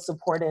or feel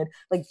supported.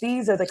 Like,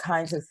 these are the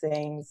kinds of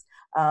things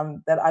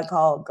that I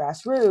call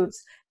grassroots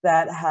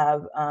that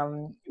have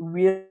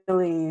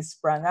really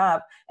sprung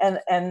up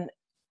and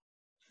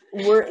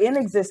were in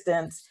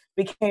existence,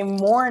 became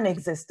more in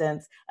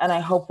existence, and I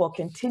hope will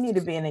continue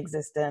to be in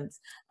existence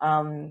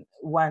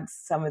once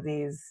some of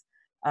these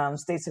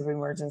states of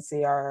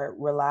emergency are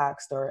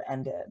relaxed or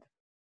ended.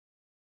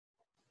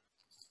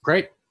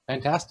 Great,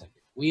 fantastic.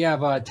 We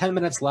have 10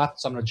 minutes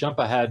left, so I'm going to jump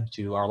ahead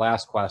to our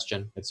last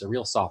question. It's a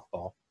real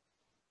softball.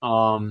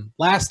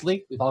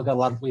 Lastly, we've all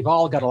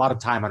got a lot of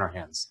time on our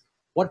hands.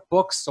 What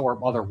books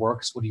or other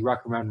works would you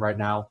recommend right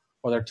now,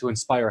 whether to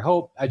inspire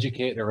hope,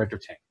 educate, or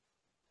entertain?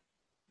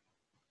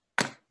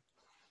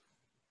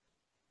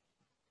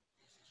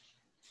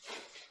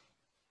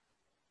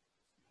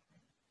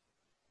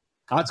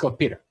 Let's go,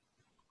 Peter.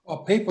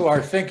 While people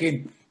are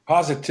thinking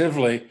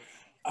positively,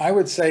 I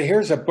would say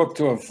here's a book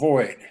to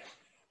avoid.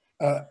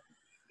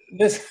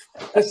 This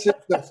is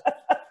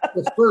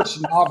the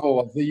first novel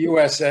of the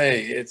USA.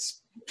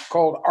 It's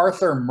called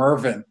Arthur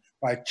Mervyn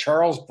by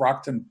Charles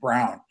Brockton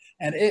Brown.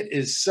 And it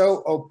is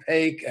so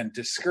opaque and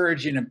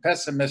discouraging and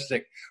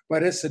pessimistic,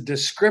 but it's a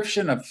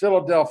description of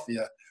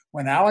Philadelphia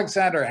when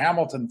Alexander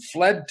Hamilton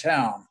fled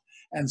town,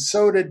 and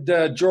so did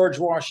George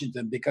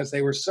Washington, because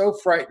they were so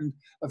frightened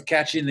of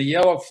catching the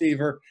yellow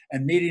fever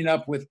and meeting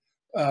up with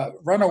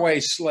runaway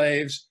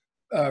slaves,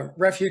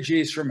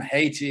 refugees from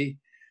Haiti.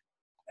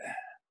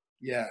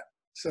 Yeah,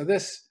 so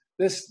this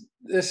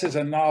is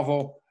a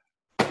novel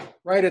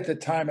right at the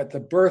time, at the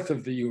birth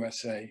of the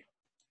USA,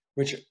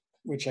 which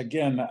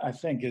again I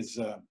think is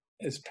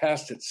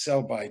past its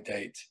sell-by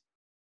date.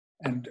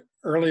 And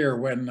earlier,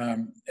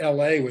 when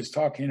LA was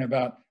talking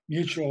about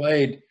mutual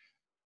aid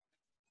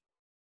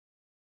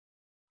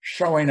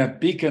showing a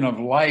beacon of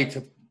light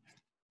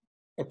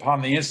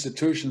upon the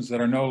institutions that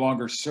are no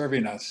longer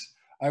serving us,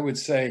 I would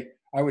say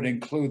I would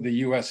include the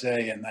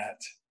USA in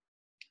that.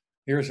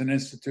 Here's an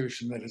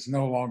institution that is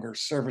no longer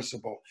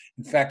serviceable.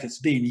 In fact, it's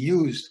being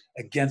used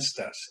against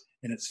us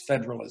in its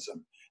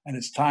federalism. And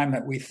it's time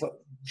that we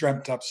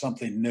dreamt up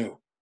something new.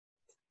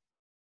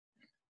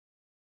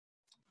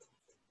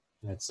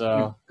 It's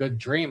a good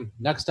dream.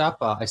 Next up,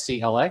 I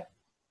see LA.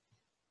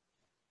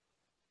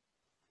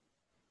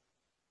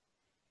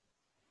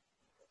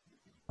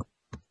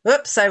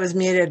 Oops, I was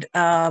muted.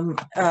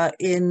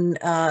 In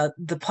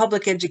the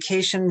public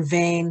education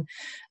vein,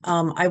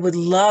 I would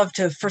love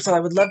to, first of all,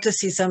 I would love to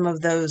see some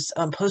of those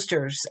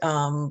posters,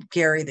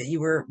 Gary, that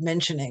you were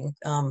mentioning,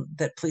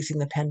 that Policing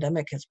the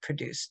Pandemic has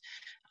produced.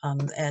 I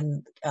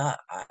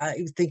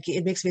think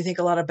it makes me think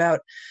a lot about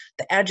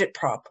the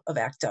agitprop of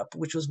ACT UP,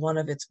 which was one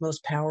of its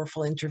most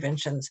powerful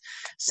interventions.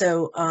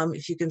 So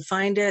if you can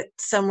find it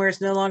somewhere,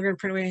 it's no longer in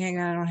print. Hang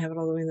on, I don't have it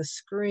all the way on the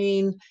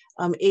screen.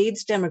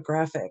 AIDS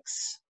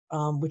Demographics.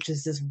 Which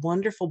is this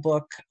wonderful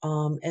book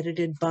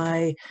edited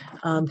by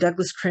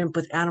Douglas Crimp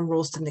with Adam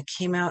Rolston, that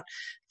came out,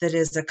 that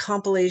is a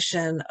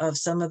compilation of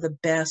some of the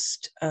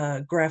best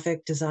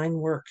graphic design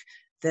work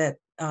that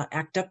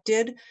ACT UP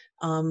did,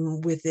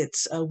 with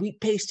its wheat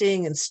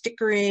pasting and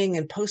stickering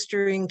and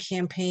postering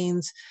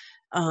campaigns.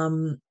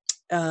 And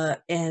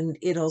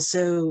it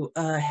also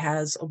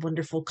has a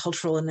wonderful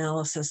cultural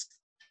analysis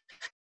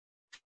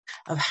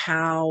of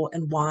how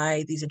and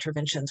why these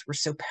interventions were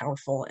so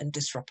powerful and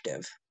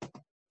disruptive.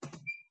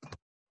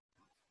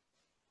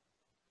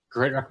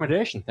 Great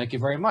recommendation. Thank you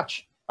very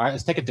much. All right,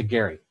 let's take it to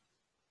Gary.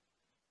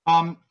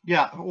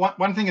 Yeah,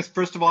 one thing is,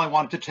 first of all, I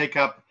wanted to take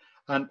up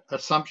an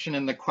assumption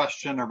in the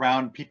question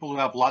around people who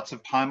have lots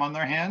of time on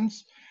their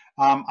hands.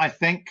 I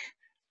think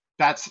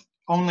that's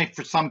only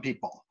for some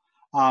people.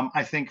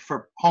 I think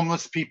for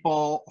homeless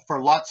people,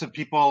 for lots of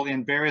people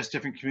in various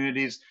different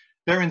communities,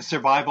 they're in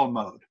survival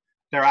mode.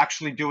 They're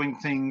actually doing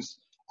things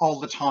all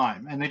the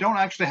time, and they don't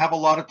actually have a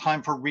lot of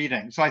time for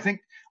reading. So I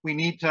think we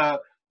need to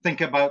think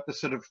about the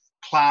sort of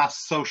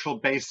class social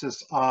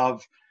basis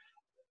of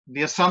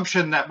the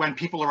assumption that when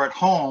people are at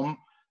home,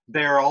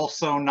 they're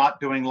also not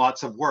doing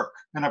lots of work.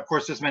 And of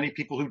course, there's many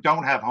people who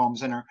don't have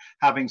homes and are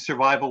having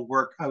survival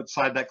work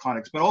outside that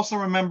context. But also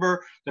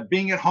remember that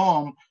being at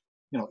home,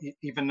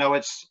 even though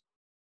it's,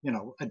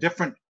 a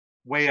different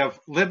way of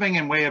living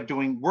and way of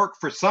doing work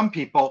for some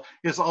people,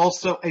 is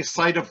also a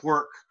site of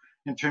work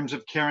in terms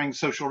of carrying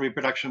social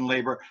reproduction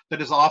labor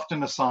that is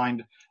often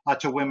assigned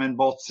to women,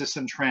 both cis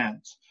and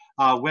trans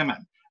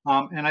women.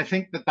 And I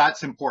think that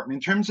that's important. In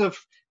terms of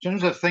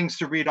things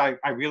to read, I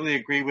really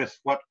agree with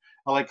what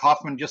like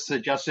Hoffman just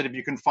suggested. If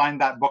you can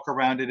find that book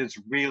around, it is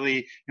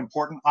really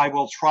important. I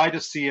will try to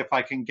see if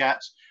I can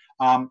get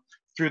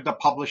through the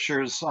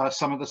publishers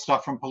some of the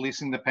stuff from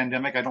Policing the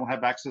Pandemic. I don't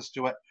have access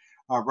to it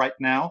right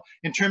now.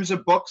 In terms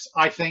of books,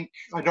 I think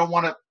I don't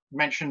want to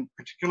mention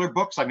particular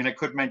books. I mean, I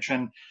could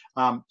mention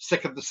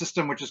Sick of the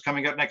System, which is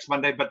coming out next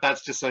Monday, but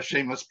that's just a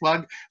shameless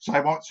plug, so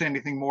I won't say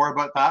anything more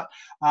about that.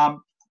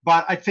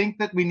 But I think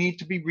that we need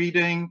to be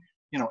reading,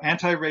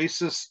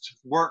 anti-racist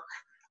work,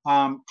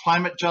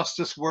 climate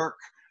justice work,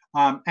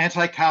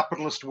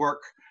 anti-capitalist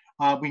work.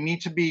 We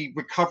need to be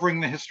recovering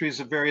the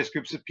histories of various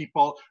groups of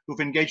people who've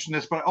engaged in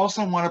this, but I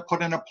also want to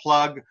put in a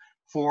plug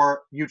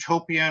for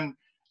utopian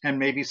and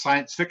maybe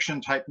science fiction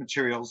type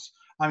materials.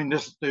 I mean,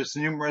 there's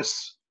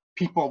numerous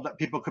people that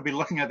people could be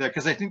looking at there,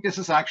 because I think this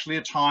is actually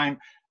a time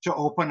to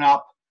open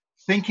up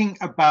thinking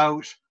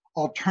about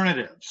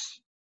alternatives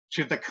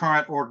to the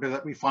current order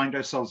that we find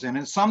ourselves in.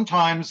 And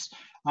sometimes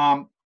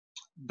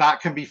that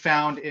can be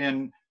found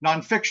in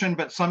nonfiction,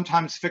 but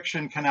sometimes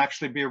fiction can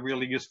actually be a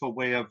really useful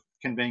way of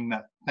conveying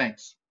that.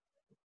 Thanks.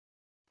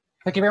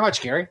 Thank you very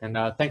much, Gary. And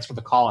thanks for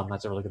the call, and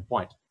that's a really good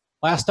point.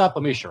 Last up,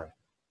 Amisha.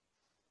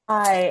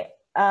 Hi.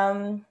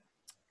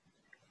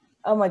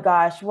 Oh my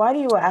gosh, why do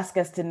you ask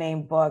us to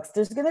name books?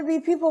 There's going to be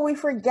people we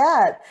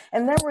forget,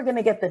 and then we're going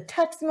to get the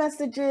text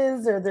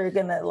messages, or they're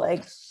going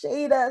to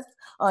shade us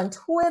on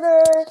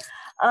Twitter.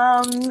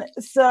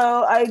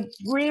 So I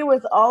agree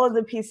with all of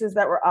the pieces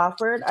that were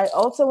offered. I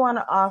also want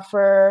to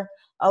offer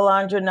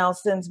Alondra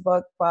Nelson's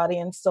book, Body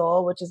and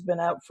Soul, which has been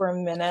out for a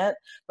minute,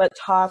 but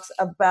talks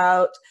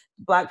about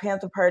Black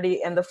Panther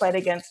Party and the fight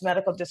against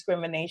medical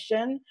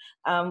discrimination,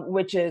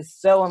 which is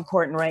so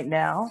important right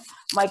now.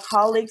 My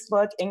colleague's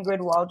book, Ingrid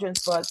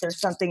Waldron's book, There's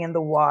Something in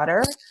the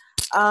Water.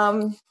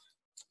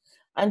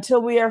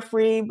 Until We Are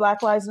Free,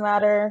 Black Lives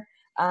Matter,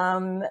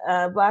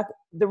 the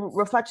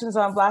reflections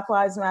on Black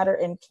Lives Matter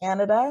in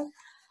Canada.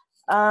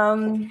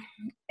 And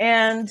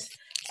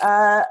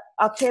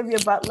Octavia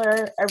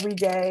Butler, Every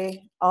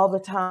Day, All the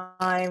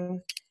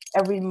Time,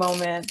 Every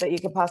Moment that you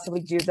could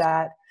possibly do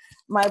that.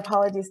 My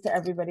apologies to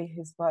everybody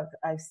whose book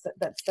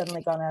that's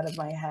suddenly gone out of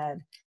my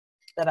head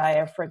that I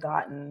have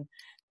forgotten.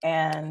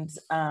 And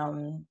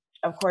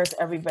of course,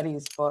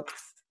 everybody's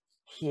books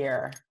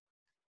here.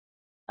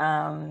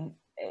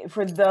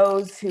 For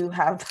those who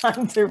have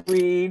time to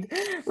read,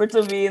 which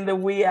will be in the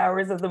wee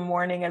hours of the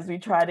morning as we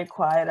try to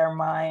quiet our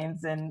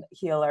minds and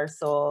heal our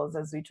souls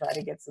as we try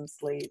to get some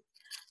sleep.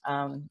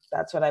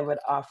 That's what I would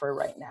offer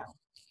right now.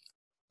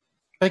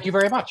 Thank you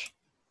very much.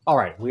 All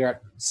right, we are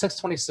at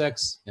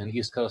 6:26 in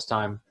East Coast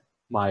time.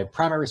 My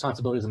primary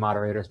responsibility as a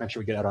moderator is make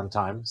sure we get out on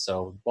time.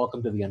 So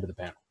welcome to the end of the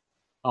panel.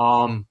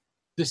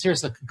 This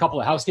here's a couple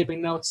of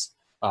housekeeping notes.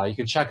 You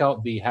can check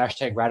out the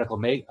hashtag Radical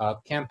May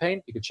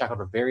campaign. You can check out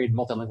a varied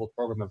multilingual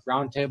program of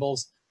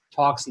roundtables,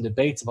 talks, and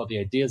debates about the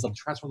ideas of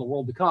transform the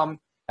world become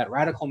at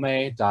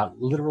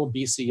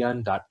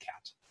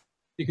radicalmay.literalbcn.cat.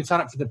 You can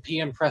sign up for the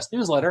PM Press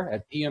newsletter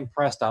at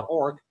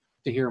pmpress.org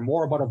to hear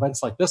more about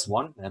events like this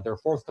one and their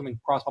forthcoming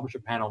cross-publisher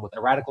panel with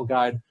a radical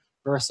guide,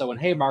 Verso,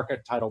 and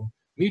Haymarket titled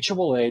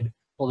Mutual Aid,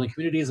 Building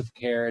Communities of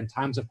Care in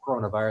Times of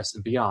Coronavirus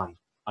and Beyond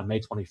on May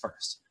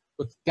 21st,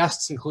 with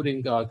guests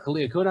including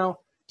Kalia Kuno,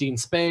 Dean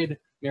Spade,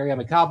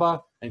 Miriam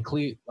Akaba, and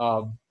Clee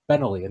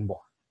Benelli, and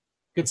more.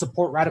 You can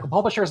support radical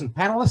publishers and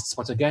panelists,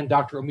 once again,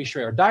 Dr. Omi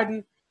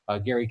Schreier-Dyden,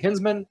 Gary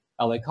Kinsman,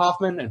 L.A.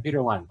 Kaufman, and Peter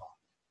Leinbaugh.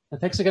 And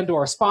thanks again to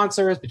our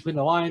sponsors, Between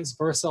the Lines,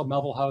 Verso,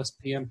 Melville House,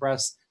 PM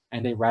Press,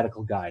 and A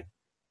Radical Guide.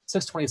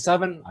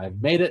 6:27, I've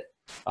made it.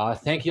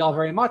 Thank you all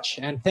very much,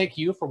 and thank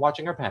you for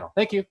watching our panel.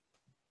 Thank you.